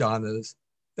through the jhanas,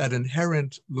 that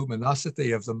inherent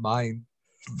luminosity of the mind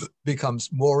becomes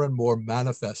more and more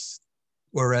manifest,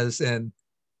 whereas in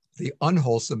the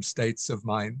unwholesome states of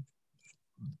mind,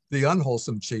 the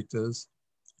unwholesome chittas,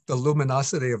 the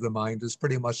luminosity of the mind is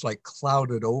pretty much like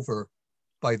clouded over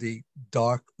by the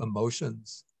dark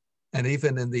emotions. And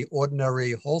even in the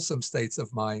ordinary wholesome states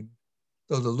of mind,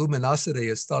 though the luminosity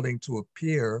is starting to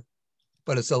appear,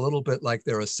 but it's a little bit like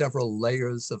there are several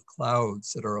layers of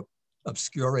clouds that are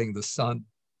obscuring the sun,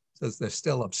 so they're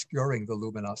still obscuring the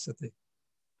luminosity.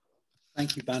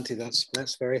 Thank you, Bhante.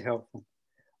 That's very helpful.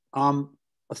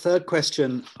 A third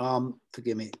question,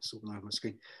 forgive me, it's all over my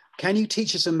screen. Can you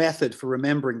teach us a method for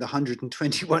remembering the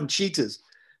 121 chittas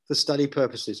for study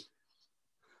purposes?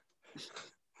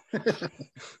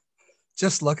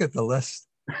 Just look at the list.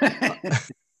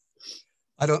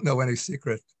 I don't know any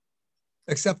secret,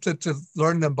 except to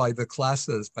learn them by the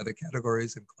classes, by the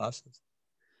categories and classes.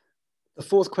 The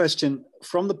fourth question,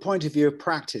 from the point of view of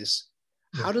practice,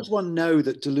 how does one know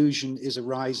that delusion is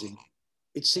arising?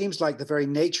 It seems like the very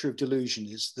nature of delusion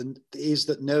is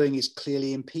that knowing is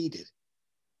clearly impeded.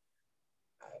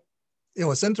 You know,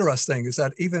 what's interesting is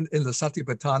that even in the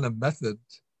Satipatthana method,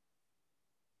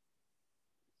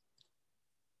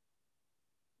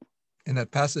 in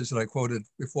that passage that I quoted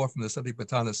before from the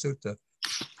Satipatthana Sutta,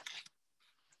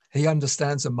 he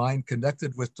understands a mind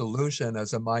connected with delusion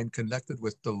as a mind connected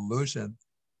with delusion.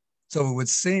 So it would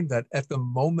seem that at the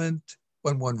moment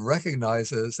when one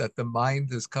recognizes that the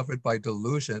mind is covered by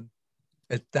delusion,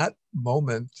 at that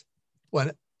moment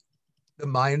when the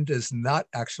mind is not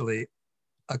actually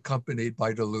accompanied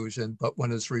by delusion, but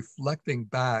one is reflecting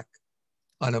back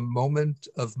on a moment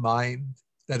of mind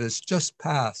that has just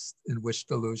passed in which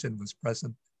delusion was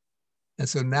present. And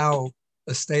so now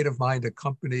a state of mind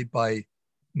accompanied by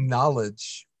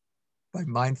knowledge, by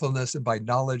mindfulness and by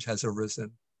knowledge has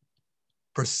arisen,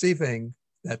 perceiving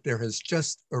that there has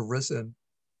just arisen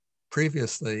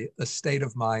previously a state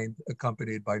of mind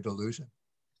accompanied by delusion.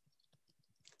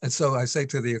 And so I say,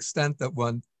 to the extent that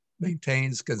one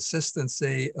maintains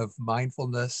consistency of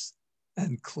mindfulness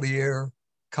and clear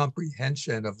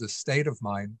comprehension of the state of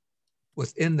mind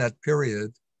within that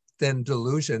period, then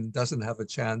delusion doesn't have a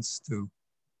chance to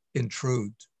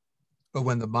intrude. But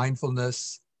when the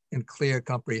mindfulness and clear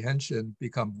comprehension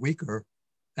become weaker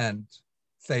and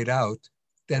fade out,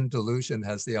 then delusion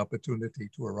has the opportunity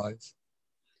to arise.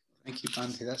 Thank you,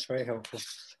 Bhante. That's very helpful.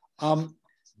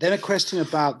 Then a question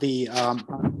about the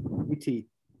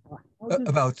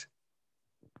about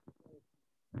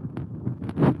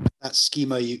that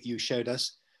schema you showed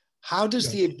us. How does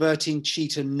the adverting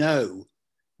chitta know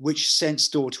which sense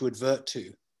door to advert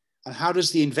to? And how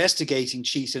does the investigating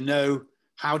chitta know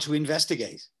how to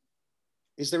investigate?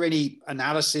 Is there any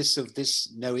analysis of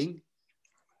this knowing?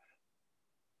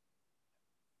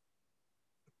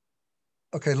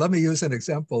 Okay, let me use an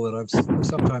example that I've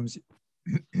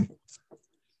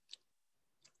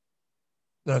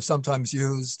sometimes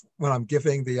used when I'm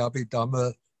giving the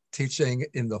Abhidhamma teaching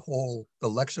in the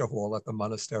lecture hall at the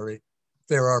monastery.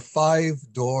 There are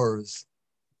 5 doors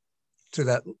to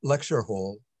that lecture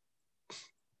hall.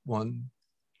 1,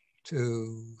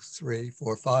 2, 3,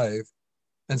 4, 5.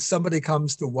 And somebody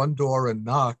comes to one door and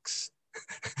knocks.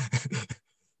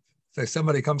 So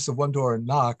somebody comes to one door and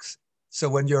knocks. So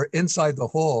when you're inside the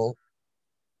hall,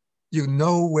 you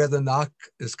know where the knock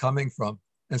is coming from.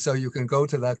 And so you can go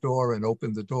to that door and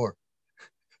open the door.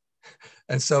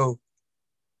 And so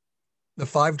the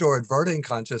 5-door adverting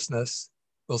consciousness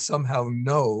will somehow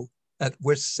know at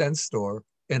which sense door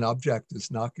an object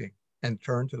is knocking and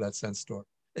turn to that sense door.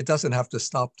 It doesn't have to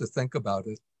stop to think about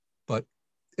it, but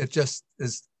it just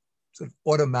is sort of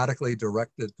automatically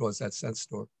directed towards that sense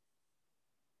door.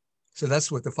 So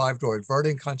that's with the 5-door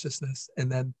adverting consciousness.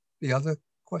 And then the other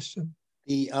question?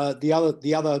 The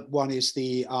other one is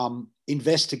the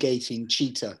investigating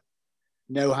chitta.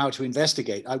 Know how to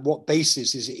investigate. At what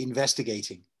basis is it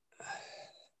investigating?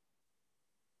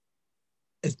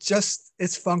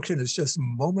 Its function is just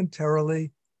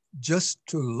momentarily just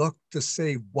to look to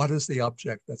see what is the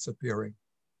object that's appearing.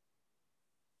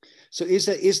 So is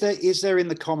there in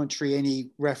the commentary any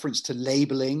reference to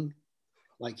labeling,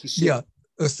 like you said? Yeah,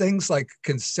 things like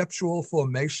conceptual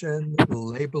formation,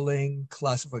 labeling,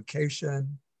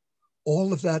 classification,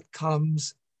 all of that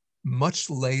comes much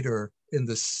later in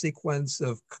the sequence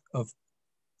of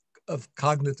of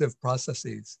cognitive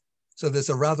processes. So there's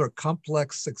a rather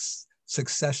complex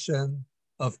succession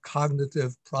of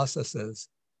cognitive processes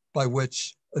by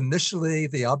which initially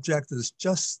the object is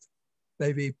just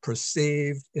maybe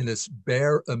perceived in its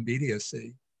bare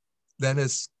immediacy. Then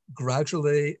it's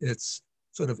gradually, it's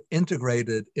sort of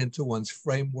integrated into one's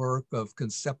framework of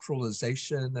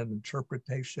conceptualization and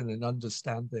interpretation and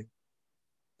understanding.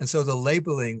 And so the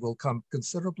labeling will come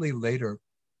considerably later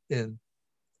in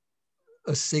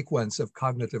a sequence of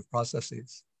cognitive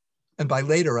processes. And by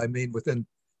later, I mean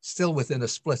still within a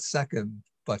split second,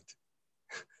 but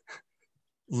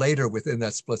later within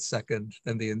that split second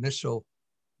than the initial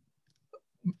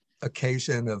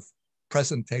occasion of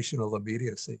presentational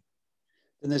immediacy.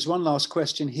 And there's one last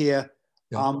question here.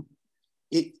 Yeah.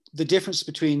 The difference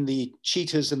between the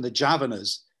cheetahs and the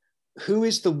javanas, who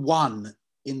is the one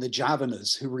in the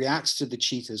javanas who reacts to the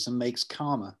cheetahs and makes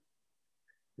karma?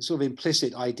 The sort of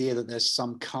implicit idea that there's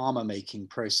some karma making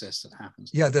process that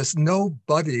happens. Yeah, there's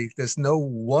nobody, there's no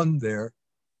one there.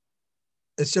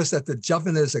 It's just that the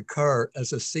javanas occur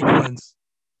as a sequence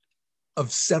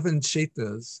of 7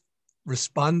 cheetahs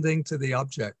responding to the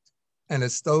object. And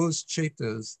it's those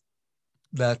cheetahs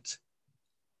that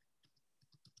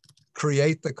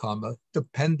create the karma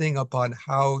depending upon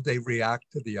how they react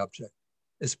to the object.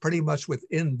 It's pretty much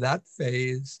within that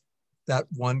phase that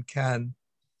one can,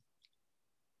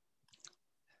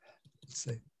 let's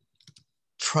say,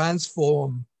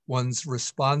 transform one's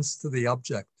response to the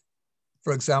object.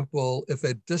 For example, if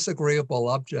a disagreeable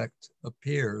object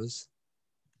appears,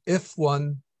 if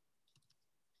one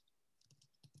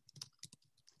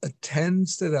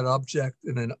attends to that object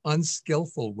in an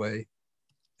unskillful way,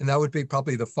 and that would be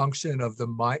probably the function of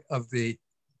the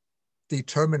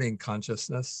determining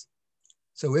consciousness.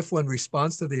 So if one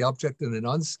responds to the object in an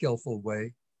unskillful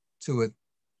way to a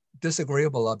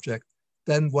disagreeable object,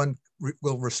 then one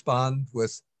will respond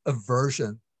with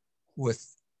aversion, with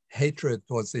hatred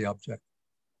towards the object.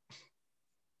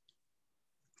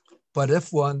 But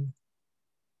if one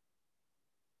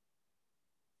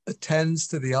attends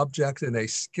to the object in a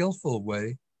skillful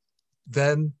way,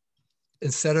 then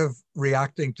instead of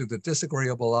reacting to the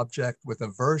disagreeable object with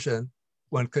aversion,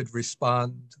 one could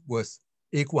respond with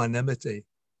equanimity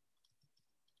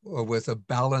or with a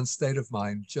balanced state of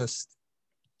mind, just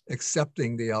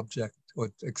accepting the object or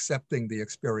accepting the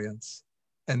experience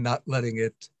and not letting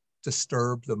it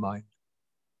disturb the mind,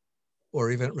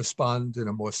 or even respond in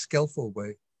a more skillful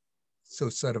way, so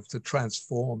sort of to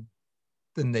transform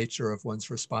the nature of one's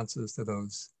responses to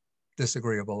those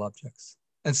disagreeable objects.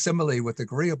 And similarly with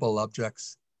agreeable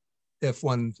objects, if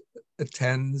one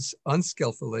attends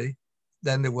unskillfully,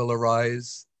 then there will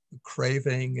arise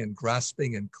craving and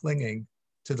grasping and clinging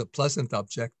to the pleasant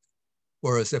object.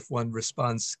 Whereas if one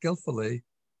responds skillfully,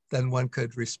 then one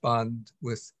could respond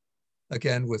with,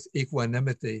 again, with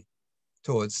equanimity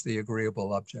towards the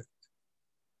agreeable object.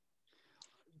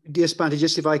 Dear Spante,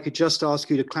 just if I could just ask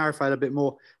you to clarify a bit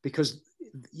more, because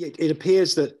it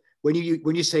appears that when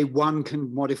you say one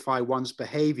can modify one's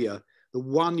behavior, the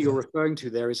one you're referring to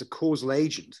there is a causal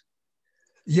agent.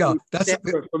 Yeah, that's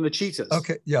separate from the cheetahs.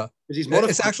 Okay, yeah.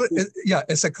 It's actually,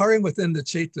 it's occurring within the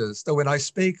cheetahs. So when I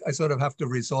speak, I sort of have to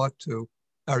resort to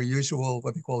our usual,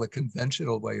 what we call a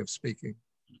conventional way of speaking.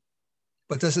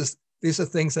 But these are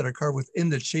things that occur within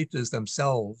the cheetahs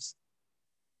themselves.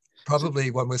 Probably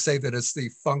one would say that it's the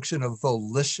function of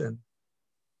volition.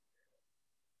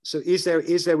 So is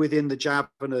there within the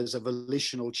javanas a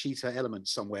volitional cheetah element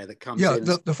somewhere that comes in?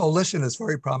 Yeah, the volition is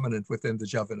very prominent within the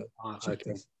javana.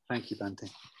 Okay, thank you, Bhante.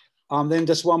 Then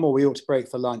just one more, we ought to break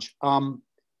for lunch. In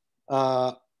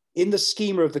the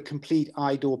schema of the complete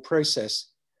I-door process,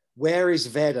 where is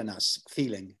Vedana's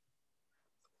feeling?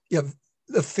 Yeah,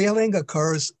 the feeling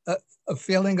occurs, a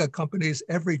feeling accompanies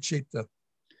every chitta.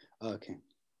 Okay,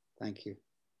 thank you.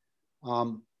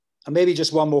 And maybe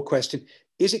just one more question.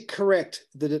 Is it correct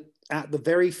that at the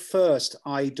very first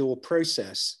I-door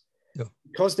process,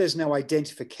 because there's no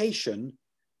identification,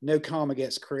 no karma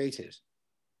gets created?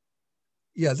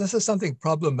 Yeah, this is something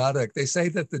problematic. They say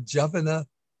that the javana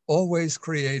always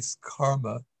creates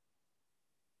karma,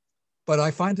 but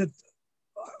I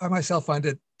myself find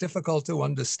it difficult to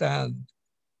understand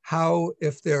how,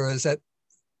 if there is at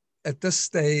this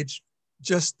stage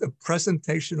just the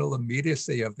presentational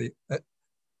immediacy of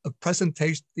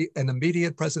an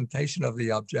immediate presentation of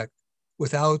the object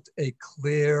without a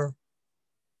clear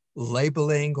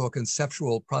labeling or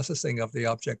conceptual processing of the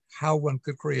object, how one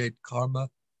could create karma,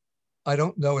 I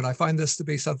don't know. And I find this to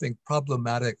be something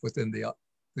problematic within the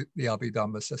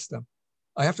Abhidhamma system.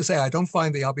 I have to say, I don't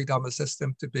find the Abhidhamma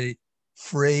system to be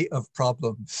free of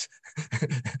problems.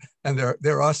 And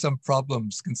there are some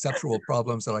problems, conceptual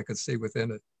problems that I could see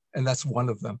within it. And that's one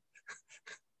of them.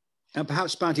 And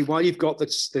perhaps, Bhante, while you've got the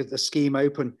scheme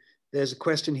open, there's a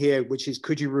question here, which is,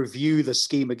 could you review the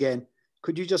scheme again?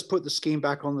 Could you just put the scheme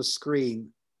back on the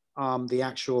screen? The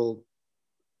actual,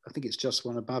 I think it's just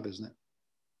one above, isn't it?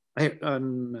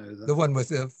 No, the one with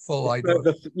the full idea.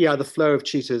 The flow of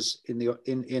cheetahs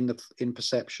in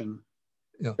perception.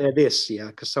 Yeah. They're this, yeah,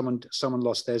 because someone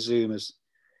lost their Zoom as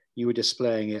you were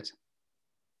displaying it.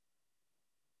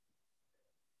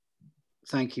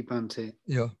 Thank you, Bhante.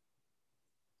 Yeah.